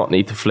did not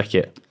need to flick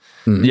it.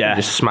 Yeah,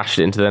 just smashed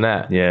it into the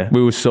net. Yeah,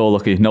 we were so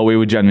lucky. No, we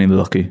were genuinely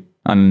lucky,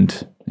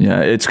 and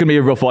yeah, it's gonna be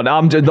a rough one.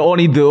 The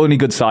only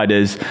good side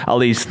is at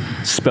least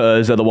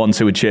Spurs are the ones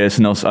who are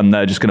chasing us, and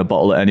they're just gonna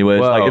bottle it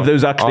anyways. Well, like if there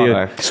was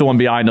actually someone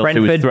behind us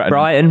Brentford, who was threatening,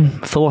 Brighton,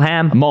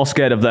 Fulham, I'm more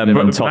scared of them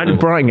than Tottenham.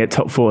 Brighton get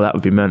top 4, that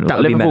would be mental.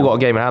 Liverpool got a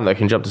game in hand though.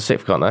 Can jump to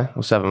 6th, can't they,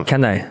 or 7th? Can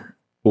they?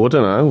 Well, I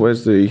don't know.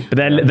 Where's the? But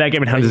their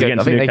game in hand is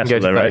against Newcastle. I think they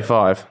can go to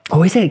 35.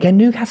 Oh, is it again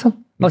Newcastle?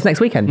 Oh, it's next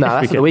weekend. No,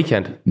 that's the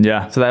weekend.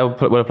 Yeah, so they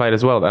would have played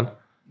as well then.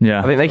 Yeah,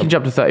 I think they can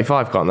jump to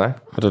 35, can't they? I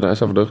don't know.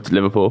 Let's have a look.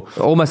 Liverpool.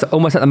 Almost at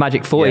the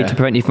magic 40 to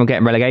prevent you from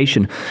getting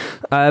relegation.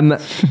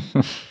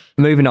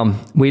 Moving on.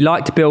 We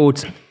like to build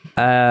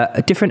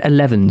different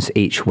 11s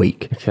each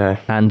week. Okay.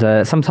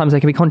 And sometimes they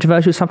can be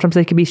controversial, sometimes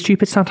they can be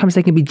stupid, sometimes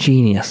they can be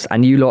genius.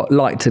 And you lot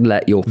like to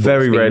let your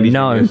very rarely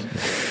know.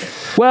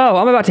 Well,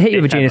 I'm about to hit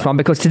you with a genius one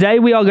because today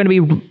we are going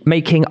to be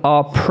making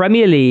our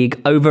Premier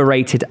League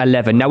overrated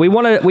 11. Now we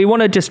want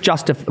to just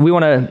justify. We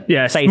want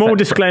to say small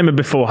disclaimer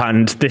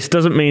beforehand. This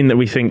doesn't mean that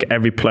we think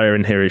every player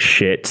in here is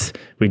shit.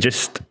 We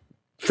just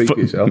think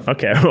yourself.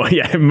 Okay, well,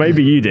 yeah,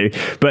 maybe you do.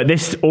 But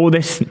all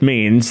this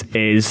means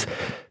is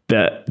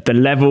that the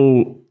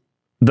level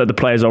that the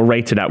players are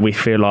rated at, we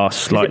feel are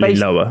slightly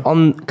lower.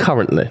 On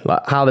currently,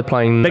 like how they're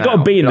playing. They got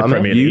to be in the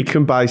Premier League. You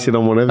can base it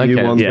on whatever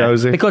you want,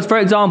 Josie. Because, for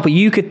example,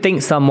 you could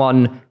think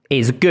someone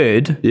is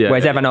good,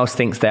 whereas everyone else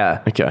thinks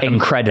they're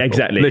incredible.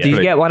 Exactly. Do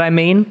you get what I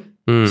mean?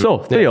 So,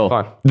 Theo.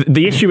 Fine.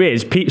 The issue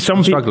is,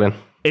 some struggling.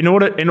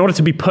 People, in order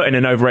to be put in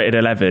an overrated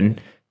 11,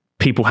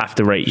 people have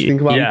to rate you.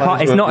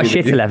 It's not a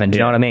shit 11, do you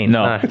know what I mean?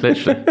 No,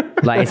 literally.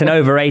 Like, it's an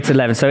overrated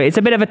 11, so it's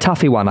a bit of a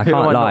toughy one, I can't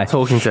lie. Not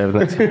talking to over the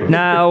next people?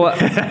 Now,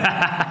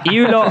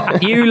 you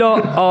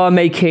lot are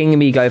making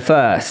me go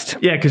first.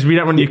 Yeah, because we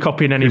don't want you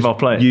copying any of our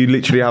players. You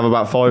literally have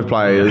about 5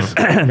 players.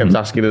 Kept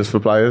asking us for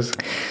players.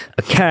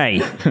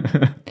 Okay.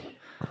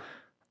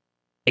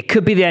 It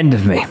could be the end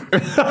of me.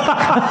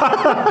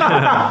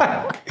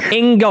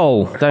 In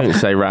goal. Don't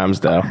say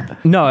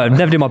Ramsdale. No, I'd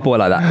never do my boy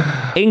like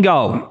that. In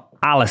goal,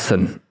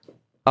 Alisson.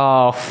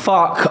 Oh,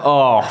 fuck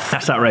off.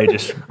 That's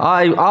outrageous.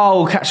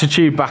 I'll catch the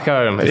tube back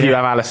home if you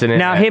have Alisson in.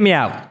 Now, hear me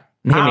out.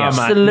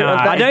 Absolutely.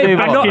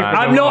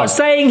 I'm not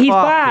saying he's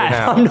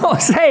bad. I'm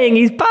not saying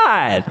he's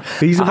bad.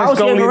 He's the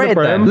best goalie in the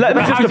Prem. Let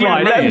me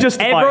justify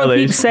Everyone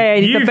keeps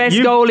saying he's the best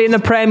goalie in the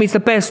Prem. He's the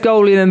best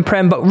goalie in the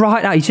Prem, but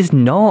right now he's just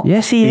not.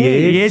 Yes,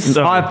 he is.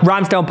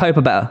 Ramsdale and Pope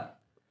are better.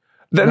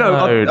 No,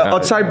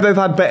 I'd say they've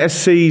had better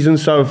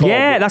seasons so far.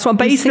 Yeah, that's what I'm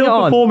basing he's still it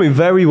on. Performing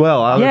very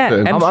well,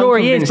 Alisson. Yeah, I'm sure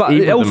he is,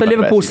 but also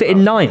Liverpool sitting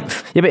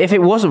 9th. Yeah, but if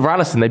it wasn't for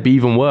Alisson, they'd be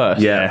even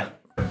worse. Yeah.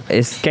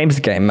 It's game's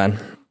a game, man.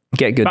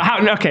 Get good.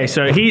 But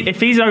so if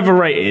he's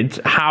overrated,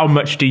 how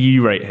much do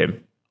you rate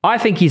him? I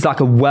think he's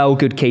like a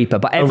good keeper,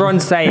 but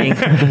everyone's saying...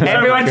 But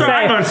hear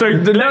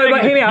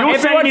me out.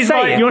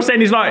 You're saying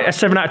he's like a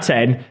 7 out of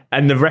 10,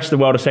 and the rest of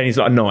the world are saying he's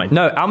like a 9.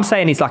 No, I'm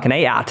saying he's like an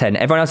 8 out of 10.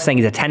 Everyone else is saying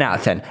he's a 10 out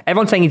of 10.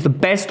 Everyone's saying he's the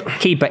best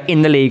keeper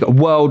in the league,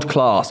 world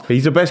class.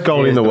 He's the best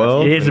goalie in the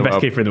world. He is the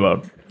best keeper in the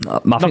world. I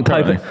think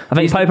Pope and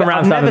Ramsdale have better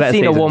seasons. I've never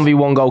seen a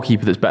 1v1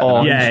 goalkeeper that's better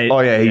than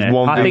He's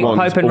 1v1. I think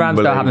Pope and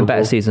Ramsdale having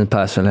better seasons,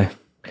 personally.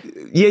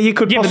 Yeah, you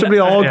could possibly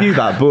argue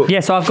that, but... Yeah,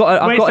 so I've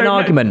got an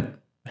argument.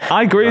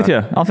 I agree with you.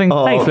 I think...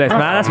 Thanks, Liz, man.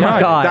 That's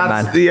my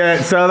guy, man.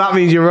 Yeah, so that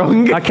means you're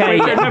wrong.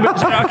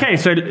 Okay.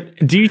 So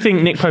do you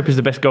think Nick Pope is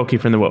the best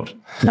goalkeeper in the world?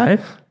 No.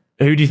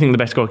 Who do you think the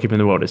best goalkeeper in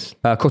the world is?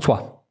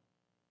 Courtois.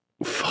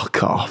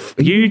 Fuck off.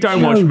 You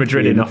don't watch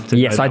Madrid enough to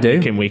Yes, I do.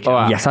 Week in, week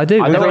out. Yes, I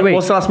do.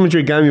 What's the last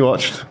Madrid game you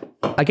watched?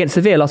 Against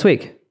Sevilla last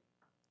week.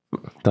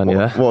 Done you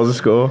there? What was the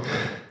score?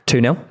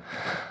 2-0.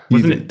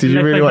 Did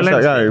you really watch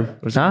that game?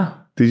 Huh?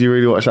 Did you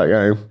really watch that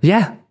game?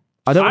 Yeah.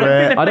 I don't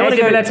want to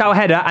go Militao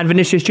header and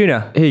Vinicius Jr.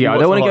 Here you go. I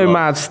don't want to go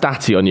mad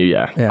statty on you,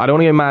 yeah. I don't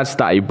want to go mad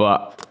statty,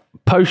 but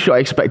post-shot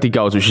expected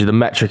goals, which is the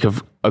metric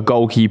of a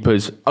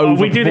goalkeeper's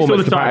over we do this all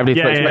the time. We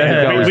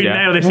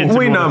nail this into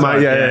we know,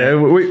 mate. Yeah.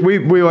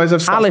 We always have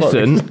stats.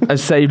 Alisson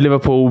has saved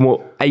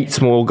Liverpool 8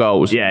 small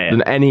goals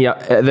than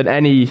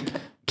any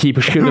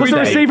keeper should have saved.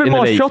 He's receiving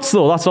more shots,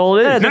 though. That's all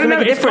it is. Yeah, it doesn't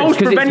make a difference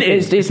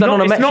because it's done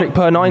on a metric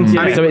per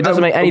 90, so it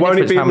doesn't make any difference.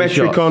 Won't it be a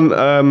metric on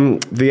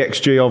the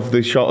XG of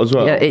the shot as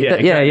well?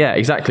 Yeah,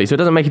 exactly. So it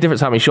doesn't make a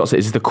difference how many shots it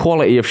is. It's the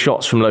quality of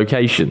shots from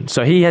location.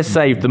 So he has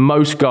saved the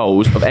most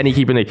goals of any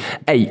keeper in the league.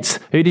 8.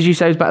 Who did you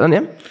say was better than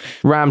him?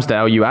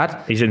 Ramsdale, you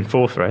had? He's in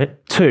 4th,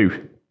 right?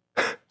 2.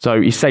 So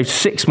he saved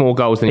 6 more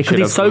goals than he should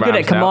have. Because he's so good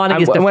at commanding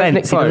his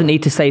defence, he doesn't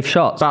need to save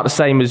shots. About the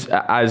same as Who's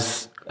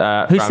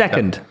Ramsdale.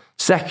 second?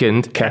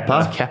 Second,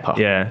 Kepa.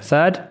 Yeah.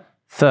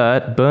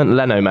 Third, Bernd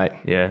Leno, mate.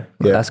 Yeah.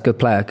 That's a good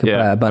player.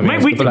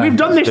 Mate, we've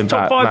done this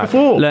top 5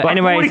 before. Look,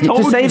 anyway,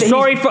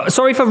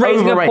 sorry for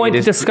raising a point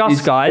to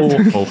discuss, guys.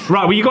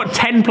 Right, well, you got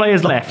 10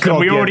 players left, and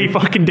we already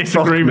fucking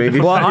disagree with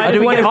you. Well, I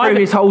went through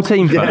his whole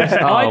team first.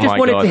 I just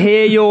wanted to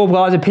hear your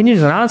guys'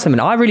 opinions on Alisson,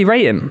 and I really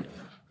rate him.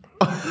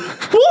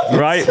 What?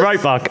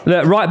 Right back.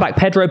 Look, right back,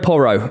 Pedro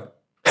Porro.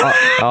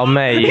 Oh,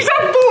 mate. He's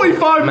had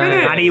 45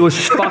 minutes. And he was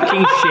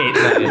fucking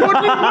shit.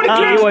 What did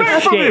you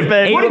expect from him?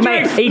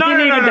 He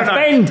didn't even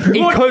defend.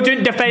 He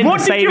couldn't defend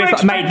and save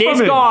it. Mate, this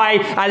guy,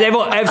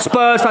 and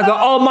Spurs fans are,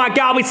 oh my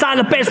God, we signed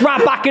the best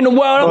right back in the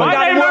world. Why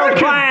are they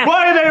American?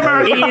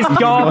 He is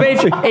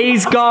garbage.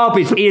 He's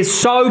garbage. He is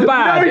so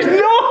bad. No, he's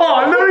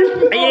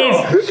not. He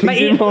is.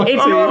 Mate,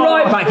 if you're a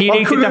right back, you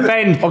need to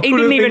defend. He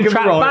didn't even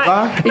track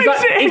back.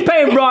 He's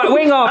playing right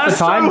wing half the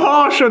time. That's so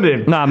harsh on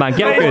him. Nah, man,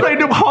 get good. He's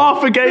played up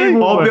half a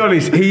game. I'll be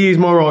honest, he is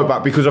my right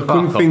back because I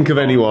couldn't think of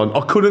anyone. I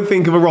couldn't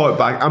think of a right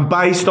back, and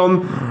based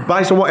on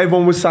what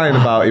everyone was saying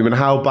about him and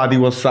how bad he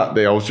was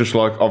Saturday, I was just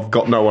like, I've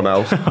got no one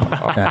else. So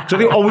I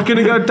think I was going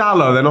to go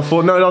Dallo, then I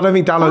thought, no, I don't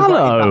think Dallo's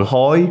that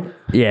high.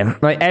 Yeah,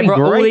 like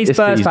all these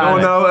Spurs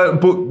fans. No,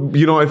 but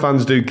United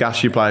fans do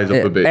gas your players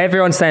up a bit.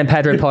 Everyone's saying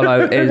Pedro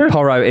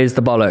Porro is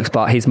the bollocks,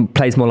 but he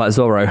plays more like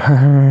Zorro.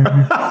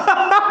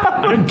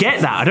 I don't get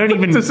that. I don't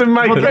even.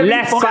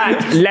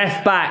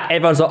 Left back.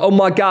 Everyone's like, oh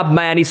my God,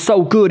 man, he's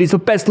so good. He's the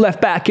best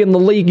left back in the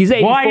league. He's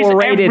 84 Why is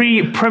rated.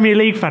 every Premier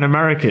League fan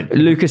American?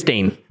 Lucas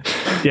Dean.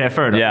 Yeah,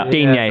 fair enough. Yeah.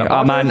 Digne.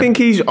 Oh, man. I think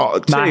he's.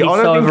 Man, he's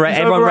so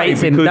overrated. Everyone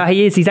rates him. No,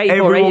 he is. He's 84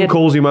 Everyone rated.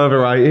 calls him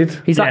overrated.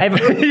 He's like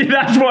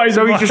That's why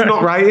So he's just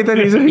not rated then,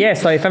 is he? yeah,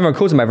 so if everyone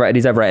calls him overrated,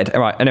 he's overrated.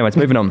 All right, anyways,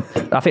 moving on.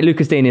 I think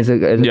Lucas Digne is a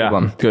good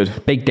one. Good.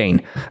 Big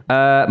Dean.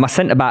 My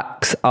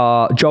centre-backs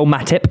are Joel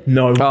Matip.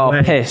 No way.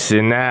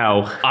 Pissing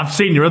now. I've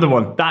seen your other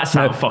one. That's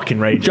how fucking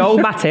rage. Joel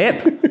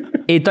Matip,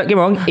 don't get me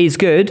wrong, he's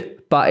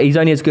good, but he's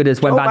only as good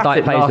as when Van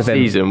Dijk plays with him.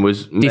 Season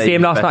was. Do you see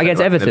him last night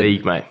against Everton?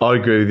 League, mate. I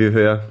agree with you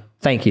here.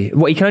 Thank you.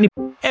 What, you can only...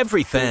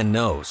 Every fan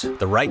knows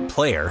the right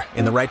player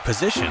in the right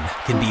position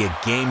can be a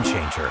game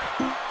changer.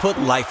 Put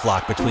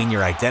LifeLock between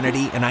your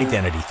identity and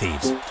identity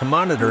thieves to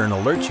monitor and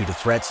alert you to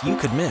threats you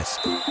could miss.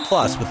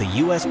 Plus, with a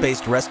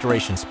U.S.-based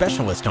restoration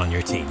specialist on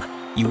your team,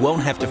 you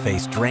won't have to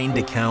face drained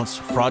accounts,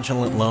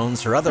 fraudulent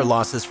loans, or other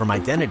losses from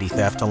identity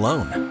theft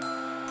alone.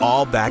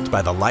 All backed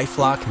by the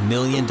LifeLock $1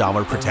 Million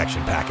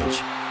Protection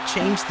Package.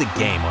 Change the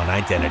game on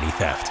identity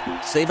theft.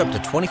 Save up to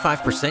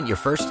 25% your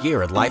first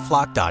year at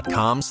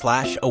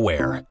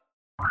LifeLock.com/aware.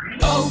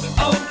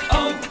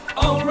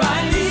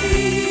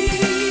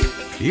 O'Reilly.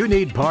 You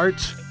need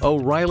parts?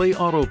 O'Reilly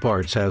Auto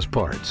Parts has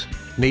parts.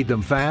 Need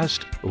them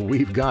fast?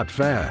 We've got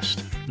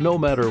fast. No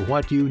matter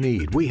what you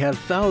need, we have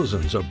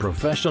thousands of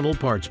professional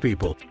parts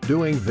people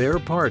doing their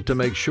part to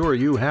make sure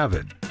you have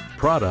it.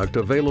 Product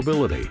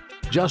availability.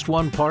 Just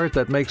one part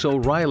that makes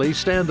O'Reilly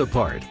stand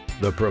apart.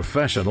 The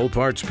professional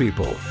parts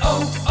people.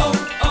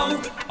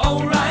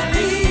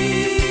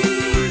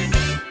 O'Reilly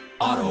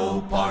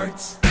Auto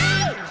Parts.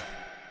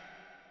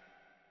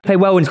 Play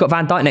well when he's got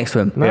Van Dijk next to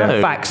him.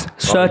 No. Facts.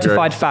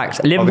 Certified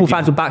facts. Liverpool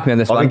fans will back me on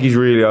this one. I think he's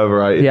really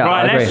overrated. Yeah,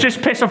 Right, I agree. let's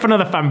just piss off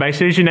another fan base.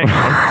 Who's your next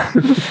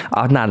one?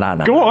 Oh,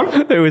 no. Go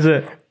on. Who is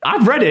it?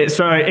 I've read it,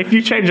 so if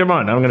you change your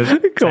mind, I'm going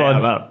to go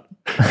on.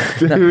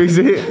 Who is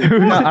it?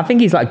 No, I think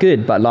he's like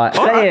good, but like...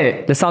 Say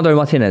it. Lisandro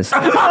Martinez.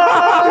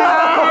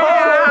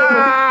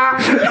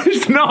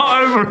 It's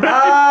not over.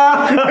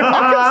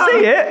 I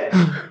can see it.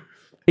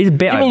 He's a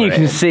bit I mean, you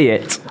overrated. can see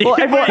it. Well,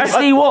 everyone,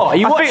 See what? Are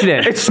you watching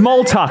it? It's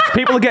small tack.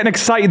 People are getting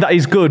excited that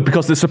he's good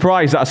because they're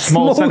surprised that a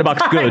small centre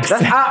back's good.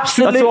 That's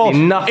absolutely That's all.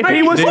 nothing. If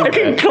he was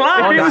fucking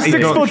clad, if he was That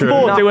is not 6'4" true.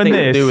 doing Nothing to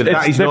this, do with it. it's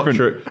That is different. not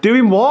true.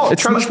 Doing what?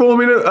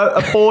 Transforming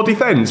a poor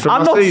defence from I'm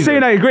last not season?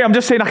 saying I agree. I'm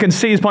just saying I can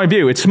see his point of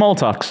view. It's small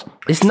tax.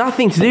 It's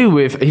nothing to do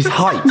with his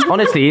height.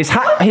 Honestly, his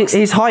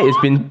height has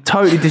been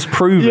totally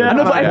disproven. I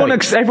know,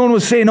 but everyone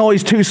was saying, "Oh,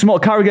 he's too small."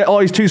 Carragher, "Oh,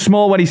 he's too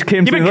small" when he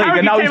came to the league,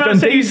 and now he's done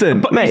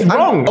decent. But he's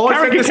wrong.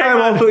 I said the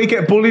same. I thought he'd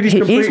get bullied.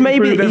 He's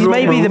maybe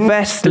the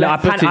best.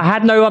 Look, I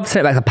had no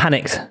upset back. I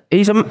panicked.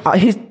 His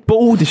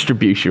ball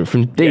distribution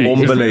from deep is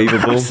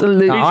Unbelievable.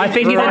 Absolutely. No, I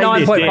think he's a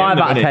 9.5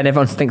 out of 10.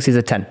 Everyone thinks he's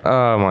a 10.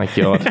 Oh my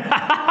god.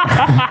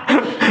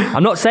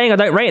 I'm not saying I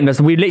don't rate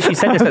him. We literally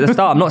said this at the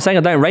start. I'm not saying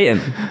I don't rate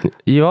him.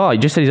 You are. You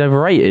just said he's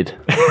overrated.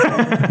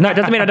 No, it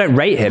doesn't mean I don't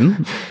rate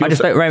him. I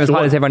just don't rate him as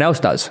high as everyone else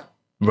does.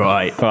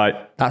 Right.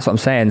 That's what I'm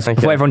saying. So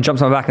before everyone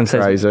jumps on my back and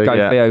says, Crazy, go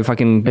yeah. Theo,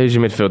 fucking... Who's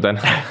your midfield then?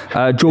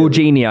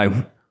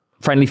 Jorginho.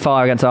 Friendly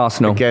fire against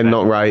Arsenal. Again,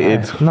 not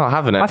rated. Not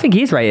having it. I think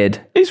he's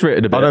rated. He's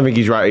rated a bit. I don't think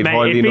he's rated Mate,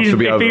 highly if enough to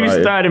be he was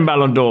overrated. third in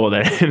Ballon d'Or,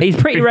 then He's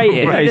pretty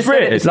rated. Yeah, he's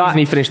rated. The season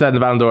he finished third in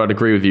the Ballon d'Or, I'd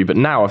agree with you, but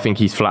now I think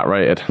he's flat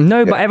rated.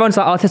 No, but everyone's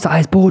like, Arteta,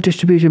 his ball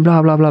distribution,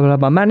 blah, blah, blah, blah,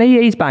 blah. Man,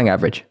 he's bang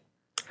average.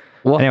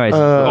 What? Anyways.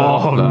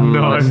 oh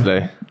no.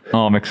 Honestly.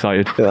 Oh, I'm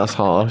excited. Yeah, that's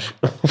harsh.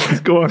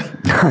 Go on.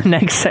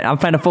 Next set, I'm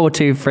playing a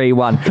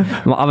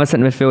 4-2-3-1. My other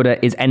centre midfielder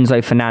is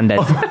Enzo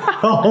Fernandez.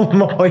 Oh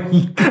my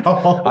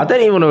god! I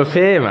don't even want to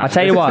appear, man. I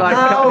tell you what.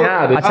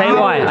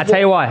 I tell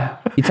you why.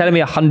 You're telling me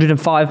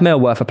 105 mil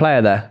worth of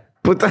player there.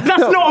 But That's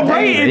not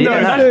rated you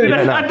though. don't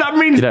know. That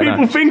means You don't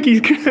people know. think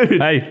he's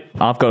good. Hey,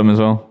 I've got him as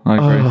well. I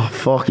agree. Oh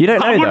fuck! You don't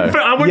know, I wouldn't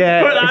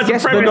though. put that as a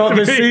but premise not to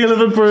the me. seal of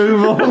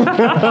approval.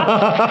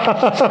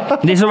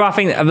 This is where I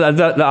think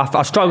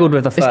I struggled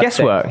with the first.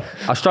 guesswork.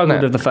 Six. I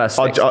struggled with the first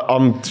six.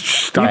 I'm.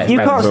 You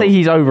can't say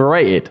he's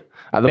overrated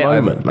at the bit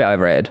moment. bit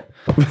overrated.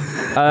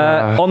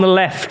 On the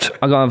left,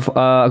 I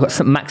got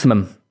St.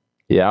 Maximum.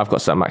 Yeah, I've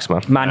got Sam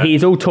Maximan. Man,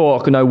 he's all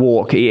talk, no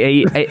walk.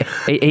 He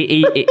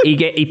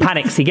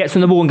panics. He gets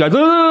on the ball and goes.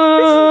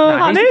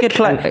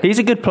 He's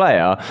a good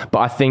player, but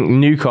I think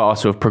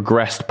Newcastle have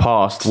progressed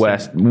past where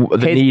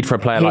the need for a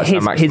player like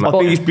Sam Maximan. I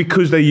think it's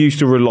because they used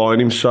to rely on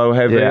him so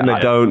heavy, and they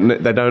don't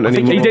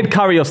anymore. He did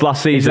carry us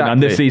last season,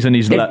 and this season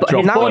he's let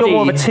drop. Now you're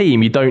more of a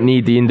team, you don't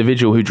need the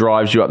individual who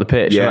drives you up the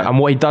pitch. Yeah. And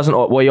what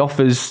he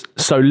offers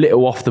so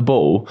little off the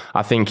ball,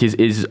 I think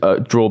is a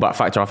drawback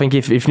factor. I think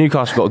if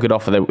Newcastle got a good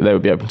offer, they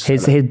would be open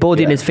to His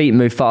body and his feet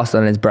move faster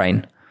than his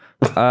brain.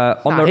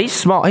 he's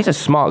smart. He's a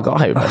smart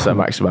guy, Sam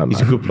Maximan.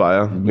 He's a good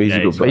player. He's a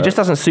good But player. he just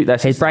doesn't suit their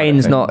His system,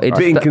 brain's not. It's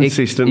bit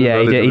inconsistent. Yeah,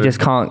 as well, he isn't just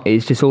can't.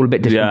 It's just all a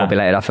bit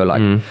discombobulated. I feel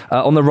like. Mm.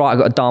 On the right, I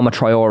got Adama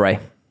Traore.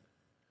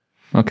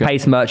 Okay.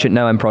 Pace merchant,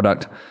 no end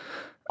product.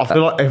 I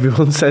feel like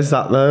everyone says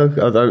that though.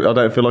 I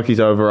don't feel like he's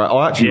overrated.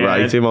 I actually Yeah.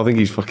 rate him. I think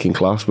he's fucking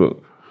class. But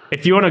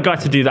If you want a guy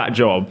to do that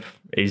job,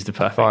 he's the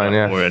perfect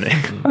guy for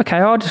it. Okay,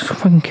 I'll just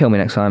fucking kill me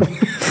next time.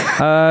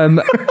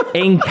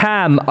 In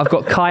Cam, I've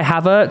got Kai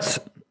Havertz.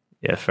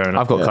 Yeah, fair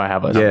enough. I've got Kai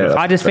Havertz. Yeah.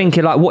 I just think,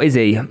 like, what is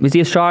he? Is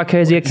he a striker?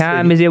 Is he a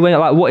cam? Is he a winger?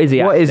 Like, what is he?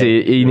 What actually?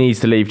 is he? He needs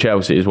to leave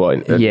Chelsea as well.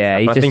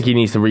 Yeah, I think he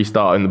needs to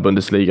restart in the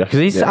Bundesliga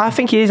because I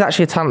think he is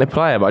actually a talented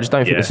player, but I just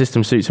don't think the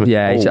system suits him.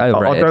 Yeah, he's I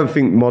overrated. don't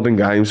think modern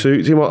game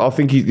suits him. I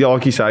think he,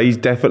 like you say, he's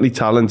definitely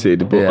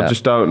talented, but I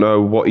just don't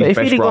know what his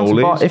best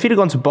role is. If he'd have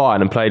gone to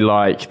Bayern and played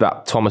like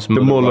that Thomas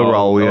Muller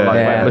role,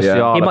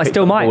 He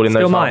still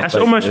might. That's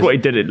almost what he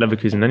did at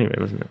Leverkusen anyway,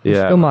 wasn't it?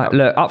 Yeah. Still might.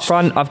 Look, up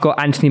front, I've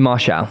got Anthony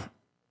Martial.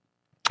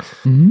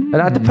 And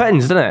that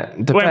depends,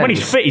 doesn't it? When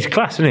he's fit, he's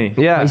class, isn't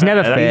he? Yeah, he's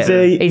never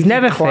fit. He's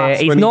never fit.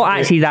 He's not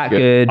actually that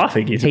good. I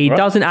think he's. He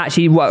doesn't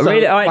actually.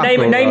 Really? All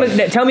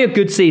right, tell me a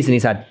good season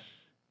he's had.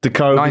 The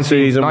COVID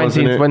season,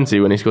 1920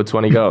 when he scored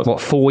 20 goals. What,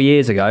 4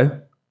 years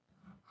ago?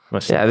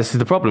 Yeah, this is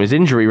the problem. His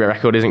injury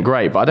record isn't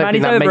great, but I don't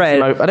think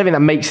that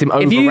makes him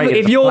overrated.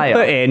 If you're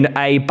putting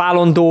a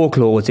Ballon d'Or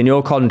clause in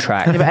your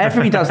contract, but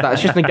everybody does that.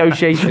 It's just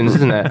negotiations,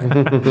 isn't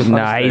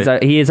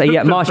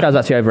it? Martial's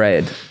actually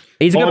overrated.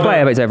 He's a good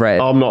player, but he's overrated.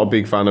 I'm not a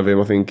big fan of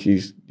him. I think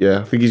he's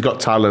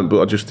got talent,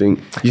 but I just think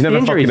he's never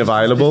fucking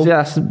available. Yeah,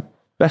 that's the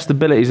best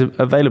ability is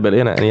availability,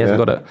 isn't it? And he hasn't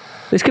got it.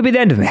 This could be the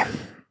end of me.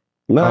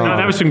 No,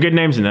 there were some good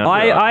names in there.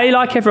 I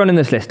like everyone in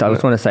this list. I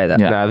just want to say that.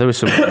 Yeah. No, there was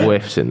some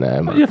whiffs in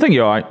there. You think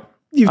you're all right?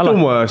 You've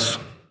done worse.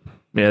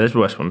 Yeah, there's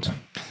worse ones.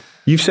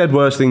 You've said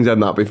worse things than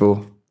that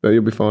before. No,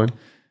 you'll be fine.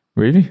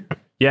 Really?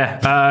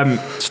 Yeah.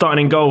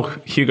 Starting in goal,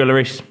 Hugo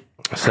Lloris.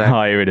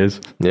 Here it is.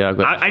 Yeah,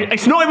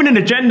 it's not even an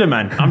agenda,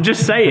 man. I'm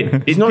just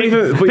saying. He's not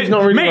even, but he's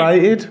not really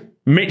rated.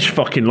 Mitch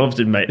fucking loves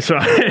him, mate. So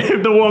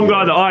the one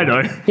guy that I know.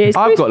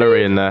 I've got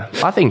Lloris in there.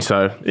 I think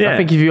so. Yeah. I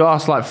think if you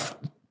ask like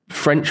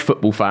French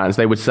football fans,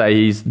 they would say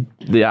he's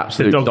the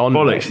absolute don.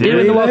 Bollocks.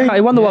 He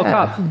won the World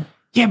Cup.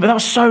 Yeah, but that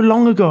was so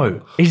long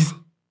ago. He's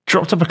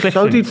dropped off a cliff.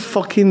 So did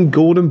fucking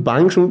Gordon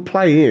Banks. Wouldn't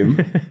play him.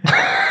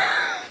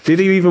 Did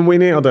he even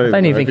win it? I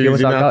don't even think he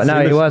was like,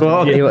 no, he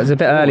wasn't. He was a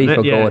bit early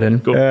for Gordon.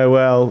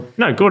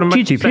 No, Gordon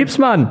Banks. Pubes,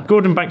 man.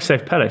 Gordon Banks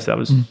saved Pele, so that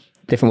was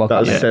different World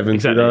Cup. That was 70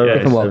 exactly, though.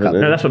 Different World Cup.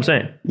 No, that's what I'm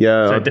saying.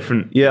 Yeah. So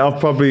different. Yeah, I've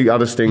probably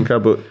had a stinker,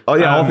 but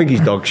I think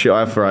he's dog shit. I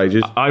have for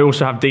ages. I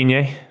also have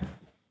Digne.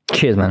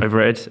 Cheers, man.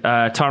 Overrated.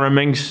 Tyrone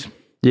Mings.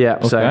 Yeah,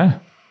 okay.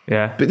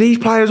 Yeah. But these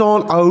players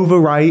aren't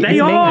overrated. They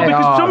are,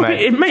 because some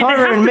people...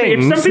 Tyrone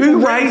Mings.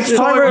 Who rates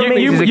Tyrone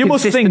Mings? You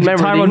must think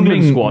Tyrone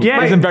Mings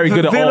isn't very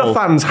good at all. Villa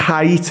fans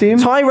hate him.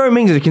 Tyrone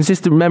Mings is a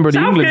consistent member of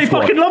the England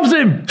squad. Fucking loves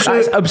him.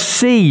 That's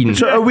obscene.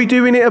 So are we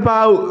doing it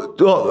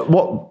about what?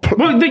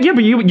 Well, yeah,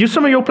 but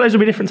some of your players will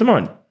be different to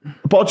mine.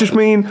 But I just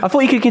mean... I thought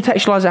you could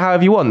contextualise it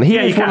however you want. He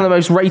is one of the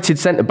most rated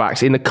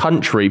centre-backs in the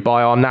country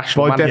by our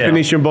national... By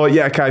definition,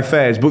 okay,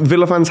 fairs. But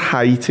Villa fans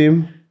hate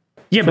him.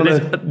 Yeah, but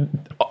there's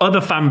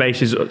other fan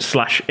bases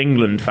 /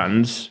 England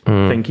fans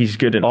think he's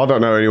good enough. I don't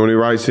know anyone who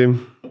rates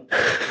him.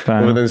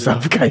 Other than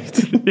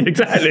Southgate.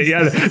 Exactly,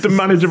 yeah. The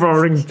manager of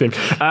our England team.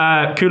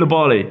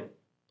 Koulibaly.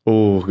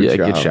 Oh,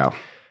 good shout.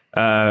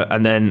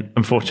 And then,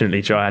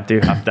 unfortunately, Joe, I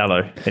do have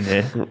Dalot in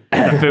here.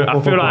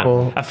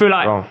 I feel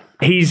like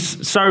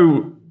he's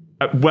so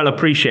well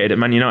appreciated at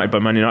Man United by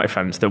Man United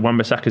fans that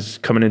Wan-Bissaka's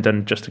coming in and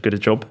done just as good a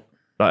job.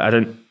 Like, I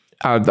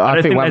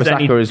think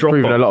Wan-Bissaka has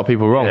proven a lot of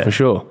people wrong, for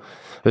sure.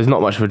 There's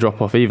not much of a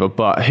drop off either,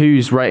 but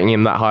who's rating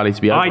him that highly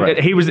to be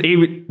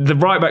overrated? The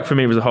right back for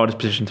me was the hardest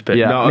position to pick.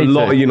 Yeah, no, a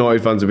lot of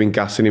United fans have been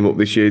gassing him up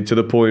this year to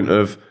the point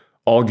of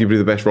arguably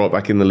the best right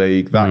back in the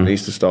league. That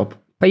needs to stop.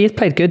 But he's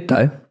played good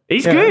though.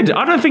 He's good.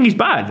 I don't think he's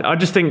bad. I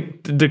just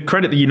think the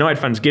credit the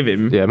United fans give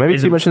him, maybe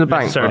too much in the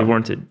bank. Necessarily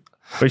warranted.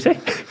 What do you say?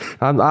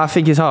 I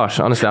think it's harsh.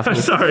 Honestly, I think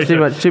sorry, too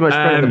much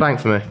credit in the bank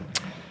for me.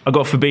 I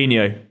got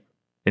Fabinho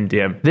in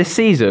DM this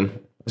season.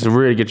 It's a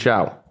really good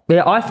shout.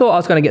 Yeah, I thought I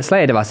was going to get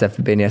slated if I said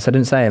Fabinho, so I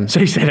didn't say him. So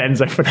you said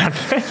Enzo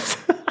Fernandez.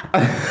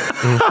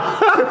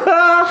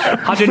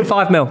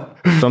 105 mil.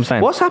 That's what I'm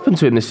saying. What's happened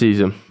to him this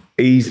season?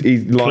 He's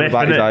lying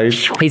about his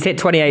age. He's hit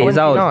 28 years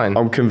old.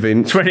 I'm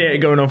convinced.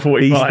 28 going on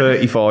 45.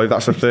 He's 35.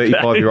 That's a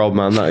 35-year-old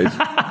man, that is.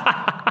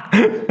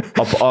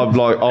 I'm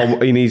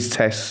like, he needs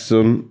tests,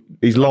 son.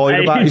 He's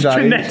lying about his age.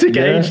 Genetic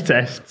age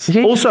tests.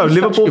 Also,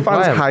 Liverpool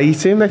fans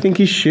hate him. They think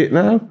he's shit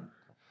now.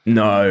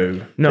 No.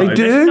 They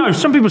do? No,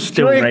 some people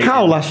still rate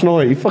Cal last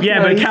night. But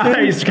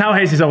Cal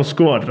hates his whole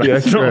squad. Like,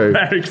 it's not a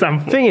fair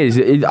example. Thing is,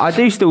 I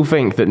do still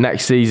think that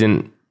next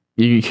season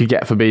you could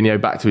get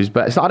Fabinho back to his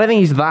best. I don't think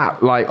he's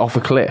that off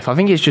a cliff. I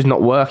think it's just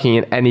not working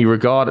in any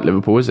regard at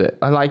Liverpool, is it?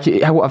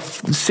 What,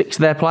 6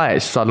 of their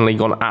players suddenly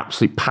gone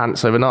absolute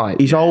pants overnight?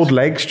 His old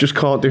legs just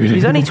can't do it.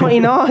 He's only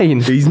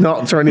 29. He's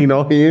not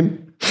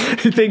 29.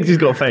 He thinks he's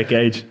got a fake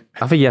age.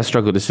 I think he has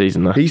struggled this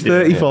season, though. He's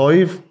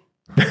 35.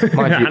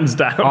 Hands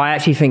down. I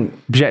actually think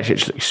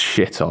Bjecic looks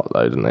shit hot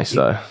though, didn't they?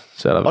 So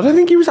I don't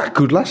think he was that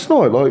good last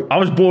night. I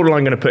was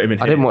borderline going to put him in.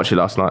 I didn't watch it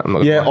last night. I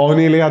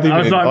nearly had him. I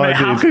was like, mate,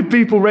 how could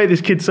people rate this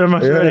kid so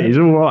much? Yeah. He's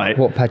all right.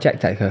 What,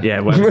 Project Taker?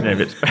 Yeah, whatever his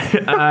name is.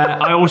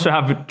 I also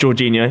have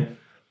Jorginho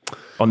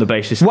on the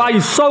basis. Wow,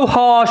 you're so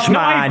harsh, man.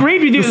 I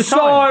agreed with you at the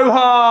time. So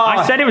harsh.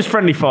 I said it was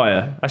friendly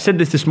fire. I said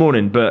this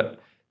morning, but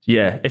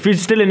Yeah, if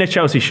he's still in a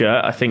Chelsea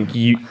shirt, I think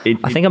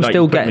I'm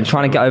still trying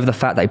to get over the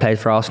fact that he played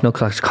for Arsenal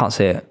because I just can't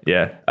see it.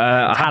 Yeah,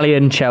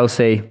 Italian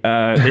Chelsea.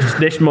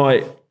 This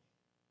might,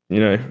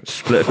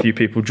 split a few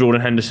people. Jordan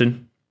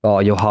Henderson. Oh,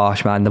 you're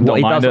harsh, man.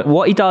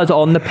 What he does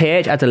on the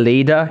pitch as a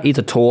leader, he's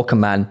a talker,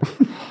 man.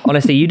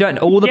 Honestly, you don't.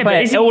 All the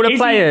players.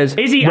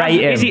 Is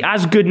he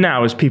as good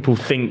now as people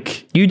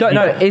think? You don't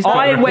know.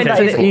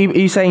 Are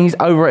you saying he's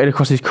overrated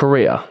across his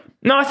career?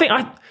 No, I think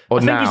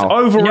he's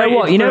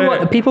overrated. You know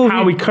what? People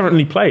how he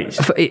currently plays.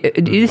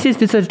 This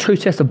is a true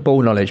test of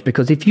ball knowledge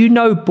because if you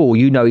know ball,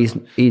 you know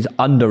he's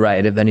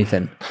underrated if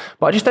anything.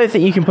 But I just don't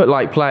think you can put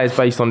players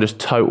based on just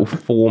total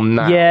form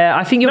now. Yeah,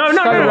 I think you're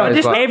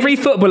right. Every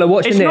footballer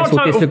watching this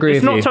will disagree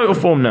with you. It's not total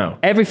form now.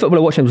 Every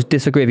footballer watching will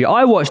disagree with you.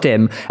 I watched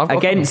him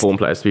against form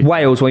players,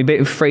 Wales when we beat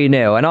them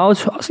 3-0, and I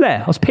was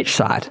there. I was pitch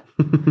side.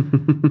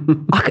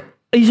 I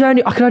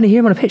could only hear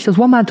him on a pitch. There was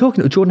one man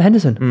talking. It was Jordan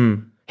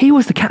Henderson. He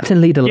was the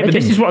captain, leader, legend. But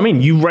this is what I mean.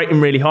 You rate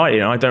him really highly,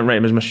 and I don't rate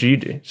him as much as you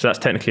do. So that's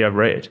technically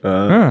overrated.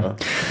 I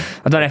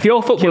don't know. If you're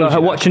a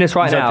footballer watching this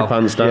right now...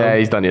 Yeah,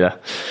 he's done you there.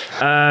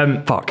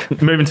 Fuck.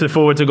 Moving to the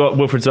forwards, I've got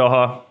Wilfried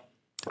Zaha.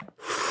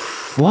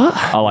 What?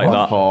 I like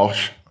that.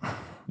 Harsh.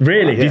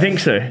 Really? Do you think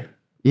so?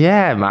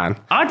 Yeah, man.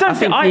 I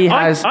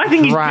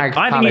think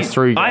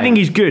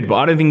he's good, but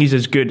I don't think he's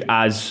as good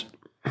as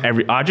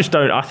every... I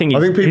think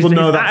people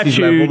know that's his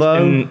level,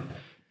 though.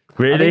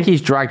 Really? I think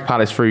he's dragged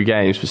Palace through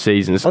games for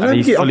seasons, and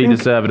he's fully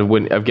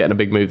deserving of getting a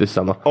big move this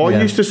summer.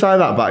 I used to say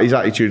that about his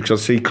attitude because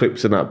I see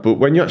clips and that, but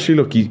when you actually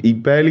look, he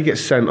barely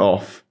gets sent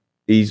off.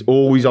 He's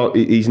always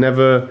he's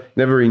never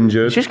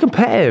injured. He's just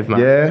competitive, man.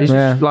 Yeah, he's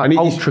just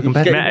ultra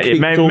competitive.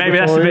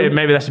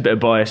 Maybe that's a bit of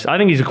bias. I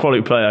think he's a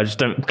quality player. I just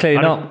don't.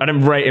 Clearly not. I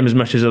don't rate him as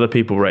much as other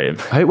people rate him.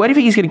 Where do you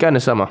think he's going to go in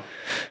the summer?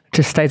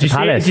 Just stay to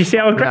Palace. Do you see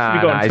how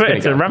aggressive he got on Twitter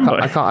to Rambo?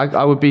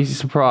 I would be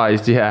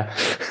surprised. Yeah,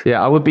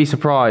 I would be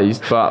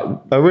surprised.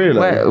 But oh really?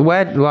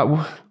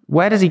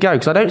 Where does he go?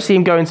 Because I don't see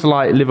him going to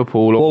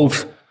Liverpool or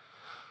Wolves.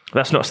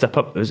 That's not a step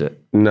up, is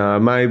it? No,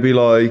 maybe he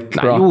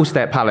will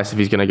stay at Palace if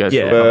he's going to go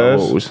to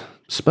Wolves.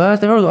 Spurs,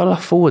 they've already got a lot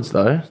of forwards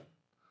though.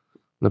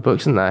 The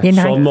books, isn't there?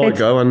 Son might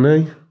go,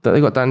 hasn't he?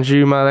 They've got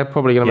Danjuma. They're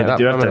probably going to make that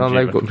permanent.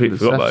 They've got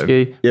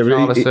Kulusevski,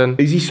 Charlison.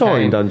 Is he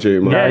signed,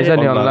 Danjuma? Yeah, he's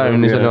only on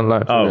loan. He's only on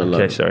loan. Oh,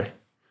 okay, sorry.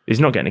 He's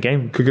not getting a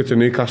game. Could go to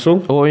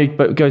Newcastle. Or he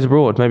goes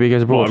abroad. Maybe he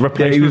goes abroad.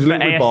 He was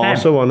linked with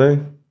Barca,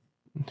 wasn't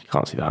he?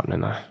 Can't see that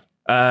happening though.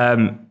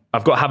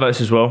 I've got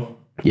Havertz as well.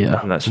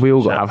 Yeah, we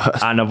all got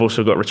Havertz. And I've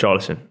also got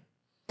Richarlison.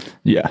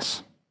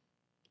 Yes.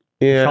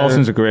 Yeah.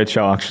 Charleston's a great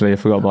show, actually. I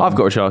forgot about I've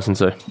got Richarlison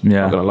too.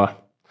 Yeah. I'm not going to lie.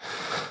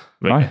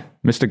 Right.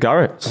 Mr.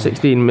 Garrett.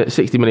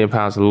 £60 million,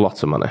 a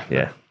lot of money.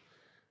 Yeah.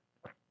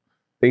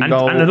 And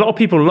a lot of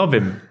people love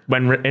him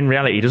when in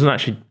reality he doesn't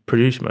actually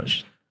produce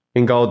much.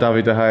 In goal,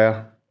 David De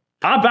Gea.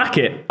 I back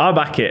it.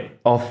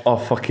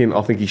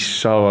 I think he's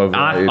so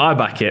overrated. I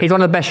back it. He's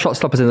one of the best shot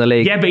stoppers in the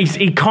league. Yeah, but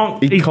he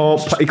can't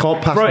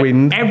pass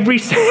wind.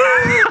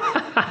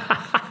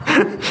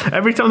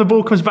 Every time the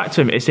ball comes back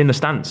to him, it's in the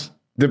stands.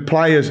 The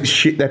players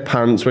shit their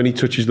pants when he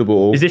touches the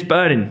ball. Is this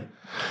burning?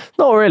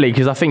 Not really,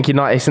 because I think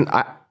United.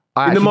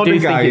 I actually do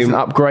think it's an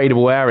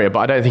upgradable area, but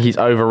I don't think he's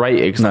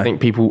overrated because I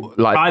think people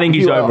I think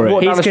he's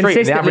overrated. Down the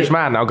street, the average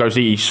man now goes,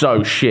 he's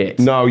so shit.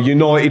 No,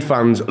 United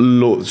fans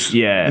love.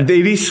 Yeah, it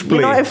is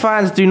split. United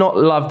fans do not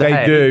love the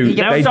They do.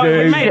 They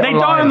do. Mate, they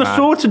die on the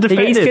sword to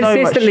defend. He's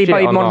consistently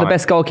been one of the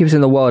best goalkeepers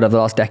in the world over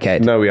the last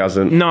decade. No, he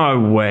hasn't. No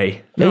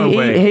way. He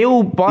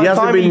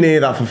hasn't been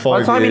near that for 5 years. By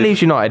the time he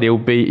leaves United, he'll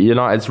be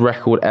United's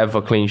record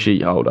ever clean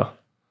sheet holder.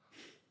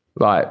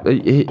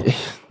 Overrated.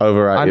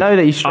 I know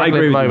that he's struggling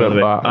at the moment,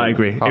 but I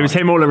agree. It was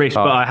him or Lloris,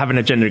 but I have an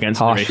agenda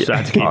against Lloris, so I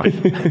had to keep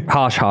it.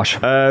 Harsh.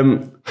 I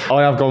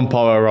have gone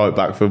Porro right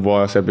back for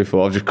what I said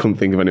before. I just couldn't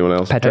think of anyone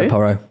else. Pedro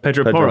Porro. That's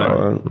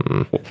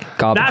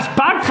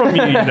bad from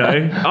you,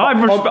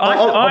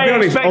 I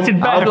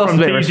expected better from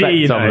PG,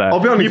 you know.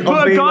 I'll be honest. You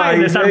put a guy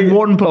in that's had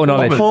one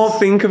performance. I can't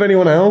think of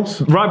anyone else.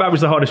 Right back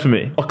was the hardest for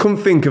me. I couldn't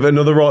think of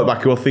another right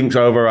back who I think's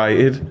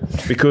overrated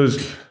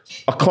because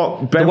I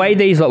can't. The way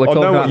these lot were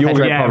talking about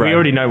Pedro Porro. We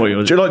already know what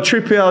yours. Like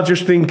Trippier, I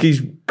just think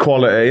he's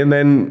quality, and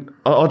then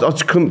I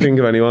just couldn't think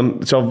of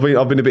anyone. So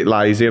I've been a bit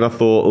lazy, and I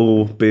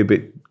thought, be a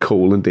bit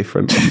cool and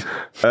different.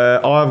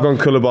 I've gone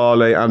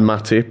Koulibaly and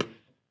Matip.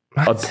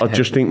 I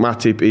just think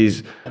Matip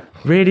is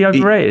really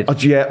overrated. I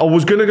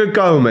was going to go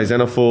Gomez,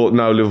 and I thought,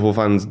 no, Liverpool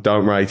fans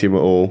don't rate him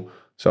at all,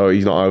 so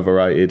he's not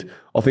overrated.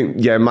 I think,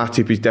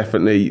 Matip is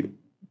definitely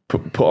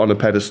put on a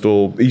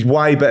pedestal. He's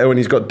way better when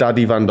he's got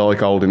Daddy Van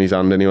Dijk holding his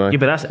hand anyway. Yeah,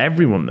 but that's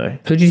everyone though. Who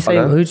did you say?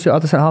 Who's the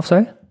other centre half?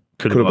 Sorry,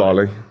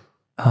 Koulibaly.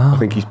 I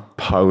think he's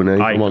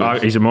pony.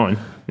 He's a mine.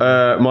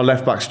 My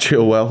left back's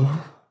Chilwell.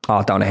 Oh,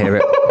 I don't want to hear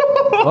it.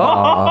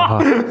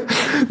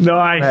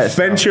 Nice.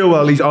 Ben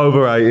Chilwell, he's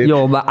overrated.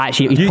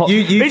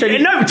 You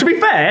said no, to be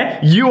fair,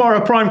 you are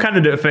a prime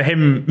candidate for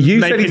him.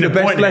 You said he's the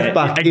best left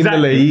back in the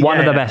league. One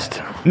of the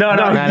best. No,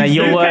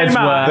 your words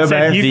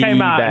were. You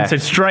came out and best.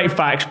 said straight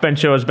facts, Ben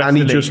Chilwell's best And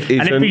in he the league. just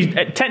isn't.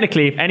 And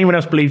if anyone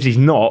else believes he's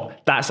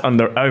not, that's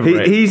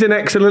overrated. He's an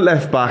excellent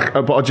left back,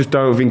 but I just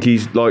don't think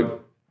he's like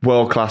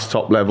world-class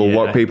top level,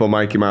 what people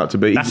make him out to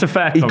be. That's a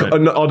fair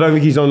comment. I don't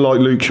think he's on like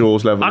Luke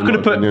Shaw's level. I could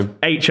have put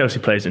 8 Chelsea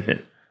players in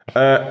here.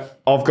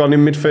 I've gone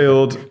in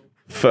midfield.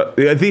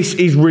 This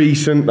is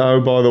recent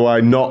though, by the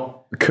way,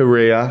 not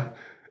career.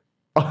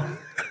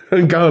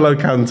 N'Golo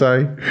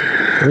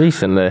Kante.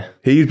 Recently.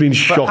 He's been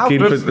shocking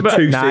for 2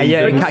 seasons.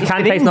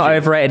 Kante's not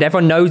overrated.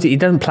 Everyone knows it. He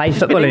doesn't play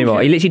football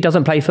anymore. He literally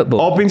doesn't play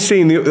football. I've been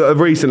seeing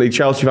recently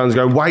Chelsea fans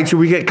going, wait till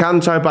we get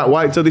Kante back,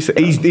 wait till this.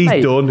 He's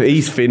done.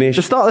 He's finished.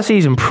 The start of the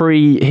season,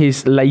 pre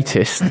his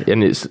latest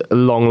in its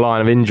long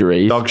line of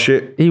injuries. Dog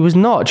shit. He was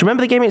not. Do you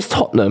remember the game against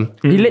Tottenham?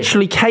 He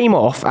literally came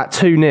off at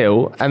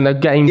 2-0 and the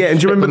game. Yeah, and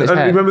do you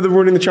remember the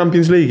run in the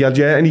Champions League?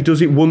 And he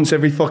does it once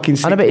every fucking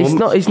 6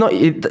 months. It's not.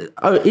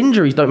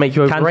 Injuries don't make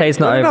you overrated. Kante's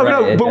not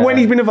overrated. No, but when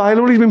he's been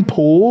available, he's been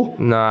poor.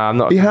 No, I'm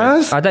not. He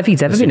has. I don't think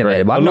he's ever been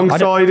available.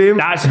 Alongside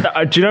him.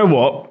 Do you know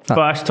what?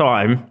 First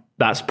time,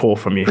 that's poor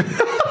from you.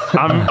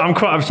 I'm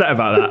quite upset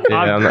about that.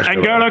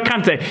 N'Golo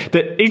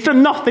Kante, he's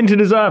done nothing to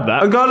deserve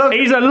that.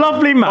 He's a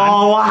lovely man.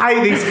 Oh, I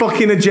hate these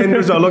fucking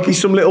agendas. Look,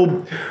 he's some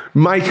little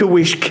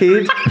Make-A-Wish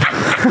kid.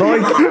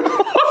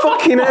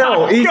 Fucking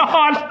hell.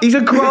 He's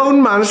a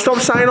grown man. Stop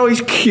saying,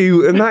 he's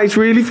cute and that. It's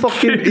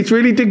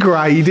really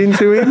degrading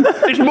to him.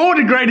 It's more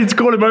degrading to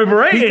call him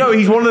overrated.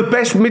 He's one of the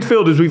best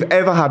midfielders we've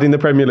ever had in the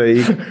Premier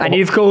League. And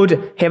you've called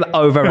him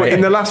overrated. But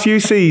in the last few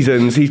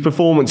seasons, his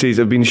performances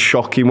have been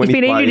shocking when he's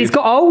been injured. He's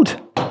got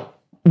old.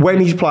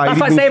 When he's played, that's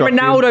like saying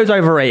Ronaldo's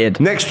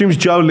overrated. Next to him's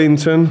Joe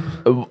Linton.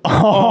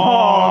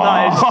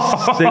 That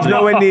is he's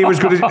nowhere near as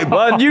good as.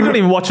 Well, you couldn't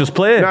even watch us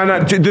play. No.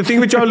 The thing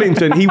with Joe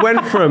Linton, he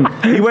went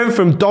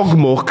from dog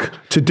muck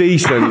to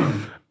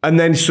decent. And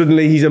then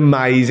suddenly he's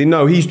amazing.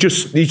 No, he's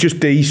just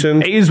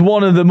decent. He is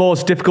one of the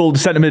most difficult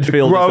centre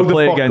midfielders to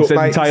play against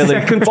entirely.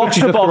 Second box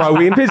to throw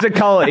in.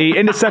 Physicality,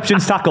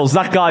 interceptions, tackles.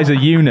 That guy's a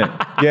unit.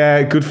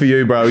 Yeah, good for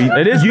you, bro.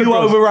 It is. You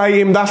overrate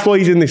him. That's why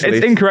he's in this list.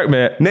 It's incorrect,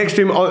 mate. Next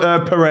to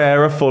him,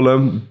 Pereira,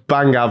 Fulham,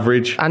 bang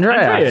average.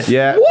 Andreas?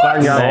 Yeah, what?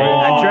 bang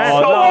average.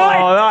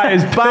 That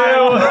is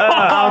bang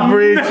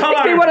average.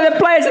 He's been one of the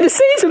players of the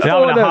season for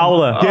them. A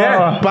howler.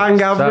 Yeah, bang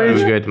average.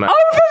 So good, man.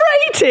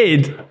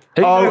 Overrated.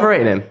 Who's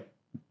overrating him?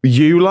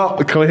 You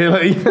lot,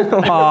 clearly.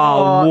 What?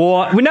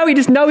 Well, no, he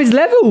just know his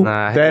level.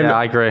 Then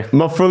I agree.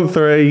 My front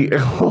three. The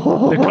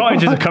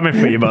cottages are coming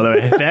for you, by the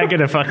way. They're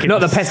going to fucking...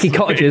 Not the pesky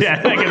cottages. Yeah,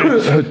 they're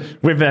going to...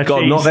 With their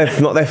cheese.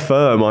 Not their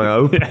firm, I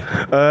hope.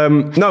 Yeah.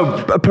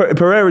 No,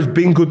 Pereira's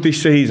been good this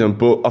season,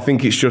 but I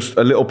think it's just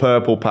a little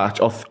purple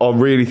patch. I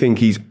really think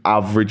he's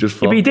average as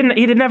fuck. Yeah, but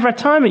he never had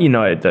time at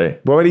United, though.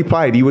 Well, when he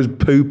played, he was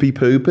poopy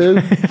poo-poo.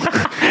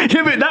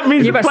 Yeah, but that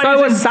means... Yeah, but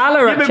so was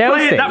Salah at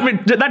Chelsea.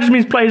 That just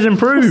means players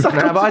improve.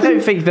 But I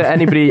don't think that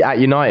anybody at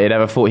United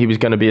ever thought he was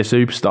going to be a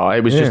superstar.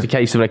 It was just a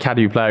case of an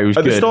academy player who was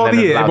good. At the start of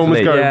the year, everyone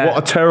was going, what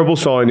a terrible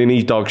signing,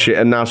 he's dog shit,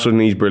 and now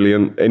suddenly he's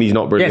brilliant, and he's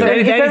not brilliant. Yeah,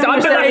 he's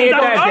underrated.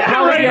 What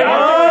about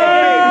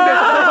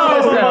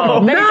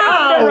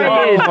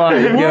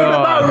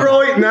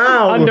right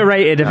now?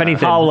 Underrated, if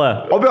anything.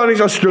 Howler. I'll be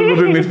honest, I struggled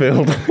in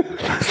midfield.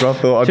 So I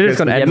thought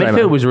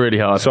midfield was really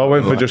hard. So I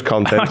went for just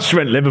content. I just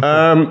went Liverpool.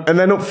 And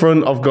then up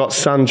front, I've got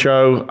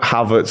Sancho,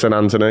 Havertz, and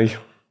Anthony.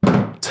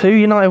 2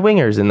 United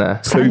wingers in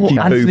there.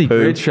 Anthony,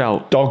 great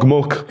shout. Dog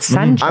muck.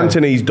 Sancho.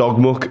 Anthony's dog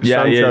muck.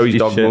 Yeah, Sancho is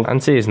dog muck.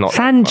 Anthony is not.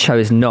 Sancho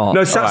is not.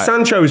 No,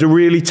 Sancho is a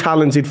really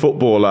talented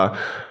footballer.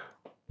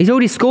 He's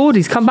already scored.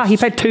 He's come back. He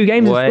played 2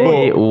 games and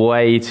scored.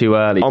 Way too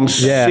early. I'm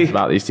sick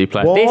about these two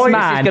players. Why? This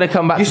man is going to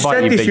come back you to bite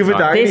said you this big the other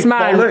time. day. This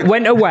man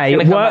went away,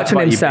 worked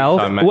on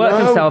himself,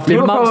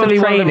 did months of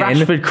training. The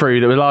Rashford crew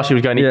that was last year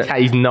was going,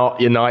 he's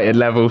not United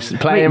levels.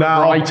 Playing him at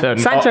Brighton.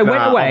 Sancho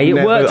went away,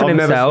 worked on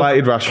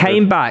himself,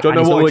 came back, and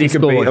he's already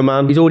scored.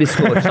 He's already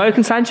scored. So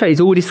can Sancho.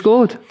 He's already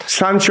scored.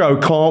 Sancho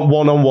can't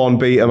one-on-one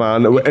beat a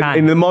man.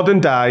 In the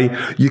modern day,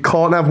 you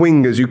can't have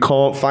wingers who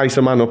can't face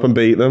a man up and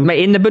beat them.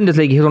 Mate, in the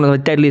Bundesliga, he's one of the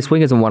deadliest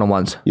wingers on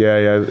one-on-ones.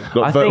 Yeah.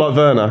 Like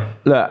Werner.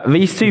 Look,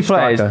 these two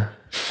players are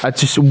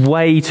just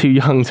way too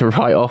young to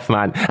write off,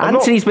 man.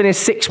 Anthony's been here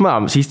 6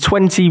 months. He's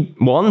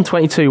 21,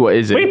 22, what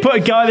is it? We put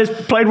a guy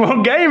that's played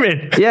one game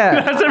in.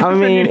 Yeah. That's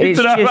everything you need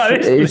to know about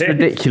this it's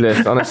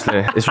ridiculous,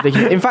 honestly. It's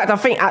ridiculous. In fact, I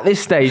think at this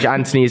stage,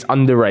 Anthony is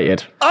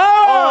underrated.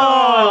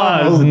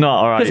 That's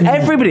not alright. Because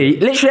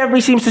literally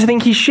everybody seems to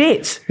think he's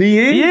shit. He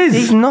is.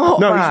 He's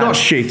not. No, man. he's not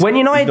shit. When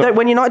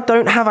United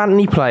don't have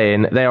Anthony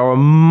playing, they are a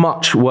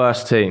much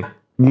worse team.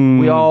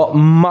 We are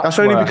much That's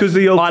only worse. because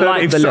the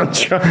alternative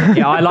Sancho.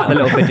 Yeah, I like the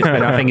little fidget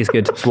spinner. I think he's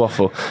good. It's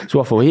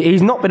waffle.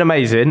 He's not been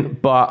amazing,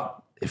 but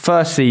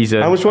first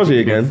season... How much was he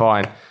again?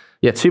 Fine.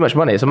 Yeah, too much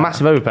money. It's a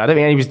massive overpay. I don't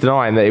think anybody's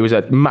denying that it was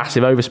a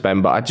massive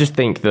overspend, but I just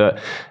think that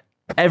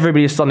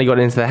everybody has suddenly got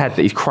into their head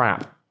that he's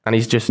crap. And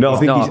he's just... No, I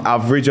think he's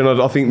average. And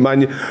I think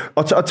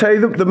I'll tell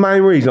you the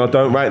main reason I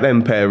don't rate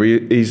them, Perry,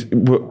 is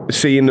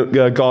seeing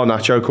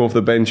Garnacho come off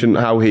the bench and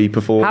how he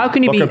performed. How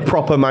can you a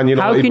proper Man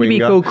United How can you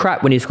winger. be called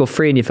crap when you score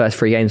 3 in your first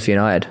 3 games for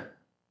United?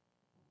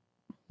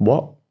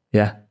 What?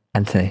 Yeah,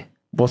 Anthony.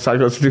 What's that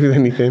got to do with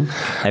anything?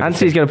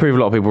 Anthony's going to prove a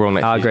lot of people wrong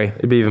next season. I agree.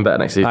 It'll be even better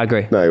next season. I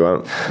agree. No, he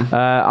won't.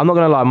 I'm not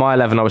going to lie, my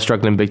 11, I was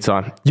struggling big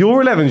time.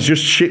 Your 11's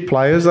just shit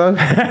players, though.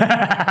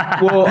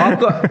 Well, I've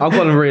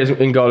got Maria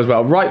in goal as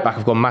well. Right back,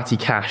 I've got Matty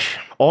Cash.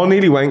 I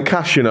nearly went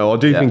Cash, you know. I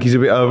do think he's a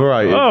bit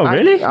overrated. Oh,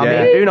 really? I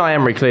mean, Unai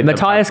Emery clearly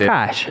Matthias doesn't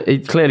Cash? fancy him.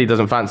 He clearly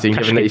doesn't fancy him,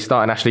 given that he's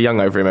starting Ashley Young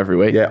over him every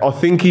week. Yeah, I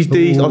think he's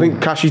decent. I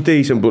think Cash is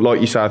decent, but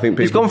like you say, I think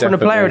people He's gone from the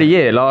player of the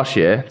year last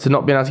year to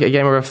not being able to get a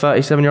game over a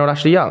 37-year-old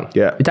Ashley Young.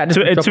 Yeah.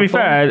 To be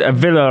fair,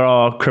 Villa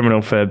are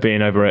criminal for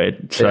being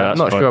overrated. So I'm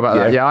not sure about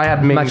that. Yeah, I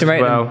had Mings as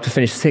well. To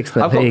finish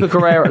 6th. I've got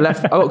Cucurella at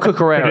left. I've got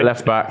Cucurella at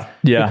left back.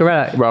 Yeah.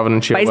 Cucurella. Rather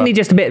than Chilwell. But isn't he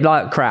just a bit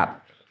like crap?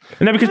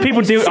 No, because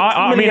people do.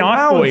 I mean, I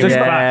thought he was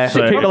bad.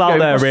 So. People out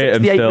there rate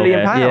him still.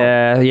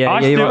 Yeah.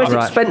 The most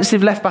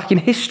expensive left back in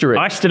history.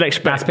 I still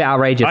expect. That's a bit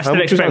outrageous. I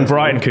still expect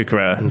Brian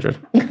Cucurella.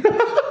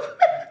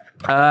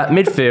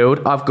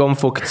 Midfield, I've gone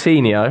for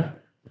Coutinho.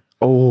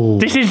 Oh.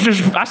 This is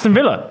just Aston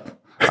Villa.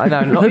 I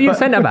know. Who are your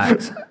centre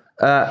backs?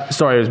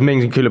 Sorry, it was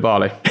Mings and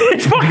Koulibaly.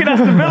 It's fucking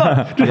Aston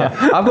Villa.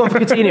 I've gone for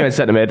Coutinho in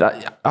centre mid.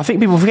 I think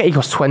people forget he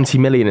cost 20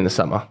 million in the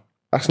summer.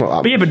 That's not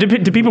that. But yeah, but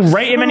do people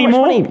rate him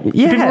anymore?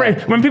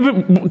 Yeah. When people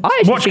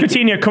watch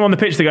Coutinho come on the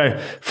pitch, they go,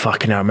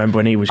 "Fucking hell, remember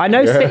when he was?" I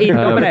know City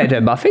dominated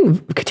him, but I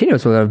think Coutinho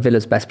was one of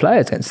Villa's best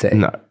players against City.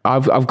 No,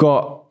 I've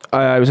got.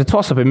 It was a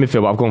toss-up in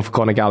midfield, but I've gone for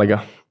Conor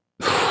Gallagher.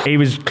 He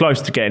was close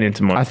to getting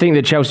into mine. I think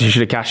that Chelsea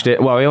should have cashed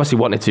it. Well, they obviously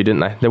wanted to, didn't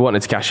they? They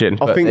wanted to cash in.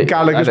 I think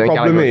Gallagher's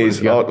problem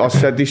is, I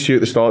said this to you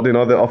at the start,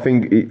 didn't I? That I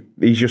think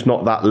he's just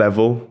not that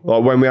level.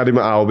 Like when we had him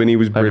at Albion, he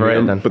was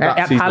brilliant. But that's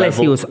at his Palace,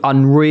 level. he was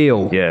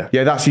unreal. Yeah,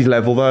 that's his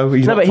level though.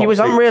 He's no, not but he top was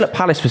 6. unreal at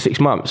Palace for 6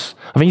 months.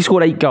 I think he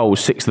scored 8 goals,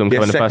 6 of them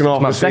coming in the first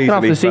 6 months. Second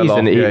half of the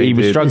season, he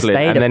was struggling,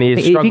 and then he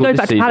struggled. If you go this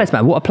back to season. Palace,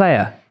 man, what a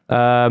player!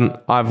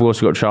 I've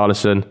also got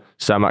Charlison,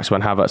 Sir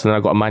Maximin Havertz, and then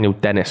I've got Emmanuel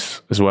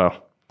Dennis as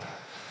well.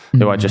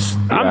 Who I just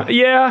I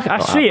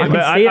see it, but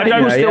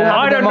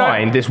I don't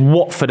mind this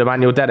Watford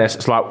Emmanuel Dennis.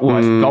 It's like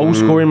goal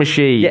scoring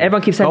machine. Yeah,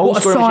 everyone keeps saying what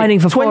a signing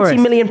for Forest.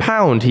 £20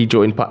 million he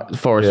joined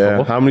Forest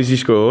for. How many's he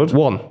scored?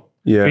 1.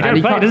 Yeah, he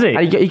don't play, does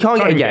he? He can't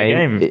get a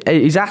game.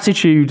 His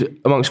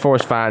attitude amongst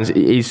Forest fans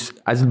is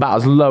about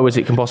as low as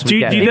it can possibly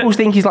get. People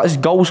think he's like this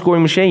goal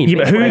scoring machine.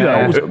 Yeah, but who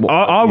though?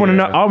 I want to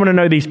know. I want to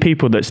know these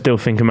people that still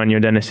think Emmanuel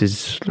Dennis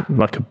is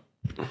like a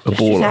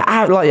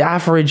baller. Like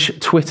average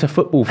Twitter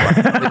football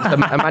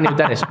fan. Emmanuel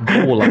Dennis,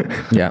 baller.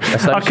 Yeah.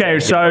 Okay,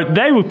 so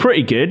they were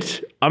pretty good.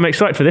 I'm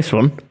excited for this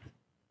one.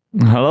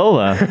 Hello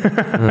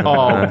there.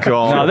 Oh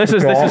god! No, this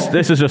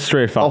is just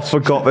straight facts. I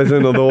forgot there's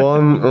another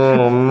one.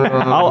 Oh no!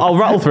 I'll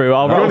rattle through.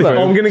 I'm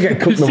going to get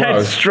cooked the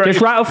most.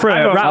 Just rattle through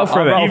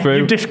it.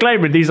 You've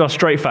disclaimed these are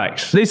straight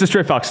facts. These are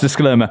straight facts.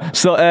 Disclaimer.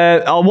 So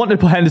I wanted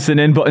to put Henderson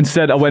in, but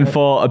instead I went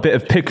for a bit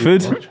of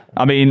Pickford.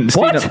 I mean,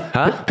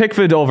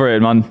 Pickford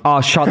overrated, man. Oh,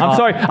 shut up!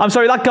 I'm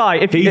sorry. That guy.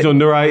 If he's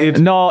underrated.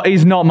 No,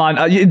 he's not,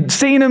 man.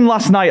 Seen him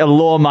last night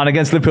alone, man,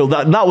 against Liverpool.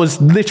 That was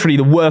literally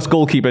the worst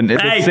goalkeeper in this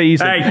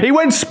season. He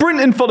went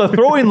sprinting for the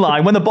throwing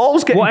line when the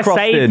ball's getting crossed in. What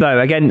a save though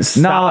against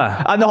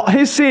Salah. And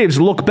his saves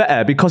look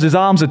better because his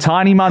arms are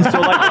tiny, man. So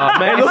like,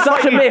 it's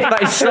such a myth.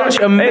 That is such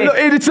a myth.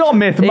 It's not a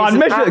myth, man.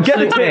 Get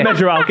the tape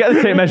measure out. Get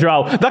the tape measure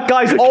out. That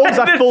guy's always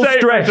at full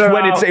stretch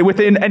when it's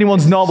within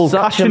anyone's normal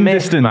catching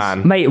distance,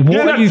 man. Mate,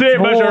 what are you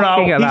talking about?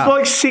 He's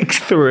like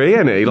 6'3",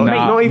 isn't he? Like,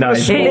 not even a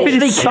small.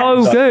 He's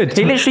so good.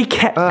 He literally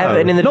kept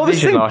Everton in the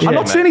division last year. I'm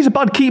not saying he's a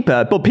bad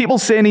keeper, but people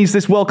saying he's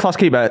this world class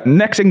keeper.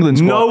 Next England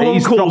squad,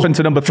 he's dropping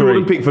to number 3.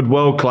 Jordan Pickford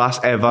world class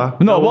ever.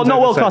 No,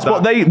 not world class,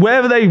 but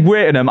wherever they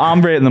rated him,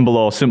 I'm rating them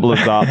below. Simple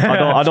as that.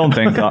 I don't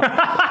think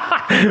that.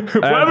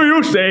 Whatever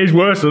you say is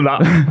worse than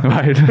that.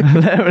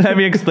 Right. Let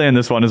me explain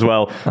this one as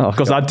well,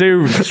 because I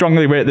do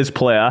strongly rate this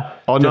player.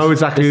 I know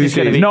exactly who he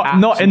is.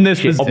 Not in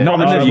this position.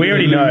 We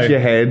already know. Your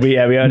head. We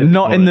already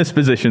not in this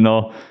position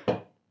though.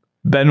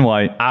 Ben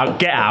White.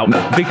 Get out.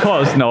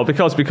 Because.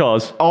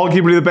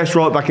 Arguably the best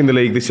right back in the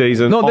league this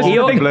season. No,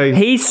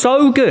 he's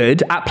so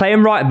good at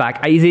playing right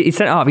back. He's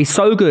centre half. He's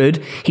so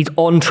good. He's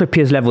on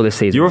Trippier's level this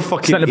season. You're a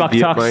fucking centre back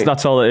tax. Mate.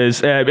 That's all it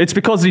is. It's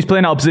because he's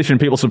playing out of position.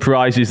 People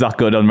surprised he's that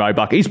good on right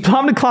back. He's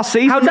having a class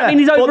season. How does that mean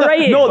he's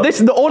overrated? No, this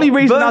is the only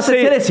reason I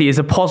say versatility is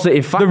a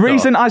positive factor. The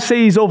reason I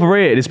say he's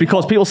overrated is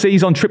because people say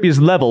he's on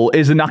Trippier's level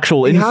is an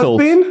actual insult.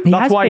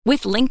 That's why.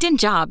 With LinkedIn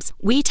Jobs,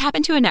 we tap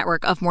into a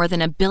network of more than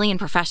 1 billion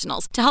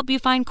professionals to help you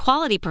find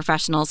quality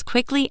professionals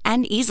quickly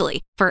and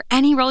easily for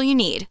any role you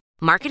need.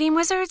 Marketing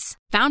wizards?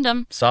 Found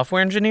them.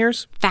 Software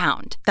engineers?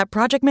 Found. That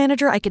project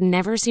manager I could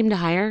never seem to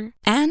hire?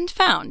 And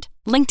found.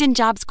 LinkedIn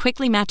Jobs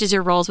quickly matches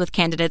your roles with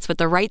candidates with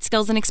the right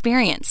skills and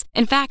experience.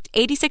 In fact,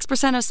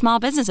 86% of small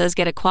businesses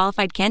get a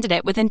qualified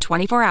candidate within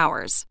 24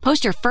 hours.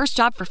 Post your first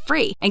job for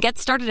free and get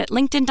started at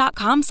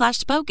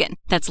linkedin.com/spoken.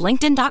 That's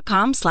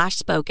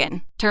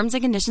linkedin.com/spoken. Terms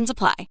and conditions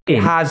apply.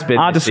 It has been.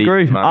 I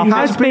disagree.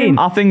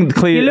 I think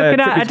clear. You're looking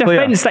at a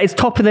defence that is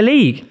top of the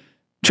league.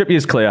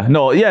 Trippier's clear.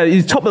 No, yeah,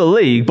 he's top of the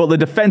league, but the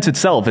defence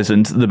itself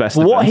isn't the best.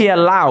 What he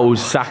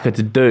allows Saka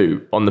to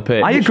do on the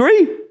pitch. I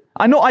agree.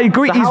 I know, I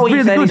agree. So he's how are you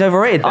really saying good. he's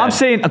overrated then? I'm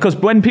saying, because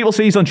when people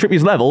say he's on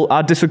Trippier's level,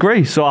 I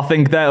disagree. So I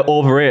think they're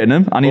overrating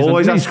him. And he's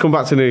always has to come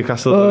back to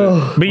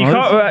Newcastle. But you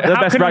can't. the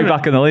best right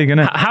back in the league, isn't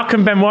it? How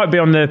can Ben White be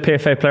on the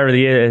PFA Player of the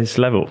Year's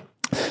level?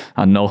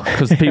 I know,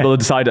 because the people have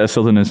decided as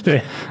Southerners.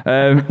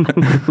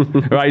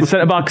 Right,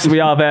 centre-backs, we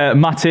have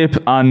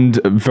Matip and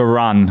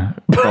Varane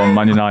from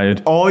Man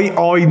United.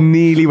 I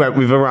nearly went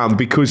with Varane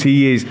because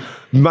he is...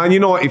 Man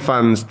United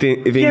fans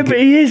think... Yeah, but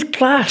he is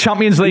class.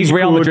 Champions League, He's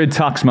Real good. Madrid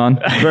tax, man.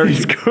 Very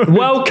good.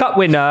 World Cup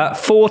winner,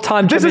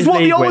 4-time This Champions is what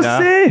League they always winner.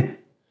 say.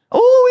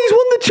 Oh, he's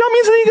won the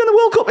Champions League and the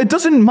World Cup. It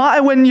doesn't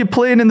matter when you're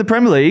playing in the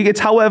Premier League. It's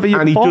however you're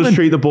And he performing. does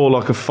treat the ball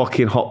like a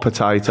fucking hot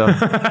potato.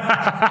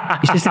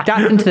 He's just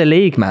adapting to the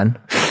league, man.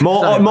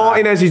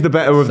 Martinez is the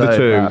better of the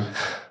two. bad.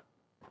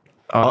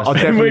 I'll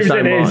definitely moves say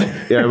in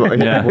his. Yeah.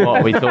 What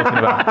are we talking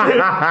about?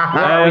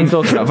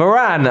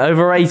 Varane,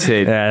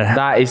 overrated. Yeah.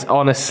 That is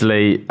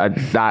honestly,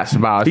 that's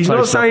about. He's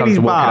not saying he's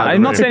bad.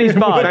 I'm not saying he's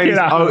bad.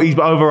 He's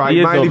overrated,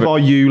 He is mainly by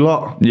you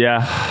lot.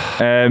 Yeah.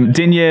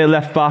 Digne,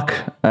 left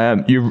back.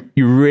 You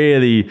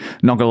really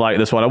not going to like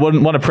this one. I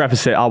wouldn't want to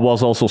preface it. I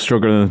was also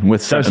struggling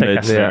with Don't say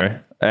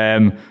centre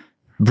Casemiro. mids.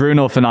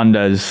 Bruno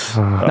Fernandes.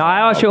 No,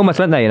 I actually almost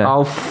went there, you know.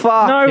 Oh,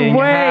 fucking No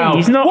way. hell.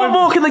 He's not- What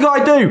more can the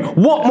guy do?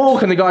 What more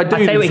can the guy do I'll tell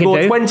you than what he can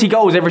score do. 20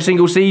 goals every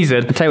single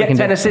season, tell you what get he can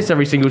 10 do. assists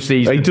every single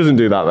season? He doesn't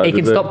do that, though. He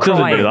can does stop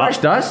crying. Ash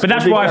does. But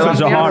that's why it's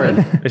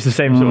Zaharan. It's the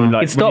same sort of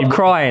like. He can stop when you-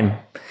 crying.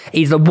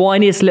 He's the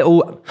whiniest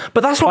little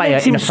But that's what player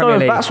makes in him the Premier so.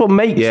 League. That's what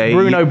makes Yeah,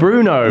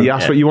 Bruno. Yeah,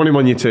 that's what you want him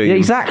on your team. Yeah,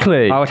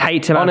 exactly. I would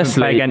hate to have to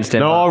play against him.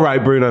 No, all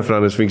right, Bruno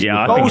Fernandes thinks Yeah,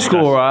 I he's think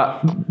Goal he scorer,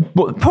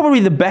 but probably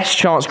the best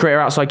chance creator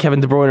outside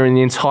Kevin De Bruyne in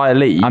the entire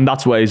league. And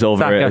that's why he's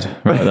overrated.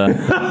 Right there.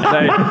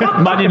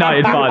 Man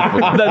United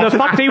fan. The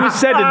fact he was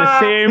said in the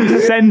same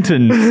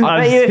sentence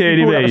I as bet you if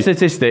you pulled up KDB.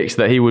 statistics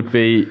that he would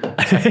be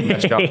second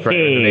best chance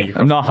creator in the league.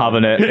 I'm not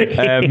having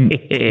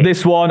it.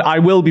 This one, I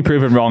will be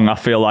proven wrong, I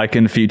feel like,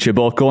 in the future,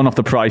 but going off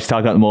the price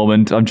tag at the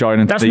moment, I'm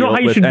joining That's the not how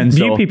you with should Enzo.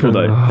 view people,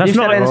 though. That's You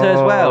said not. Enzo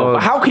as well.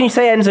 How can you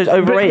say Enzo's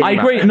overrated? I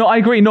agree. No, I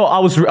agree. No, I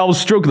was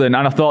struggling,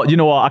 and I thought, you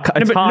know what?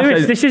 No, but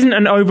Lewis, this isn't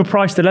an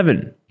overpriced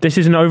 11. This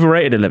is an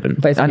overrated 11.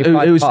 And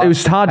it was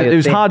hard. It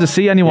was hard to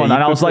see anyone,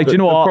 and I was like, do you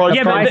know what?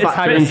 Yeah,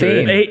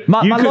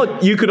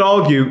 but you could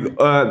argue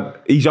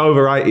he's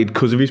overrated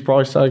because of his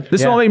price tag.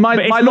 This is what I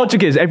mean. My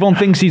logic is everyone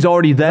thinks he's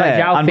already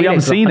there, João and we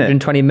haven't Felix, seen it.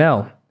 120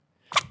 mil.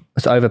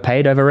 It's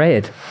overpaid,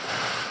 overrated.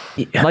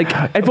 Like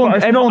everyone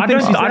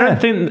thinks he's I there.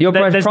 don't think Your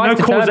there's price no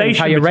determines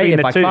causation how you're between rated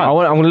the by two.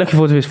 club. I'm looking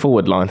forward to his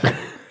forward line.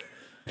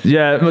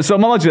 Yeah, so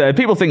my logic there.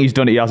 People think he's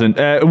done it. He hasn't.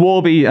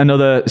 Warby,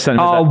 another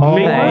centre.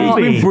 He's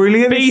been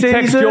brilliant this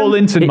B-Tex season. Joe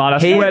Linton, man. I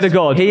swear to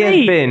God. He has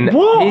been.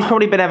 what? He's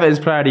probably been Everton's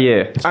player of the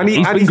year. And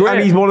He's been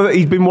great.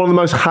 he's been one of the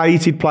most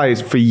hated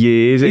players for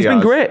years. He's been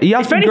great. He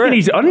has If been anything, great.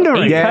 he's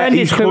underrated. He Yeah, turned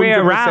his he's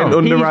career 100% around.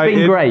 underrated. He's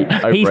been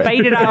great. He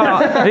faded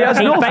out.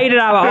 He faded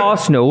out at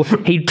Arsenal.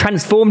 He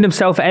transformed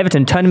himself at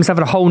Everton, turned himself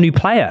into a whole new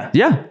player.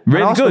 Yeah,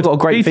 really Arsenal good. got a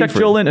great B-Tex fee for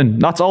Joe him. Linton.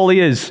 That's all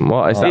he is.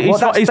 What is that? He's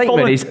That statement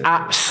following- is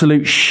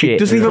absolute shit.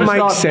 Doesn't even For make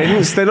start-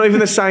 sense. They're not even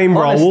the same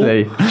role.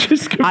 Honestly.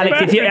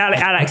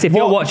 Alex, if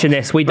you're watching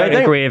this, we don't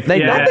agree with. They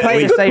don't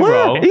play the same player.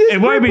 role. He is a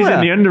good Iwobi's player.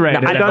 in the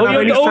underrated. And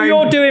level. all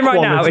you're doing right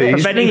now is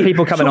qualities. preventing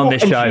people coming on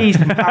this show.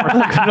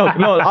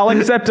 No, I'll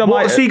accept him.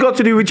 What's he got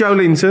to do with Joe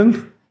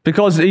Linton?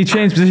 Because he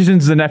changed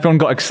positions and everyone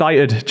got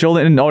excited. Joe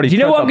Linton already. Do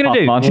you know what I'm going to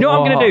do? Do you know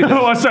what I'm going to do?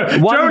 Oh, so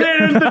Joe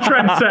Linton's the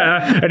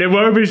trendsetter, and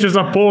Iwobi's just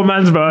a poor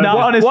man's version. No,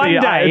 honestly,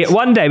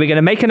 One day we're going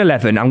to make an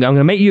 11. I'm going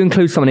to make you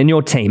include someone in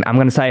your team. I'm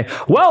going to say,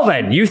 well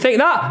then, you think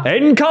that?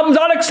 In comes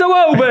Alex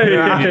Iwobi.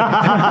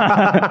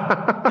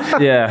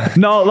 Yeah.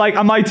 No, like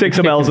I might take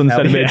some L's on the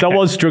centre mids. I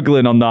was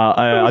struggling on that.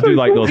 I do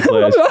like those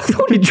players. I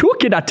thought you were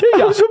joking, I tell I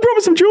you. was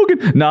promise I'm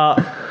joking. Nah.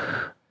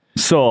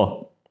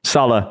 So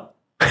Salah.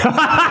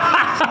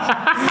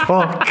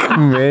 Fuck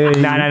me.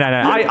 No.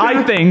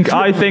 I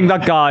think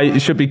that guy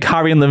should be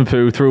carrying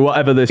Liverpool through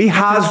whatever this. He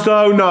has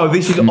though. No,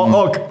 this is.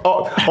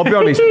 I'll be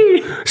honest.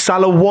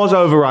 Salah was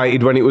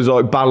overrated when it was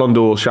like Ballon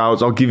d'Or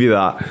shouts. I'll give you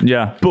that.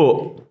 Yeah.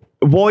 But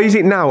why is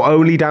it now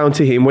only down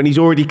to him when he's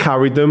already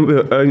carried them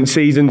in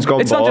seasons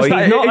gone It's by? not just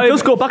that. It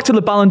does go back to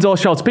the Ballon d'Or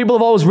shouts. People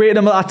have always rated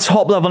him at that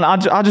top level,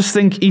 and I just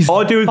think he's.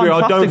 I do agree.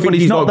 I don't fantastic, think but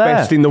he's not like there.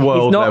 best in the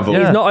world He's not, level.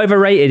 he's not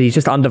overrated. He's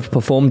just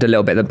underperformed a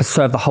little bit. That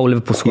served the whole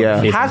Liverpool squad.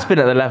 Yeah. He has been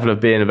at the level of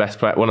being the best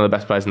player, one of the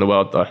best players in the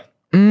world, though.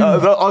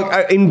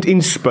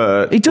 In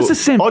spurt, He does the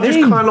same I just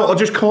thing.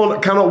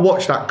 cannot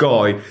watch that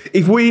guy.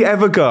 If we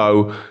ever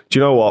go, do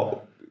you know what?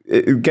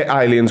 Get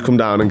aliens come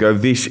down and go,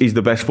 this is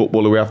the best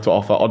footballer we have to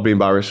offer. I'd be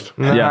embarrassed.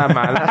 Yeah,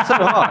 man, that's so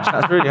harsh.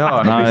 That's really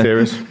harsh. Be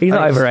serious. He's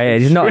not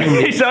overrated. He's not.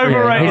 He's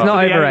overrated. He's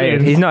not to the overrated.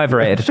 aliens. He's not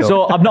overrated at all.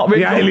 So I'm not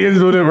really. The aliens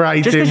wouldn't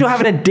rate Just him. because you're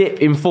having a dip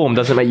in form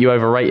doesn't make you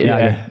overrated.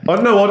 Yeah. I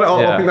don't know.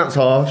 I Yeah. think that's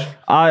harsh.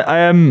 I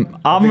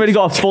haven't really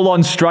got a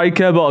full-on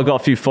striker, but I've got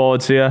a few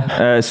forwards here.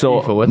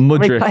 So Forward. How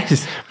many Mudryk.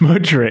 players?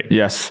 Mudryk.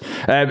 Yes,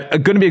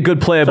 going to be a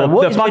good player, So but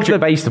what the is fact Mudryk that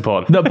based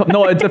upon?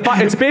 the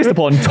fact it's based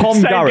upon Tom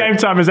Same Garrett. game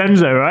time as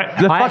Enzo, right?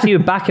 The fact actually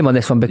would back him on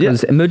this one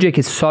because Mudryk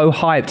is so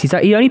hyped.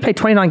 He only played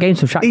 29 games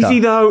for Shakhtar. Is he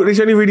though? It's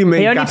only really me.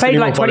 He only played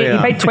like 20. He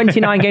played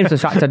 29 games for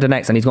Shakhtar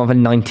Donetsk, and he's gone for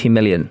 90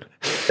 million.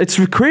 It's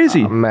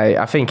crazy, mate.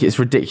 I think it's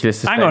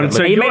ridiculous. Hang on,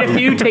 so he made a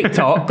few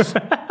TikToks.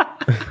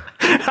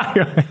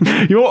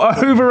 Your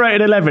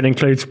overrated 11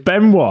 includes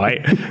Ben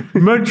White,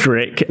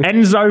 Mudryk,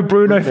 Enzo,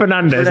 Bruno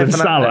Fernandes, and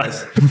Salah.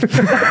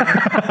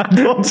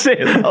 Don't say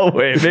it that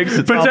way. It makes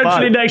it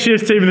potentially next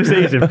year's team of the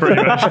season,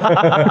 pretty much.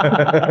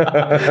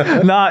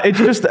 Nah, it's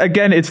just,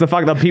 again, it's the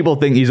fact that people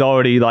think he's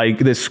already like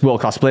this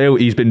world-class player.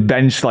 He's been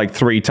benched like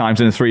 3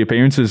 times in 3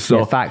 appearances.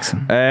 So, facts.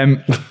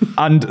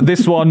 And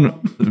this one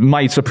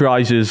might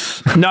surprise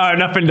us. No,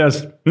 nothing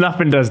does.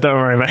 Nothing does. Don't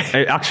worry, mate.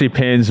 It actually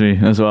pains me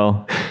as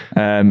well.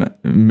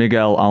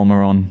 Miguel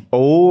Almiron.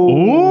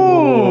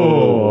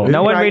 Oh,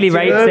 no one really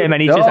rates him,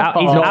 and he's just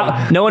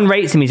out. No one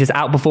rates him. He's just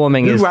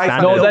outperforming his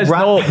standards.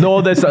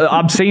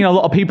 I'm seeing a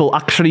lot of people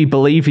actually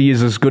believe he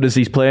is as good as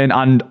he's playing,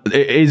 and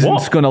it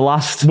isn't going to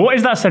last. What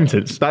is that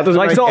sentence? That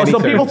doesn't make any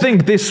sense. People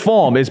think this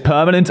form is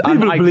permanent,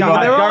 and I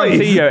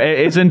guarantee you it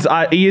isn't.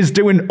 He is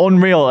doing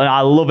unreal, and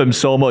I love him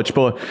so much.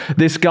 But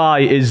this guy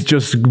is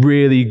just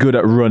really good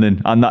at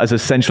running, and that is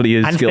essentially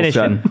his skill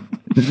set.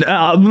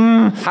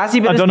 Has he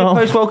been as good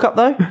post-World Cup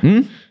though?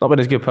 Not been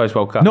as good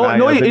post-World Cup.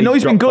 No,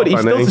 he's been good. He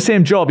still does the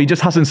same job. He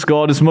just hasn't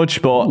scored as much,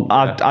 but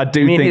I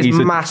do think he's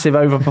massive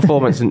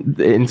overperformance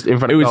in front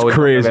of goal. It was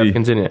crazy.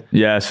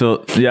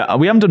 Yeah,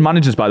 we haven't done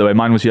managers, by the way.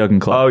 Mine was Jurgen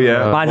Klopp. Oh,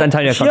 yeah. Mine's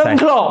Antonio Conte. Jurgen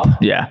Klopp?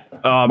 Yeah.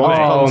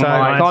 Conte.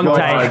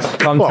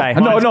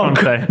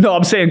 No,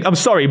 I'm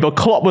sorry, but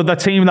Klopp with the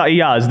team that he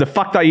has, the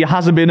fact that he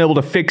hasn't been able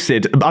to fix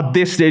it at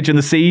this stage in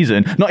the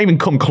season, not even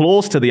come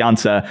close to the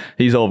answer,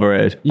 he's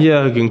overrated.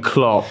 Jurgen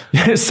Klopp.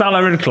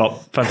 Salah and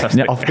Klopp.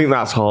 Fantastic. I think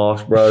that's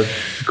harsh, bro.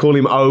 Call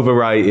him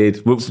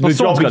overrated. The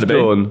job is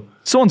done.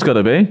 Someone's got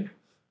to be.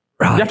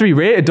 Right. You have to be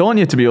rated, don't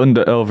you, to be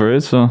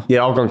overrated? So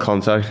yeah, I've gone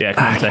Conte. Yeah,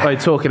 Conte. Right,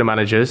 talking of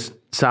managers,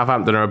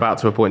 Southampton are about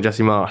to appoint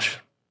Jesse Marsh.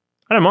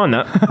 I don't mind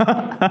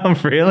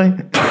that. Really?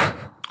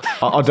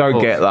 I don't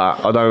get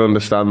that. I don't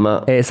understand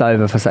that. It's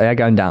over for They're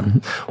going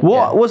down.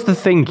 What was the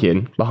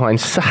thinking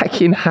behind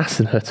sacking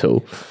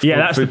Hasenhüttl? Yeah,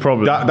 that's the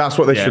problem. That's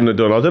what they shouldn't have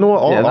done. I don't know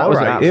what. That was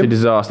an absolute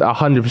disaster.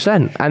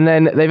 100%. And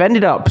then they've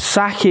ended up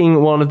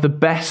sacking one of the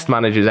best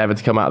managers ever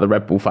to come out of the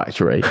Red Bull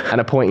factory and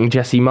appointing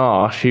Jesse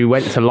Marsh, who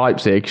went to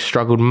Leipzig,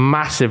 struggled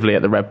massily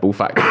at the Red Bull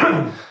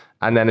factory.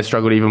 And then has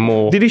struggled even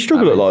more. Did he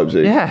struggle at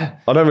Leipzig? Yeah.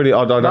 I don't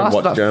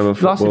watch German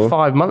football. Lasted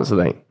 5 months,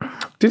 I think.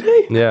 Did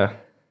he? Yeah.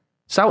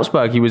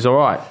 Salzburg, he was all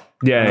right.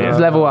 Yeah. He's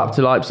level up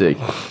to Leipzig.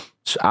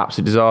 It's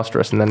absolutely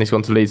disastrous. And then he's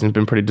gone to Leeds and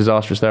been pretty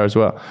disastrous there as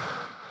well.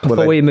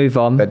 Before we move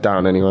on, they're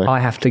down anyway. I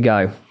have to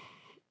go.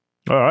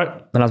 All right.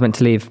 And I was meant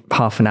to leave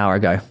half an hour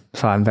ago,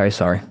 so I'm very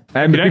sorry.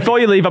 Before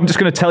you leave, I'm just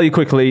going to tell you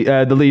quickly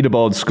the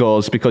leaderboard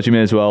scores because you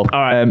may as well. All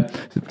right.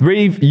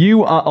 Reeve,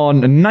 you are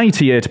on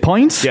 98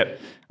 points. Yep.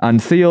 And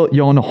Theo,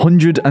 you're on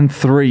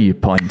 103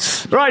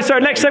 points. Right, so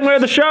next segment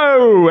of the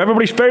show,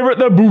 everybody's favourite,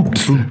 the boot.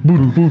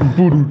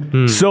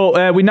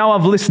 So we now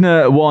have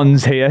listener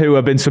ones here who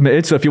have been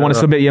submitted. So if you want to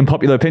submit your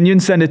unpopular opinion,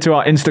 send it to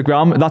our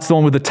Instagram. That's the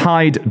one with the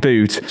Tide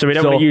boot. So we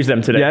don't want to use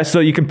them today? Yeah, so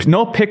you can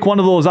pick one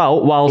of those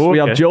out whilst we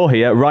have Joe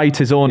here write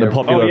his own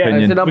unpopular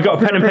opinion. We've got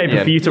a pen and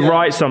paper for you to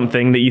write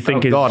something that you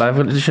think is... God, I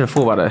should have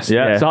thought about this.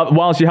 Yeah. So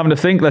whilst you're having to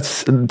think,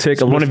 let's take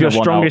a one of your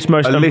strongest,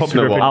 most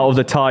unpopular opinions. Out of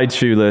the Tide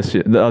shoelace,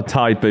 the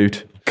Tide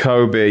boot.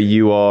 Kobe,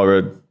 you are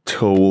a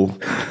tool.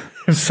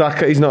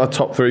 Saka, he's not a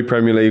top 3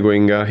 Premier League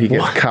winger. He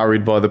gets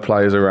carried by the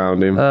players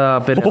around him. I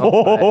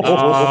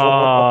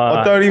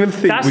don't even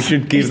think we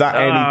should give that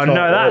any time.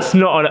 No, that's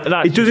not...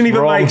 It doesn't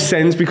even make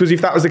sense, because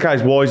if that was the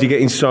case, why is he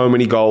getting so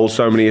many goals,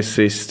 so many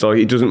assists? Like,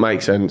 it doesn't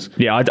make sense.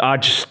 Yeah, I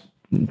just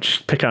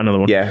pick out another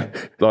one. Yeah,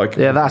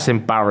 that's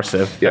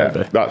embarrassing. Yeah,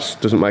 that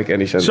doesn't make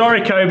any sense.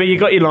 Sorry, Kobe, you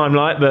got your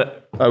limelight, but...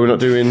 Oh, we're not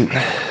doing...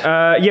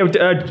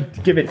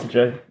 give it to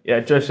Joe. Yeah,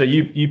 Joe, so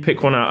you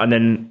pick one out and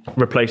then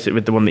replace it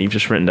with the one that you've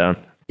just written down.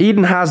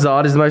 Eden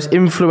Hazard is the most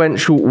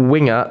influential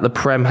winger the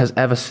Prem has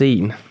ever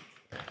seen.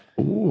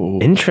 Ooh.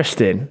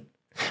 Interesting.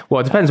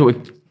 Well, it depends what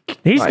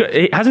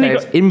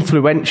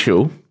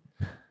influential.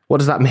 What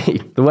does that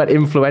mean? The word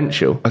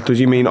influential. Does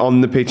you mean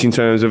on the pitch in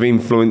terms of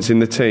influencing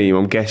the team?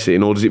 I'm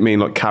guessing, or does it mean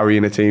like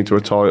carrying a team to a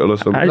title or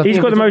something? He's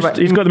got the most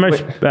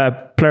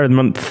Player of the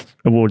Month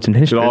awards in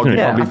history. Probably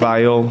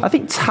Vale. I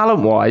think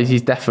talent-wise,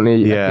 he's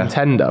definitely a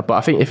contender. But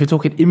I think if you're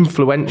talking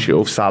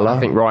influential, Salah. I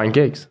think Ryan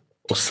Giggs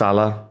or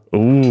Salah.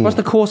 Ooh. What's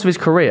the course of his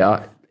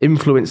career?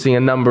 Influencing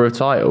a number of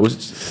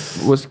titles.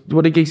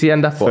 What did Giggsy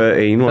end up on?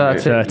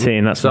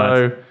 13. That's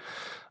so.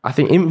 I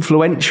think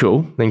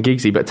influential than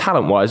Giggsy, but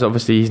talent-wise,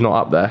 obviously, he's not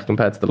up there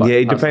compared to the...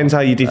 it depends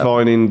how you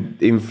define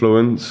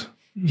influence.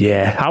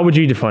 Yeah. How would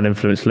you define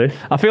influence, Lou?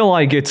 I feel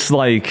like it's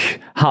like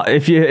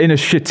if you're in a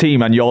shit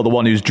team and you're the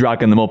one who's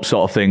dragging them up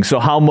sort of thing. So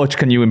how much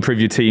can you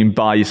improve your team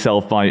by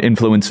yourself, by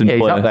influencing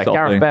players? Yeah, he's up there.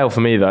 Gareth Bale for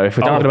me, though. If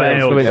we're talking about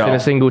influencing a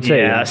single team.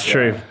 Yeah, that's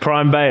true.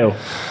 Prime Bale.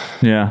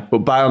 Yeah.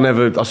 But Bale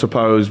never, I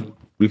suppose...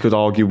 we could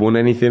argue won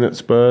anything at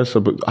Spurs,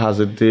 but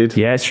Hazard did.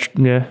 Yeah,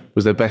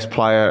 was their best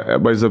player.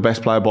 Was the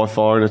best player by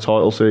far in a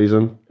title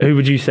season. Who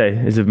would you say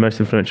is the most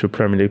influential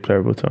Premier League player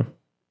of all time?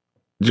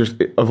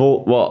 Just of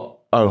all what?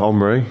 Oh,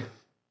 Henry.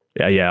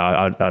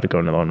 Yeah, I'd have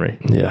gone with Henry.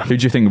 Yeah. Who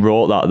do you think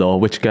wrote that though?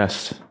 Which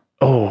guest?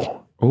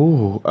 Oh,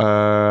 who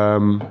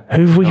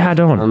have we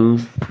had on?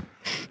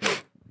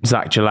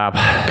 Zach Jalab.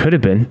 Could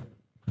have been.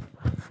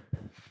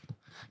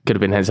 Could have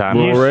been his hand.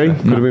 Rory.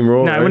 Could have been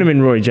Rory. No, it would have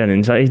been Roy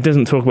Jennings. He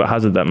doesn't talk about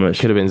Hazard that much.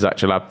 Could have been Zach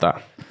Jalab.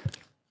 That.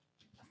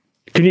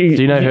 Do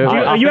you know who?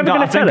 Are you ever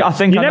going to tell us?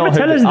 You never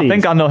tell us these. I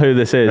think I know who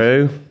this is.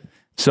 Who?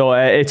 So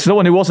it's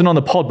someone who wasn't on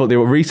the pod, but they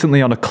were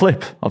recently on a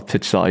clip of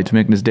Pitchside,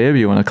 making his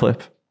debut on a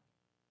clip.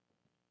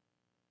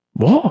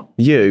 What?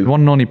 You?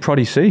 One and only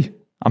Proddy C.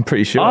 I'm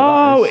pretty sure.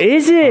 Oh,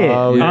 is it?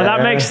 Oh, yeah.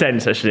 That makes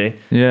sense, actually.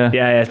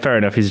 Yeah. Fair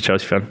enough. He's a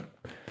Chelsea fan.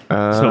 It's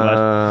That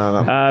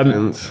not bad.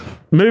 makes sense.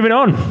 Moving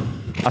on.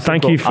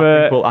 Thank you for...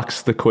 I think we'll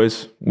ask the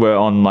quiz. We're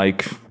on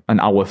like an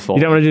hour 4.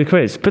 You don't want to do the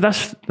quiz? But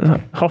that's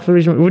half the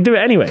reason. We'll do it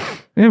anyway.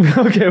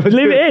 Okay, we'll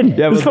leave it in.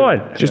 Yeah, it's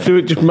fine. Just do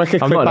it. Just make a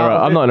clip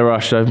I'm not in a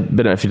rush, so I don't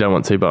know if you don't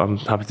want to, but I'm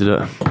happy to do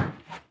it.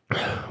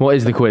 What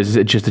is the quiz? Is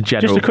it just a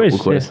general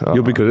quiz? Yeah. Oh.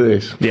 You'll be good at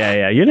this.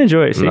 Yeah, you'll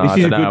enjoy it. See?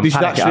 No, This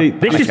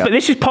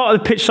is part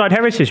of the Pitchside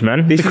heritage,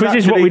 man. The quiz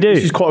is what we do.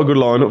 This is quite a good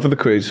lineup for the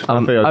quiz.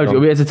 Are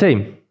we as a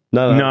team?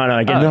 No.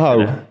 Again.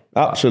 No,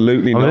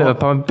 absolutely not.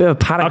 I'm a bit of a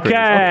panic.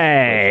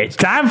 Okay,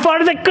 time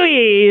for the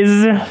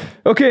quiz.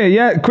 Okay,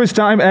 yeah, quiz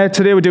time.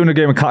 Today we're doing a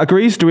game of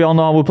categories. Do we all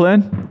know how we're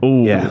playing?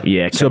 Oh,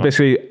 yeah. So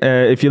basically,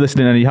 if you're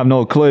listening and you have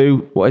no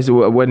clue, what is it?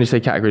 When you say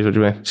categories, what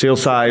do you mean? So he'll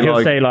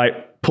say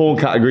like porn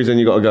categories, and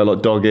you got to go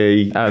like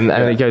doggy, and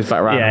it goes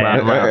back round.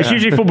 Yeah. It's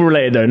usually football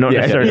related though, not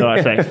necessarily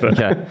like sex. But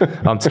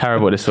I'm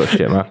terrible at this sort of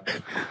shit, man.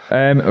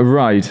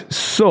 Right.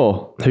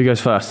 So who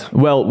goes first?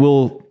 Well,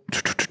 we'll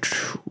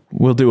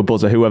do a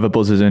buzzer. Whoever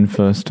buzzes in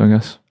first, I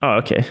guess. Oh,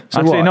 okay.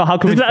 So actually, no. How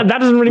come that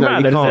doesn't really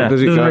matter?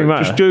 Does it really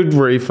matter? Just do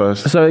Reeve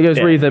first. So it goes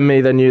Reeve, then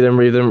me, then you, then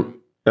Reeve, then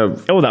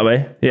all that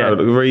way. Yeah,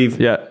 Reeve.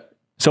 Yeah.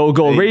 So we'll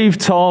go Reeve,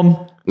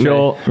 Tom,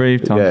 Joe,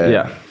 Reeve, Tom.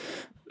 Yeah.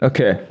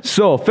 Okay.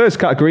 So first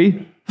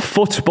category: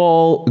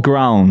 football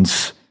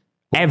grounds.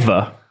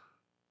 Ever.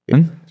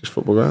 Just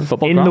football grounds.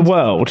 In the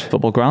world.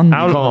 Football grounds. You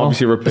can't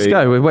obviously repeat. Let's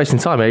go. We're wasting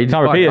time.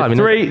 Can't repeat it.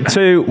 3,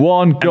 2,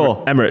 1,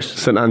 go. Emirates.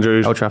 St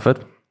Andrews. Old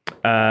Trafford.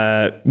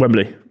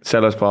 Wembley.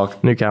 Sellers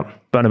Park. Nou Camp.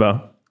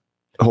 Bernabeu.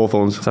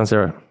 Hawthorns. San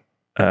Siro.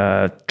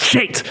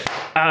 Shit.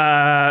 Come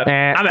on.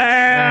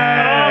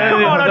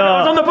 I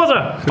was on the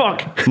buzzer.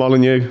 Fuck.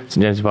 Molyneux.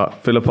 St James's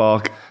Park. Villa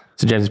Park.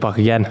 St James's Park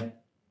again.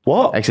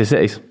 What? Exeter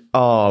Cities.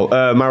 Oh,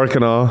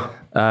 Maracana.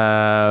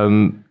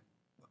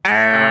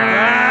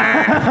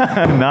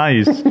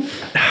 Nice.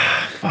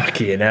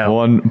 Fucking hell.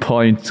 1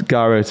 point,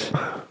 Garrett.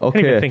 I can't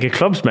even think of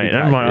clubs, mate.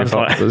 Never mind.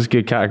 That's a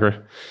good category.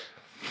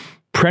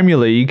 Premier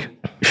League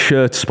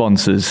shirt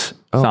sponsors.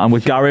 Starting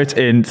with Garrett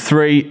in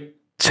 3,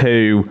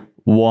 2,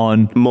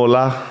 1.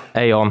 Muller.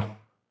 Aon.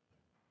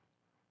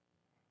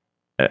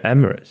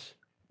 Emirates.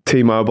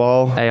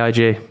 T-Mobile.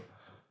 AIG.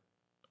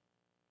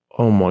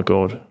 Oh my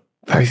god.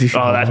 That's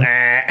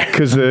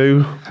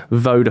Kazoo.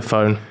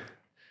 Vodafone.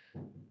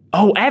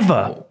 Oh, ever?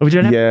 Are we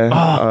doing Yeah.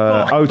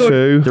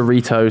 O2.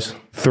 Doritos.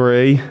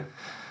 3.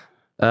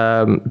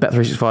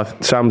 Bet365.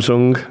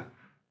 Samsung.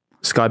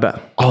 Sky Bet.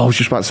 Oh, I was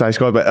just about to say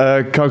Sky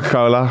Bet.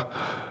 Coca-Cola.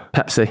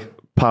 Pepsi.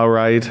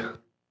 Powerade.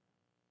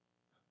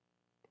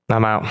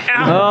 I'm out.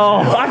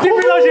 Oh, I didn't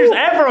realise it was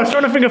ever. I was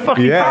trying to think of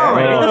fucking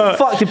Powerade. Who the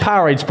fuck did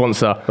Powerade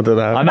sponsor? I don't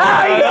know. I know.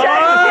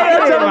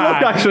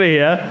 Actually,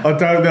 yeah. I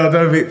don't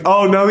know.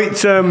 Oh, no,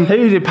 it's... Who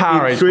did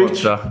Powerade Switch,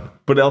 sponsor?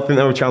 but I think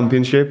they were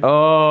championship.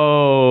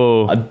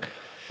 Oh.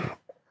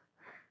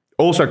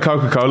 Also,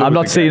 Coca-Cola. I'm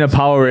not seeing a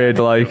Powerade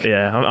like...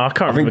 Yeah, I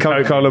can't I think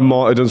remember. Coca-Cola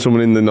might have done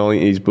someone in the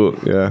 90s,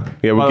 but yeah,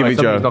 we'll give it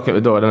Joe. Knock at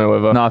the door. I don't know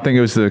whether. No, I think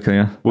it was the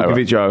cleaner. We'll give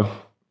it Joe.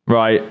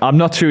 Right. I'm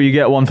not sure you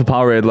get one for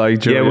Powerade like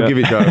Joe. Yeah, we'll give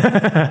it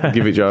Joe.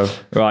 Give it Joe.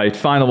 Right.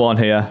 Final one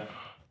here.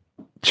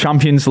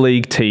 Champions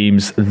League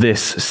teams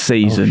this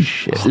season.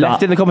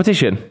 Left in the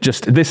competition?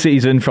 Just this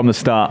season from the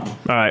start.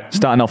 All right.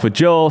 Starting off with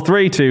Joe.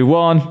 3, 2,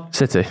 1.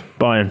 City.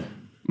 Bayern.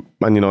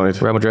 Man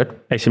United. Real Madrid.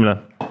 AC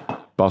Milan.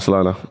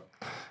 Barcelona.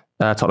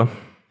 Tottenham.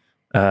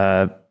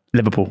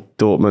 Liverpool.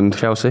 Dortmund.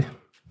 Chelsea.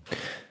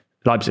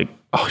 Leipzig.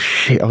 Oh,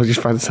 shit. I was just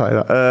about to say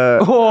that.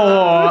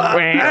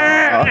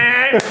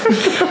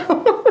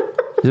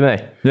 Is it me?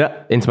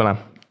 Yeah. Inter Milan.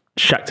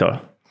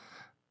 Shakhtar.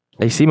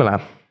 AC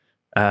Milan.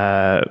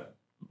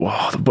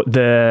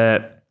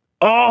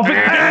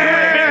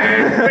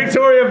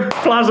 Victoria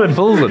Pleasant.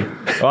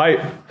 Right.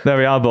 There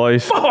we are,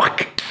 boys.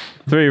 Fuck.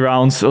 3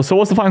 rounds. So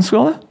what's the final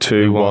score there?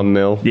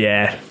 2-1-0.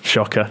 Yeah,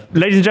 shocker.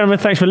 Ladies and gentlemen,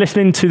 thanks for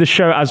listening to the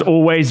show. As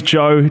always,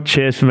 Joe,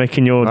 cheers for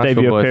making your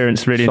debut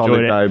appearance. Really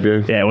Solid enjoyed it.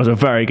 debut. Yeah, it was a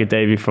very good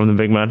debut from the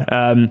big man.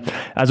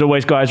 As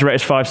always, guys, rate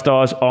us 5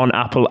 stars on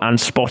Apple and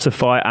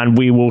Spotify, and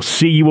we will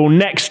see you all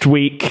next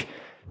week.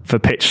 for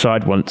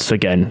Pitchside once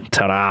again.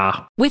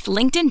 Ta-da! With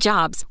LinkedIn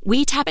Jobs,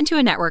 we tap into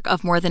a network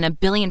of more than 1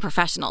 billion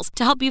professionals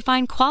to help you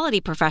find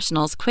quality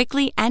professionals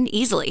quickly and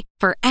easily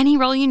for any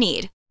role you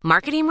need.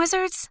 Marketing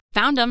wizards?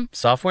 Found them.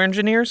 Software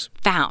engineers?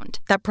 Found.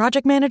 That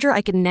project manager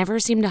I could never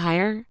seem to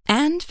hire?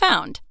 And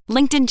found.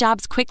 LinkedIn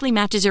Jobs quickly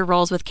matches your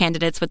roles with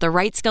candidates with the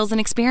right skills and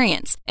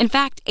experience. In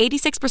fact,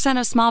 86%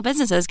 of small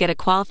businesses get a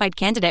qualified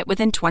candidate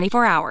within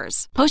 24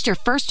 hours. Post your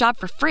first job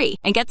for free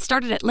and get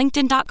started at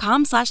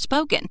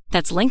linkedin.com/spoken.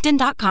 That's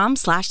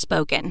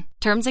linkedin.com/spoken.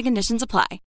 Terms and conditions apply.